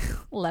key.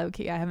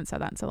 I haven't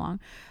said that in so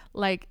long.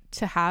 Like,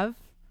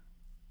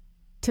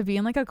 to be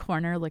in like a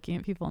corner looking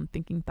at people and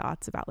thinking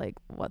thoughts about like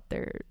what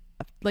they're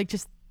like,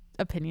 just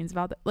opinions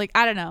about that. Like,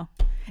 I don't know.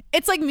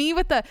 It's like me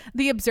with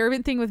the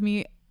observant thing with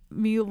me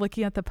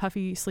looking at the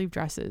puffy sleeve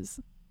dresses.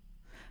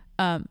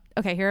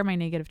 Okay, here are my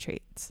negative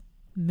traits.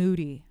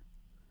 Moody,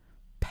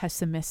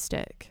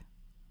 pessimistic,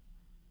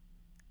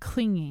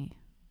 clingy,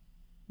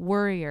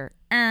 worrier.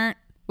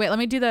 Wait, let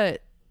me do the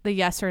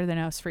yes or the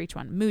no's for each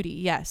one. Moody,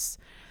 yes.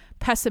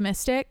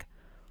 Pessimistic.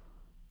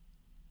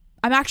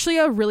 I'm actually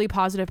a really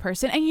positive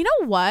person. And you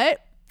know what?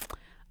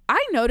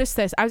 I noticed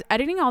this. I was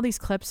editing all these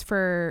clips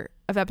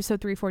of episode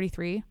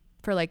 343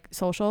 for like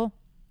social,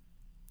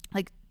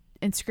 like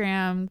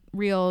Instagram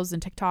reels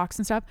and TikToks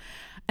and stuff.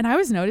 And I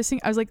was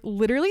noticing, I was like,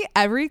 literally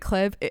every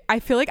clip,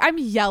 I feel like I'm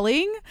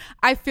yelling.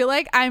 I feel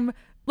like I'm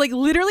like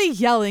literally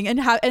yelling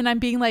and I'm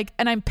being like,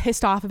 and I'm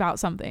pissed off about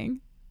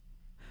something.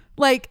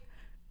 Like,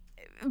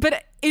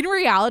 but in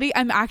reality,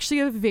 I'm actually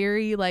a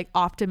very like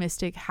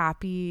optimistic,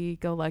 happy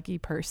go lucky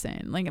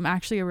person. Like, I'm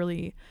actually a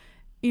really,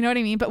 you know what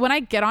I mean? But when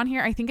I get on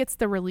here, I think it's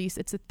the release.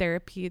 It's a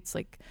therapy. It's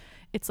like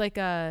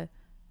to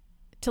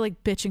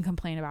like bitch and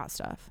complain about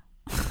stuff.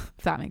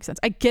 If that makes sense.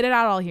 I get it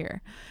out all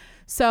here.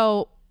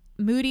 So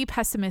moody,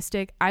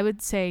 pessimistic. I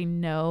would say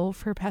no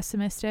for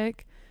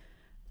pessimistic.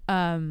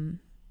 Clingy.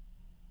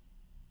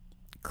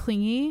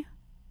 Am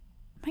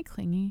I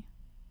clingy?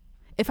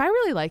 If I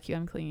really like you,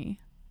 I'm clingy.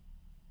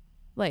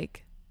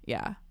 Like,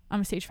 yeah,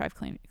 I'm a stage 5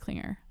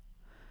 clinger.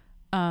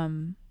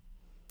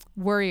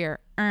 Worrier.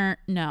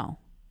 No.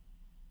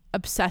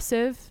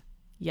 Obsessive.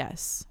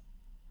 Yes.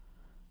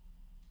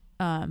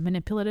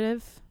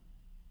 Manipulative.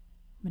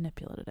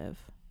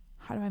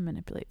 How do I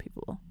manipulate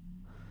people?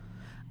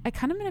 I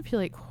kind of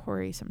manipulate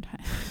Corey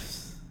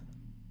sometimes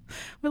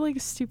with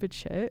like stupid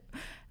shit.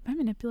 Am I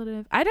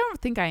manipulative? I don't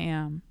think I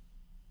am.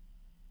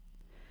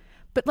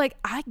 But like,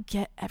 I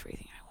get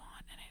everything I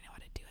want and I know how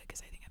to do it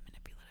because I think I'm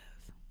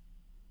manipulative.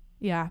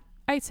 Yeah,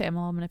 I'd say I'm a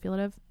little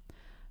manipulative.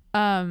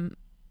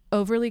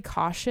 Overly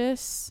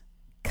cautious,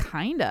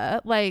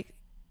 kinda. Like,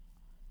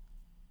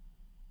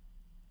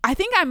 I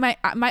think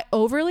my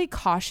overly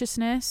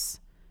cautiousness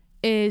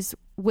is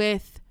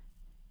with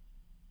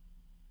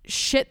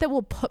shit that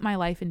will put my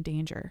life in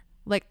danger.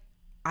 Like,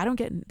 I don't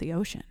get in the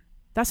ocean.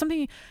 That's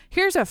something.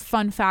 Here's a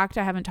fun fact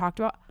I haven't talked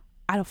about.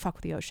 I don't fuck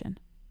with the ocean.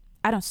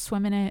 I don't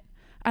swim in it.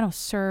 I don't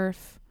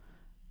surf.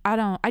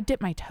 I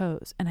dip my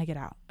toes and I get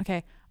out.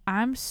 Okay.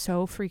 I'm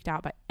so freaked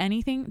out by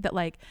anything that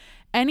like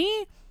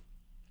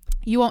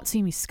you won't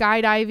see me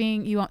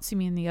skydiving. You won't see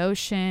me in the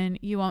ocean.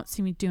 You won't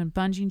see me doing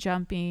bungee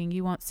jumping.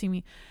 You won't see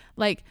me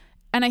like,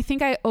 and I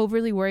think I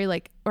overly worry,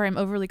 like, or I'm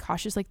overly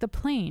cautious, like the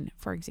plane,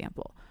 for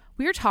example.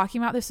 We were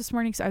talking about this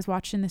morning because I was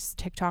watching this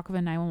TikTok of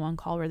a 911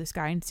 call where this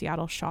guy in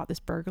Seattle shot this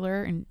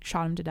burglar and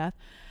shot him to death.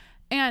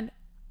 And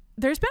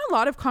there's been a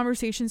lot of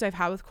conversations I've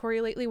had with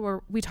Corey lately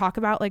where we talk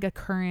about like a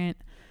current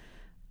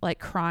like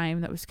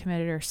crime that was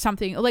committed or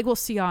something like we'll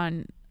see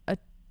on a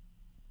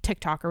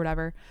TikTok or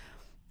whatever.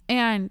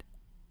 And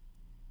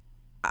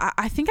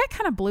I think I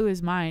kind of blew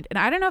his mind. And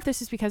I don't know if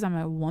this is because I'm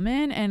a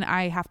woman and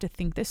I have to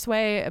think this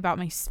way about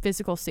my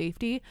physical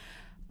safety,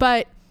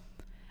 but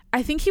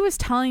I think he was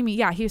telling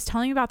me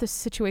about this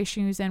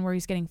situation he was in where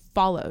he's getting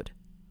followed.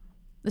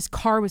 This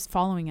car was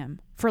following him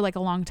for like a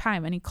long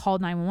time and he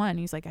called 911.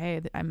 He's like,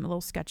 hey, I'm a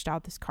little sketched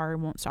out. This car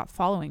won't stop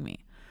following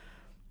me.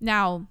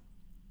 Now,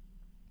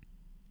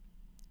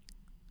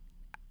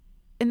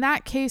 in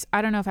that case,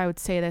 I don't know if I would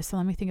say this, so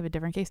let me think of a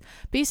different case.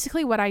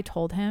 Basically, what I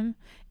told him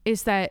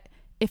is that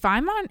if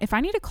I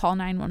need to call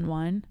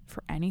 911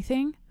 for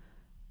anything,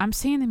 I'm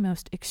saying the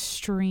most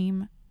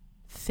extreme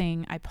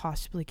thing I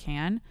possibly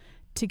can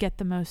to get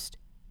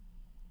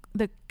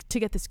to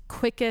get this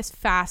quickest,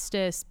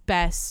 fastest,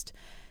 best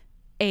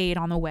aid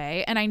on the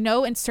way. And I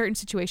know in certain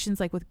situations,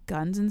 like with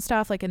guns and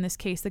stuff, like in this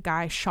case, the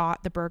guy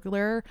shot the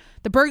burglar.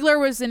 The burglar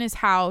was in his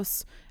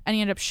house and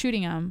he ended up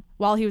shooting him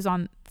while he was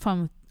on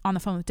the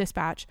phone with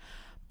dispatch.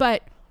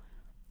 But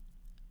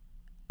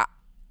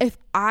if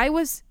I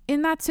was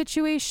in that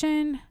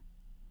situation,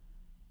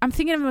 I'm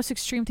thinking of the most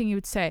extreme thing you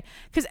would say.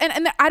 Because,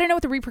 and I don't know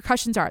what the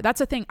repercussions are. That's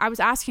the thing. I was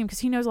asking him because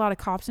he knows a lot of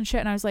cops and shit.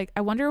 And I was like,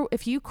 I wonder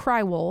if you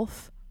cry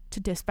wolf to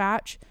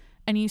dispatch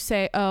and you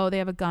say, oh, they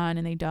have a gun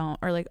and they don't.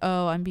 Or like,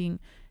 oh, I'm being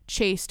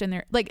chased and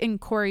they're like in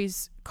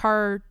Corey's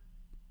car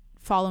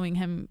following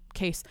him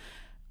case.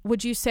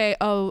 Would you say,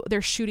 oh,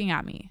 they're shooting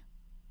at me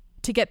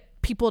to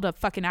get people to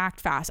fucking act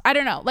fast? I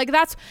don't know. Like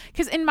that's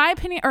because in my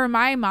opinion or in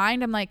my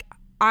mind, I'm like,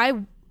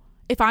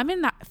 if I'm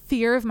in that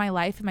fear of my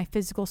life and my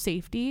physical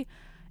safety,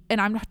 and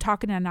I'm not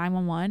talking to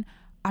 911,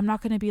 I'm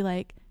not going to be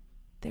like,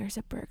 there's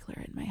a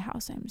burglar in my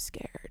house, I'm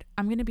scared.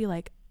 I'm going to be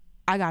like,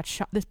 I got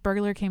shot. This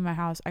burglar came to my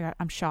house.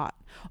 I'm shot.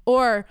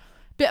 Or,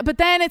 but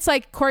then it's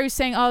like Corey was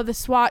saying, oh, the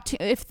SWAT,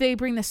 if they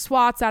bring the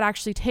SWATs, that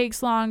actually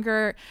takes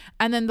longer.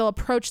 And then they'll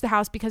approach the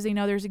house because they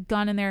know there's a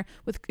gun in there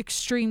with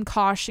extreme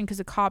caution because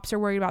the cops are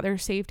worried about their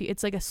safety.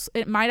 It's like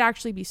it might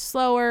actually be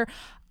slower.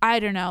 I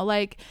don't know.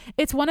 Like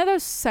it's one of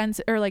those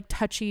like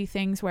touchy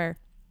things where,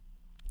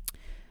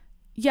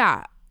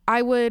 yeah,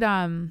 I would,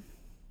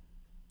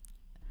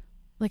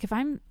 like if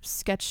I'm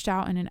sketched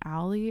out in an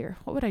alley or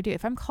what would I do?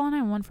 If I'm calling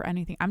 911 for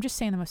anything, I'm just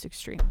saying the most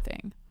extreme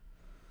thing.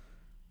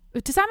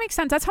 Does that make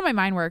sense? That's how my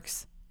mind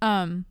works.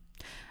 I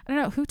don't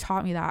know who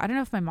taught me that. I don't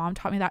know if my mom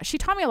taught me that. She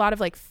taught me a lot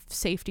of like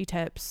safety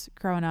tips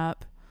growing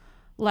up.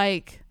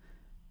 Like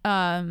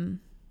we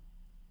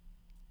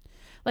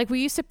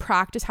used to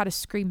practice how to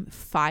scream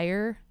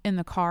fire in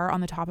the car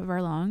on the top of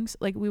our lungs.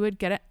 Like we would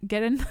get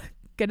in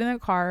the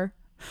car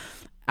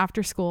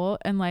after school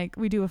and like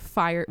we'd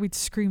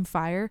scream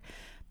fire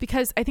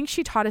because I think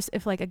she taught us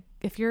if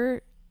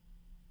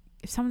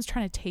someone's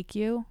trying to take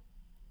you,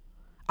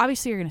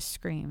 obviously you're going to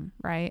scream,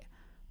 right?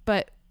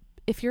 But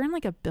if you're in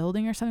like a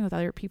building or something with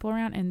other people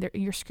around and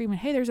you're screaming,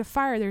 hey, there's a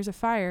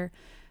fire,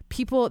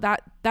 people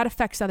that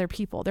affects other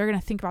people. They're going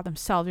to think about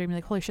themselves. They're going to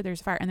be like, holy shit,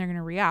 there's a fire. And they're going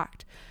to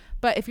react.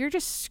 But if you're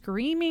just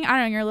screaming, I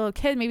don't know, you're a little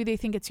kid, maybe they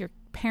think it's your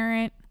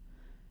parent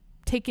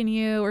taking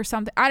you or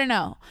something. I don't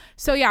know.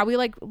 So yeah, we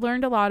like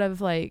learned a lot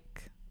of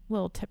like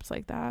little tips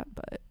like that.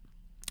 But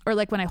or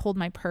like when I hold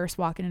my purse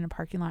walking in a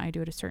parking lot, I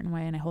do it a certain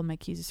way and I hold my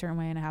keys a certain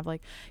way and I have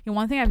like, you know,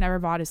 one thing I've never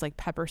bought is like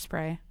pepper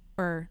spray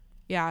or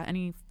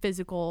any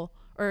physical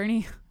or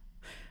any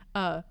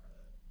like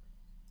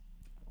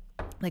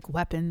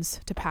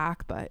weapons to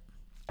pack, but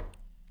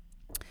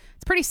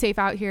it's pretty safe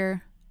out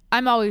here.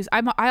 I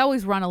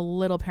always run a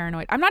little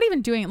paranoid. I'm not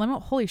even doing it.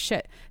 Holy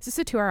shit. Is this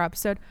a 2-hour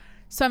episode?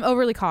 So I'm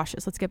overly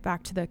cautious. Let's get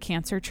back to the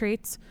cancer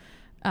traits.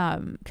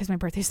 Because my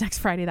birthday's next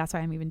Friday. That's why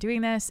I'm even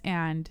doing this.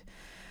 And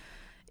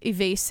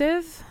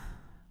evasive.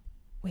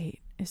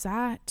 Wait, is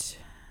that?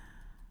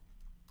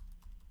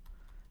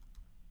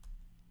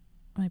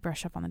 Let me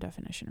brush up on the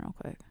definition real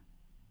quick.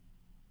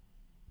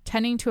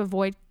 Tending to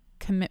avoid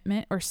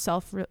commitment or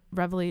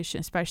self-revelation,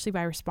 especially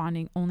by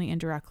responding only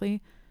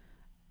indirectly.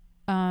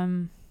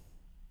 Am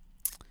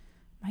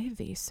I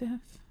evasive?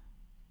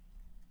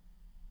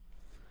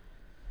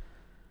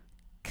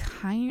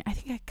 I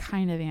think I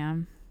kind of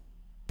am.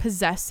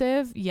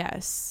 Possessive,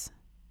 yes.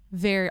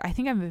 I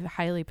think I'm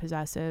highly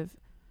possessive.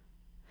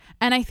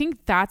 And I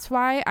think that's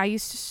why I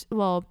used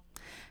to,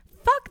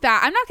 fuck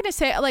that. I'm not going to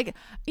say, like,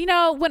 you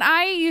know, when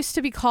I used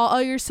to be called, oh,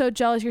 you're so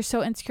jealous, you're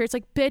so insecure. It's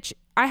like, bitch,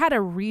 I had a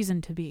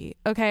reason to be,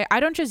 okay? I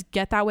don't just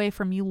get that way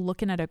from you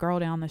looking at a girl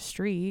down the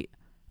street.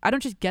 I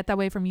don't just get that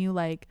way from you,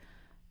 like,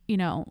 you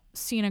know,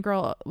 seeing a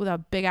girl with a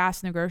big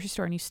ass in the grocery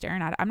store and you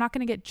staring at it. I'm not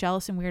going to get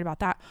jealous and weird about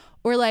that.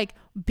 Or like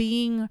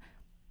being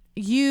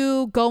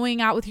you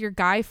going out with your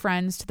guy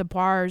friends to the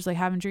bars, like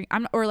having drink,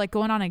 or like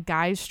going on a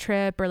guy's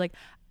trip, or like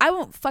I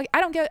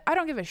don't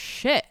give a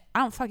shit. I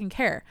don't fucking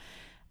care.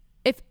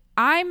 If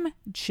I'm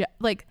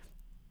like,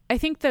 I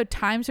think the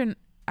times when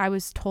I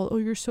was told, oh,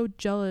 you're so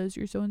jealous,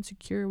 you're so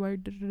insecure, why?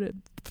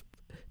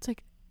 It's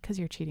like, because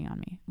you're cheating on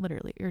me.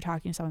 Literally, you're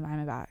talking to someone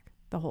behind my back.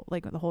 The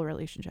whole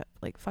relationship.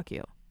 Like, fuck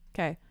you.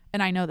 Okay.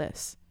 And I know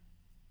this.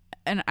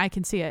 And I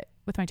can see it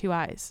with my 2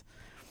 eyes.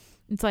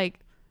 It's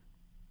like,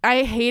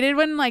 I hated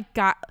when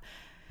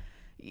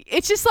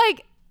it's just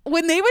like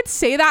when they would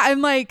say that,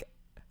 I'm like,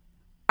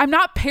 I'm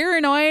not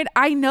paranoid.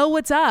 I know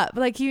what's up.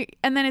 Like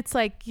and then it's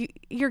like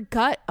your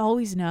gut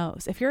always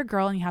knows. If you're a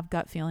girl and you have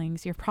gut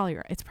feelings, you're probably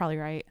right. It's probably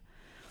right.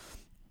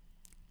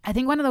 I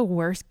think one of the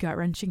worst gut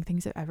wrenching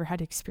things I've ever had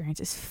to experience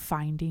is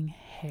finding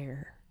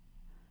hair.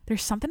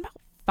 There's something about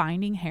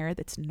finding hair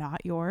that's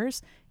not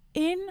yours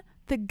in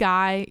the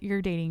guy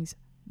you're dating's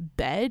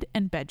bed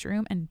and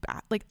bedroom and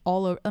like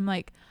all over. I'm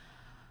like,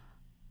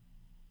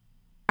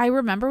 I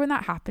remember when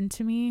that happened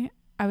to me,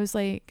 I was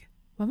like,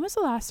 when was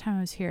the last time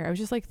I was here? I was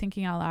just like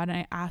thinking out loud and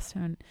I asked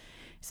him and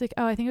he's like,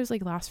 oh, I think it was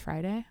like last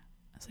Friday.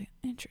 I was like,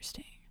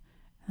 interesting.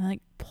 And I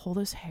like pulled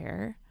his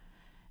hair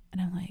and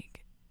I'm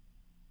like,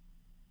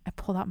 I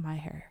pulled out my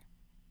hair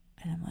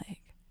and I'm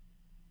like,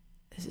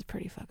 this is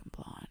pretty fucking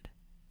blonde.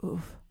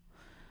 Oof.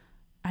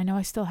 I know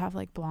I still have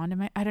like blonde in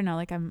my, I don't know,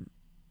 like I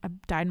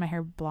dyed my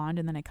hair blonde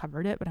and then I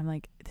covered it, but I'm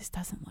like, this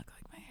doesn't look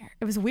like my hair.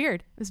 It was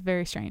weird. It was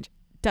very strange.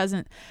 That's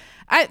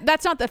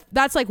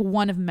like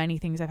one of many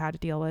things I've had to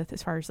deal with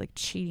as far as like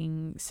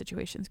cheating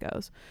situations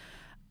goes.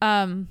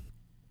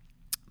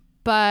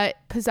 But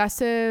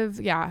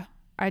possessive, yeah,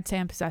 I'd say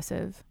I'm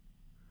possessive.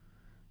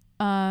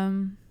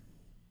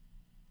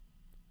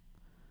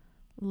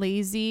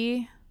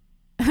 Lazy.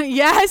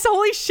 Yes,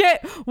 holy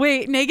shit.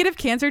 Wait, negative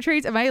cancer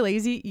traits. Am I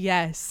lazy?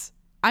 Yes.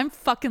 I'm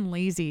fucking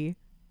lazy.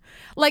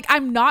 Like,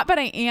 I'm not, but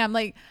I am.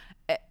 Like,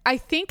 I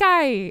think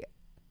I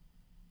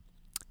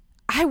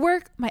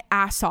work my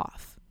ass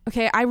off.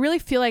 Okay. I really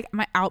feel like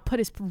my output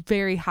is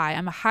very high.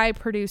 I'm a high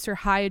producer,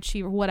 high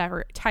achiever,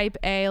 whatever. Type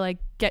A, like,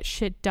 get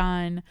shit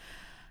done.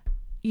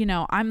 You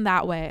know, I'm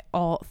that way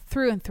all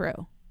through and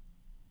through.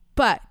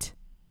 But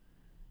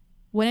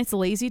when it's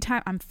lazy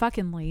time, I'm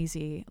fucking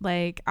lazy.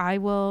 Like, I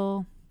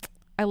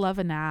love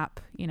a nap.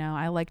 You know,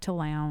 I like to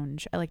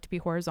lounge. I like to be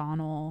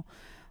horizontal.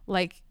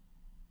 Like,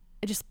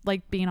 I just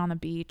like being on the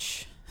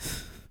beach,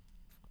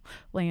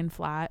 laying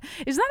flat.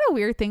 Isn't that a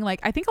weird thing? Like,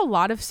 I think a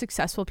lot of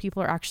successful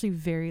people are actually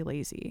very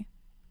lazy.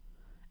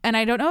 And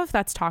I don't know if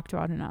that's talked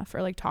about enough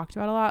or like talked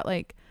about a lot.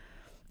 Like,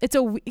 it's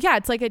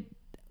like a,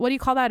 what do you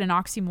call that? An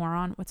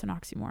oxymoron? What's an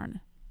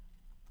oxymoron?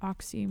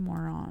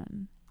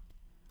 Oxymoron.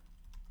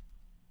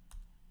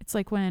 It's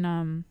like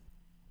when,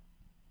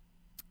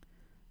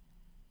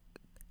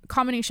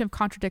 combination of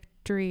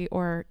contradictory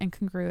or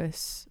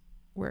incongruous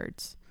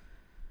words.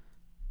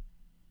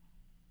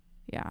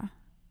 Yeah.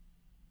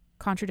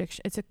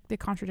 Contradiction. They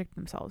contradict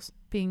themselves.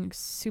 Being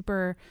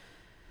super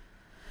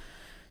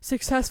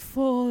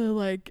successful and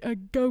like a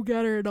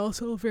go-getter and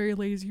also a very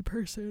lazy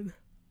person.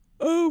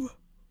 Oh.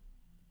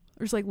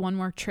 There's like one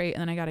more trait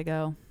and then I gotta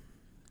go.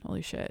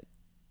 Holy shit.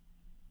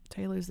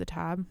 Did I lose the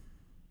tab?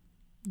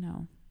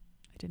 No,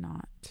 I did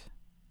not.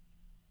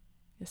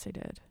 Yes, I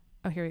did.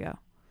 Oh, here we go.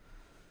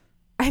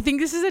 I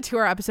think this is a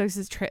 2-hour episode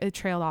because it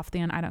trailed off the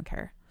end. I don't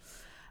care.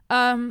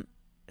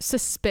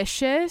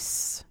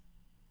 Suspicious.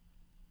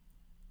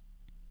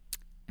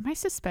 Am I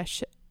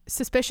suspicious?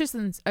 Suspicious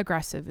and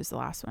aggressive is the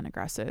last one.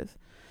 Aggressive.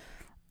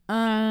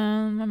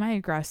 Am I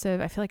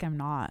aggressive? I feel like I'm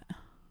not.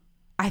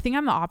 I think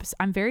I'm the opposite.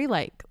 I'm very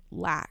like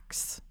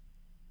lax.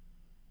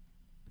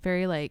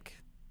 Very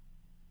like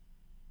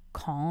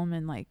calm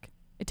and like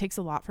it takes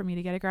a lot for me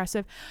to get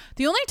aggressive.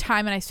 The only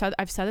time, and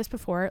I've said this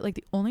before, like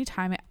the only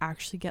time I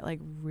actually get like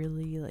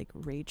really like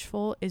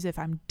rageful is if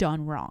I'm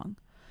done wrong.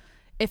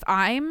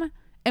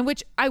 And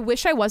which I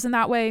wish I wasn't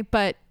that way,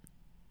 but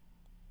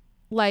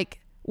like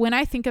when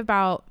I think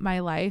about my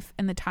life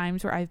and the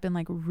times where I've been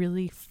like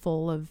really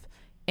full of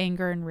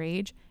anger and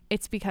rage,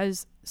 it's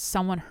because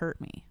someone hurt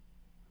me.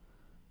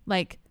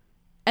 Like,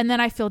 and then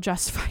I feel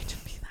justified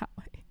to be that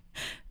way.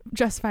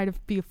 Justified to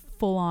be a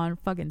full-on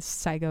fucking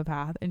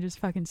psychopath and just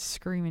fucking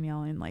scream and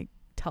yell and like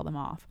tell them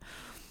off.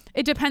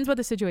 It depends what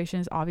the situation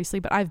is, obviously,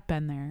 but I've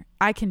been there.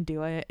 I can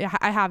do it.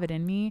 I have it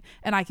in me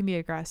and I can be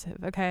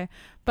aggressive, okay?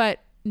 But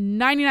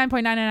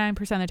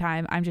 99.99% of the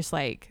time, I'm just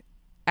like,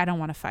 I don't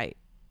want to fight.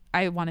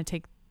 I want to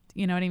take,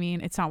 you know what I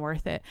mean? It's not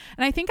worth it.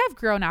 And I think I've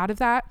grown out of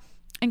that.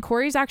 And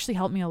Corey's actually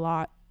helped me a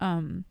lot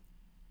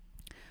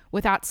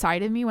with that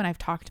side of me when I've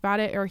talked about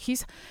it. Or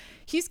he's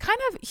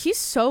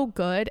so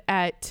good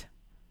at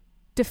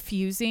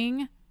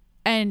diffusing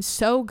and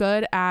so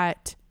good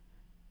at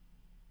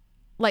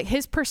like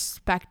his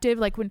perspective.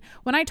 Like when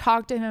I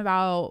talk to him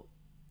about,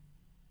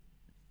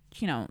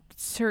 you know,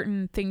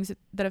 certain things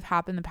that have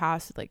happened in the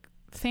past, like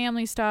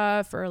family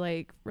stuff or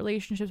like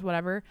relationships,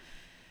 whatever,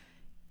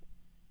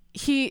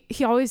 he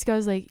always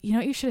goes like, you know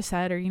what you should have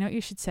said, or you know what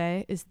you should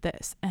say is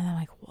this. And I'm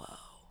like, whoa,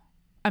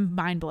 I'm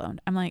mind blown.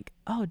 I'm like,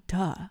 oh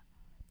duh,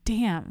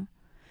 damn.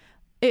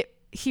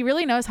 He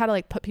really knows how to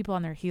like put people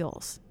on their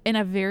heels in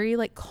a very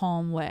like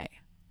calm way,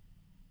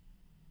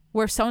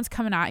 where if someone's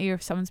coming at you,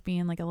 if someone's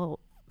being like a little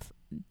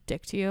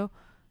dick to you,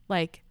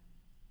 like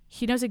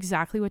he knows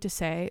exactly what to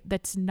say.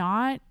 That's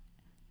not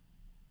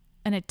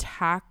an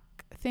attack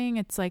thing.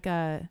 It's like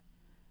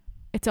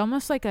it's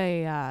almost like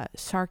a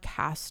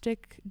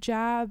sarcastic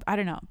jab. I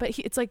don't know, but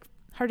it's like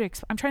hard to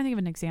I'm trying to think of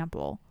an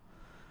example.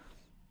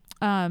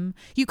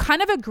 You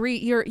kind of agree.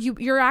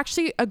 You're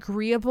actually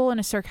agreeable in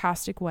a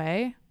sarcastic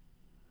way.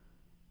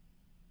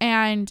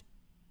 And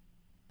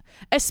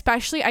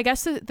especially, I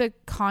guess the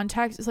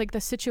context is like the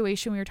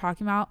situation we were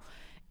talking about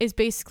is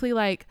basically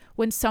like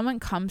when someone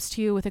comes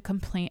to you with a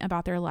complaint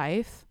about their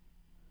life,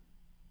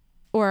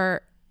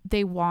 or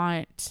they're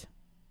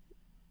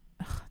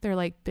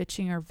like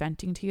bitching or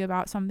venting to you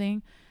about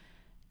something,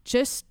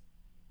 just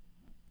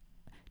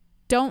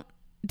don't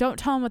tell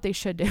them what they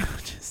should do.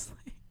 Just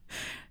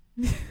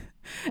like,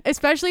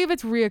 especially if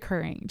it's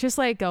reoccurring, just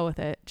like go with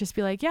it. Just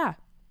be like, yeah,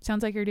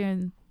 sounds like you're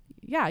doing,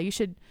 yeah, you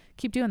should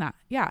keep doing that.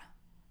 Yeah.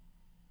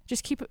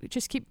 Just keep,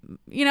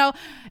 you know,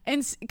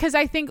 and because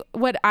I think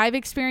what I've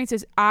experienced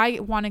is I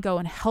want to go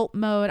in help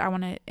mode. I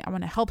want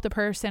to help the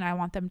person. I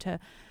want them to,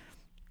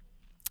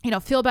 you know,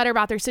 feel better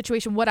about their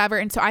situation, whatever.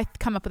 And so I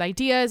come up with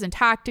ideas and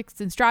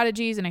tactics and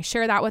strategies, and I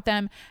share that with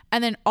them.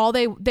 And then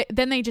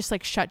then they just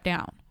like shut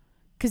down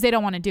because they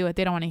don't want to do it.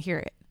 They don't want to hear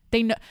it.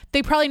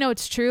 They probably know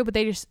it's true, but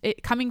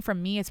coming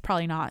from me, it's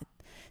probably not.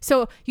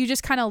 So you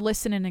just kind of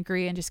listen and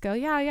agree and just go,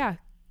 yeah,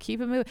 keep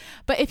it moving.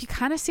 But if you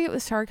kind of see it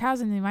with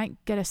sarcasm, you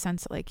might get a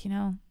sense that like, you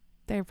know,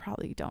 they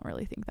probably don't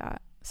really think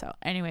that. So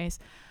anyways,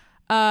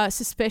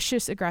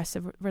 suspicious,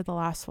 aggressive were the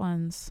last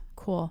ones.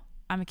 Cool.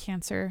 I'm a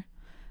Cancer.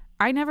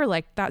 I never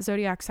liked that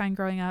zodiac sign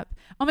growing up.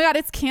 Oh my God,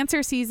 it's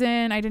Cancer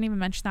season. I didn't even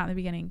mention that in the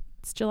beginning.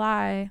 It's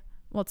July.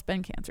 Well, it's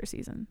been Cancer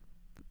season.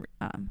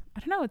 I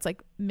don't know. It's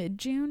like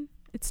mid-June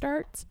it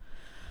starts.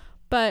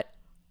 But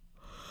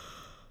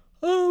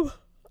I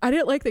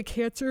didn't like the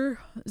Cancer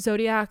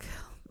zodiac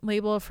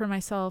label for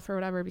myself or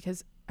whatever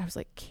because I was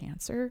like,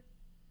 Cancer?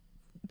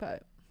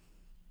 But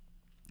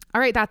all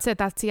right, that's it.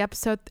 That's the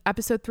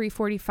episode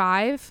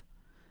 345.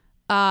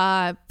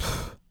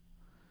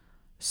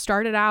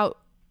 Started out.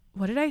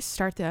 What did I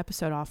start the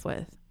episode off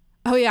with?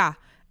 Oh yeah,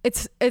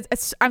 it's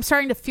I'm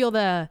starting to feel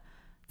the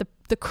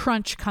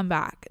crunch come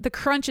back. The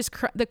crunch is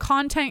the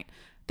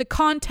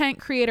content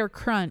creator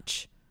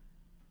crunch.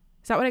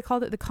 Is that what I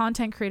called it? The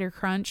content creator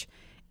crunch.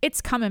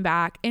 It's coming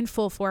back in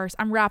full force.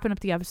 I'm wrapping up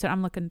the episode.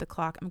 I'm looking at the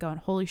clock. I'm going,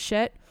 holy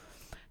shit.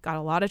 Got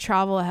a lot of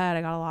travel ahead.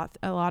 I got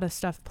a lot of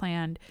stuff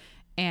planned,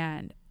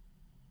 and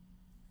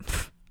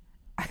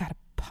I gotta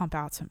pump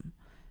out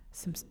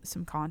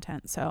some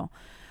content. So,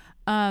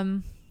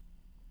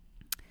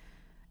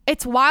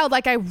 it's wild.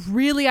 Like, I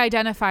really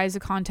identify as a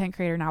content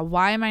creator now.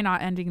 Why am I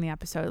not ending the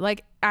episode?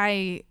 Like,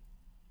 I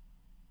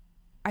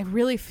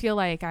really feel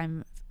like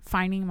I'm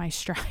finding my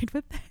stride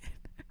with it.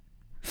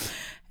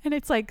 And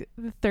it's like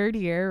the third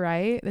year,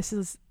 right? This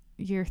is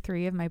year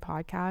 3 of my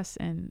podcast,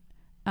 and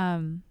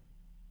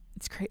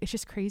it's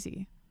just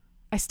crazy.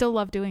 I still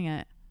love doing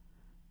it.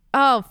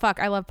 Oh, fuck.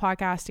 I love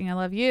podcasting. I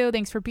love you.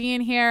 Thanks for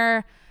being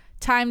here.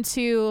 Time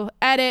to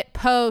edit,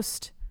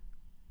 post,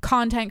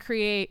 content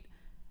create,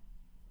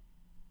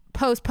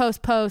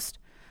 post,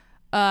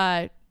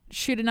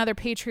 shoot another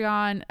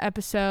Patreon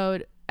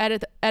episode,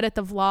 edit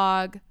the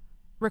vlog,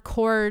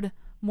 record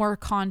more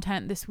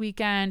content this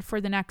weekend for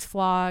the next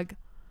vlog.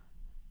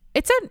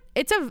 It's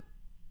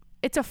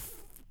a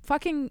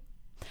fucking,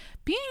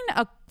 being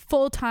a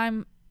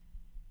full-time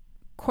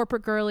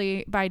corporate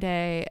girly by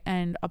day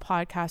and a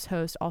podcast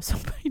host also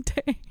by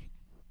day.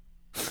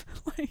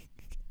 Like,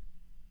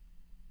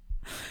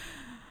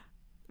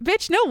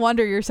 bitch, no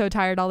wonder you're so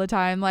tired all the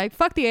time. Like,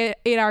 fuck the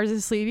 8 hours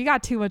of sleep. You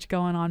got too much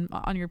going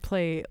on your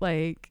plate.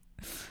 Like,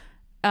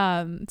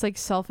 it's like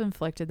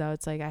self-inflicted though.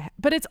 It's like,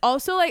 but it's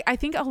also like, I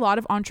think a lot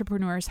of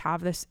entrepreneurs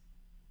have this,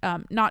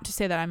 not to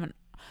say that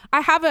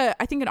I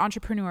think an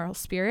entrepreneurial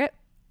spirit,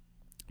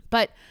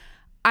 but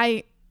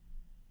I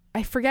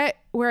forget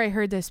where I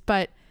heard this,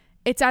 but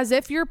it's as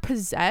if you're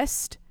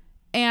possessed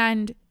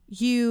and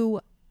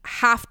you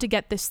have to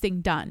get this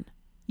thing done.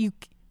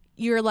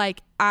 You're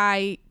like,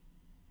 I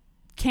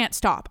can't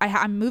stop.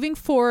 I'm moving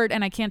forward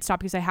and I can't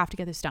stop because I have to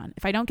get this done.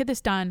 If I don't get this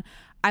done,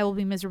 I will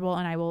be miserable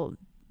and I will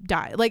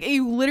die. Like,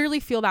 you literally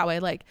feel that way.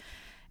 Like,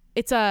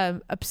 it's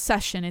a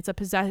obsession. It's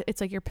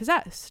like you're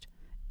possessed.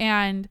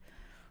 And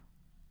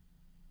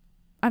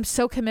I'm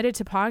so committed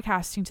to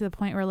podcasting to the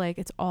point where, like,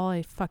 it's all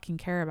I fucking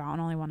care about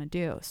and all I want to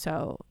do.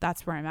 So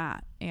that's where I'm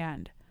at.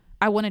 And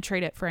I wouldn't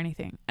trade it for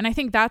anything. And I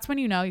think that's when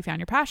you know you found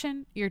your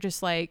passion. You're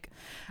just like,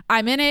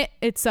 I'm in it.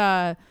 It's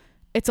a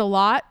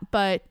lot,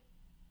 but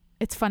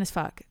it's fun as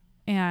fuck.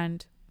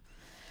 And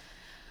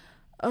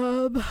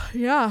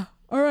yeah.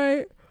 All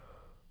right.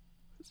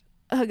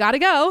 I gotta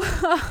go.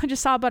 I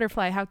just saw a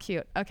butterfly. How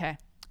cute. Okay.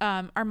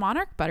 Our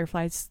monarch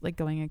butterflies like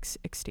going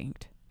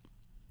extinct.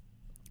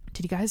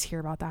 Did you guys hear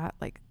about that?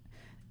 Like,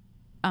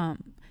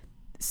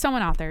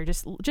 someone out there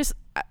just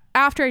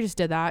after I just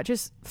did that,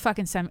 just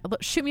fucking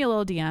shoot me a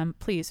little DM,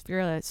 please. If you're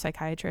a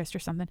psychiatrist or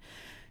something,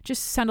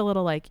 just send a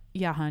little like,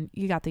 yeah, hun,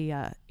 you got the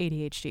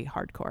ADHD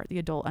hardcore, the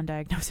adult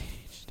undiagnosed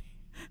ADHD,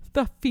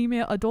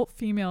 the adult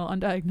female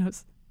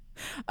undiagnosed,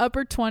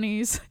 upper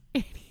 20s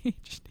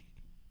ADHD.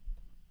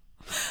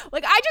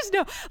 Like, I just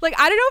know, like,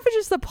 I don't know if it's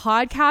just the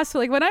podcast, but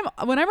like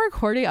when I'm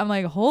recording, I'm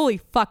like, holy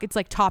fuck, it's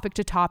like topic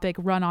to topic,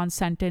 run on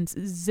sentence,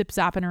 zip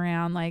zapping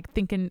around, like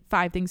thinking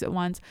 5 things at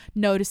once,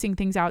 noticing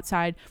things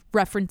outside,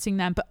 referencing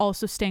them, but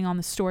also staying on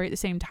the story at the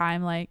same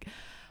time. Like,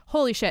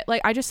 holy shit.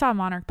 Like, I just saw a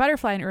monarch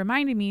butterfly and it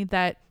reminded me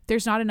that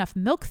there's not enough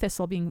milk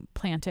thistle being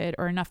planted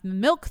or enough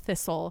milk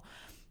thistle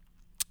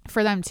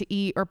for them to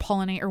eat or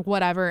pollinate or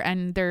whatever.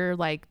 And they're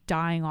like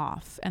dying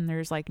off, and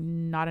there's like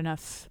not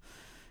enough.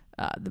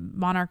 The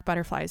monarch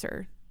butterflies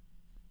they're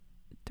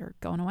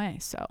going away.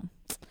 So,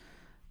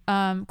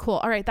 cool.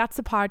 All right. That's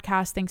the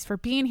podcast. Thanks for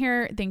being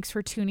here. Thanks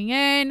for tuning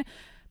in.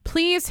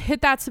 Please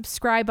hit that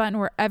subscribe button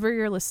wherever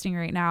you're listening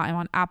right now. I'm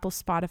on Apple,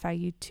 Spotify,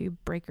 YouTube,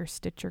 Breaker,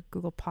 Stitcher,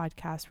 Google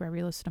Podcasts, wherever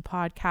you listen to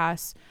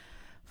podcasts.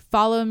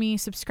 Follow me,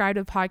 subscribe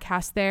to the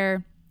podcast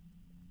there,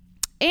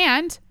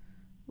 and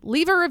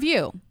leave a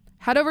review.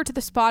 Head over to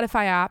the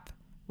Spotify app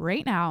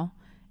right now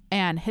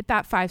and hit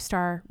that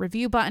 5-star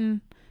review button.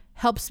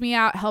 Helps me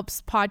out,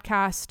 helps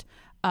podcast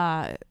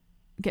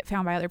get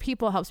found by other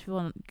people, helps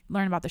people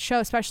learn about the show,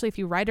 especially if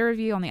you write a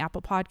review on the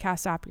Apple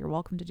Podcast app. You're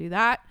welcome to do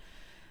that.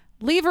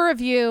 Leave a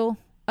review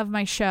of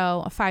my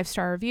show, a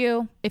 5-star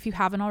review, if you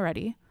haven't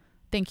already.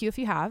 Thank you if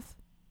you have,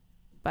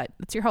 but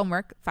it's your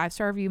homework.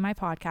 5-star review my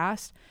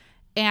podcast.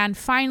 And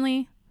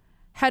finally,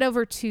 head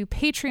over to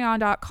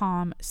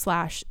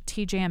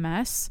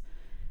patreon.com/TJMS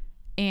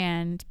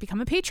and become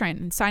a patron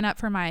and sign up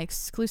for my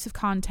exclusive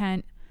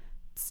content.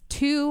 It's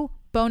 2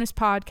 bonus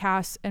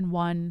podcasts and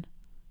 1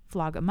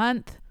 vlog a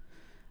month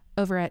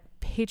over at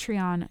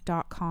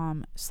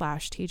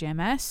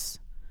patreon.com/TJMS.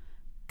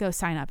 Go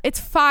sign up. It's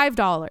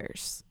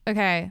 $5.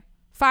 Okay.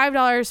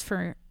 $5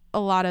 for a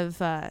lot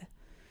of,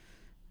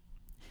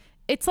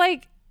 it's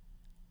like,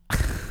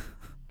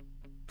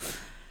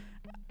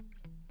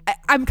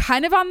 I'm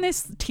kind of on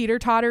this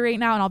teeter-totter right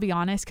now, and I'll be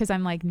honest, because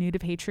I'm like new to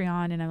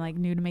Patreon and I'm like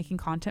new to making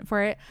content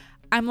for it.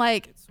 I'm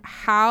like,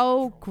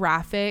 how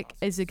graphic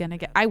is it gonna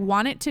get? I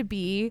want it to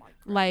be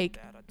like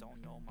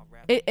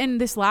in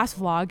this last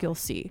vlog, you'll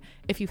see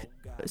if you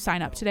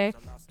sign up today,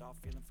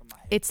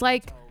 it's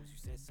like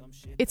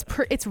it's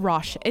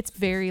raw it's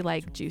very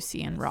like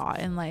juicy and raw,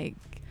 and like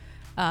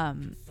I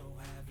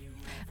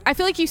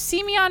feel like you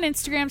see me on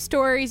Instagram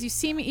stories, you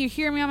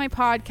hear me on my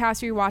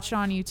podcast, or you watch it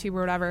on YouTube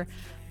or whatever.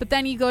 But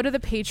then you go to the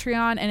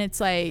Patreon and it's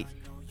like,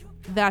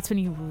 that's when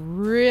you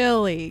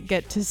really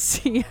get to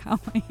see how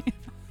I am.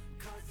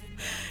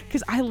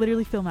 Because I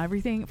literally film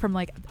everything from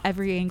like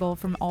every angle,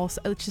 from all,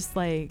 it's just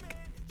like,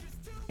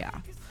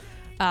 yeah.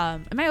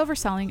 Am I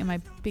overselling? Am I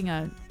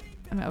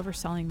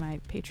overselling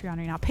my Patreon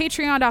right now?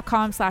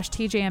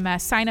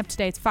 Patreon.com/TJMS. Sign up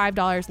today. It's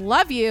 $5.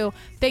 Love you.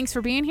 Thanks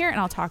for being here, and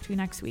I'll talk to you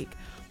next week.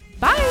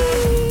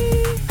 Bye.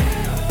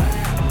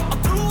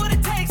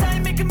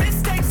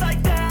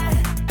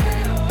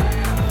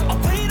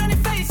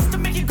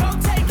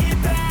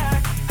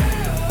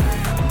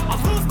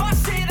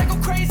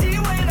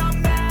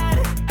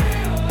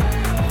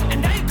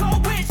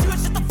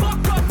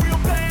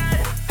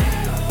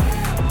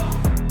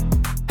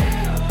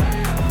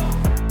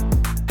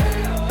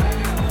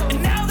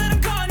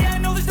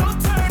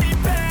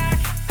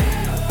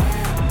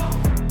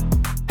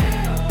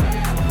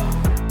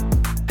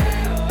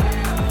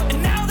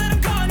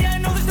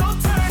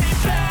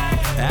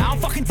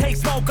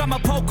 I'ma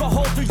poke a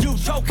hole through you,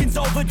 choking's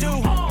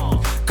overdue.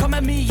 Come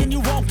at me and you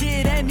won't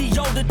get any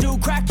older,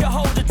 dude. Crack your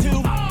holder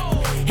too.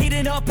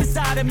 Heating up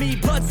inside of me,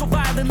 blood so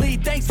violently.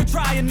 Thanks for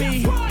trying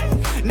me.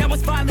 Now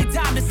it's finally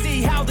time to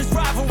see how this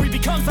rivalry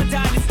becomes a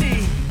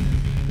dynasty.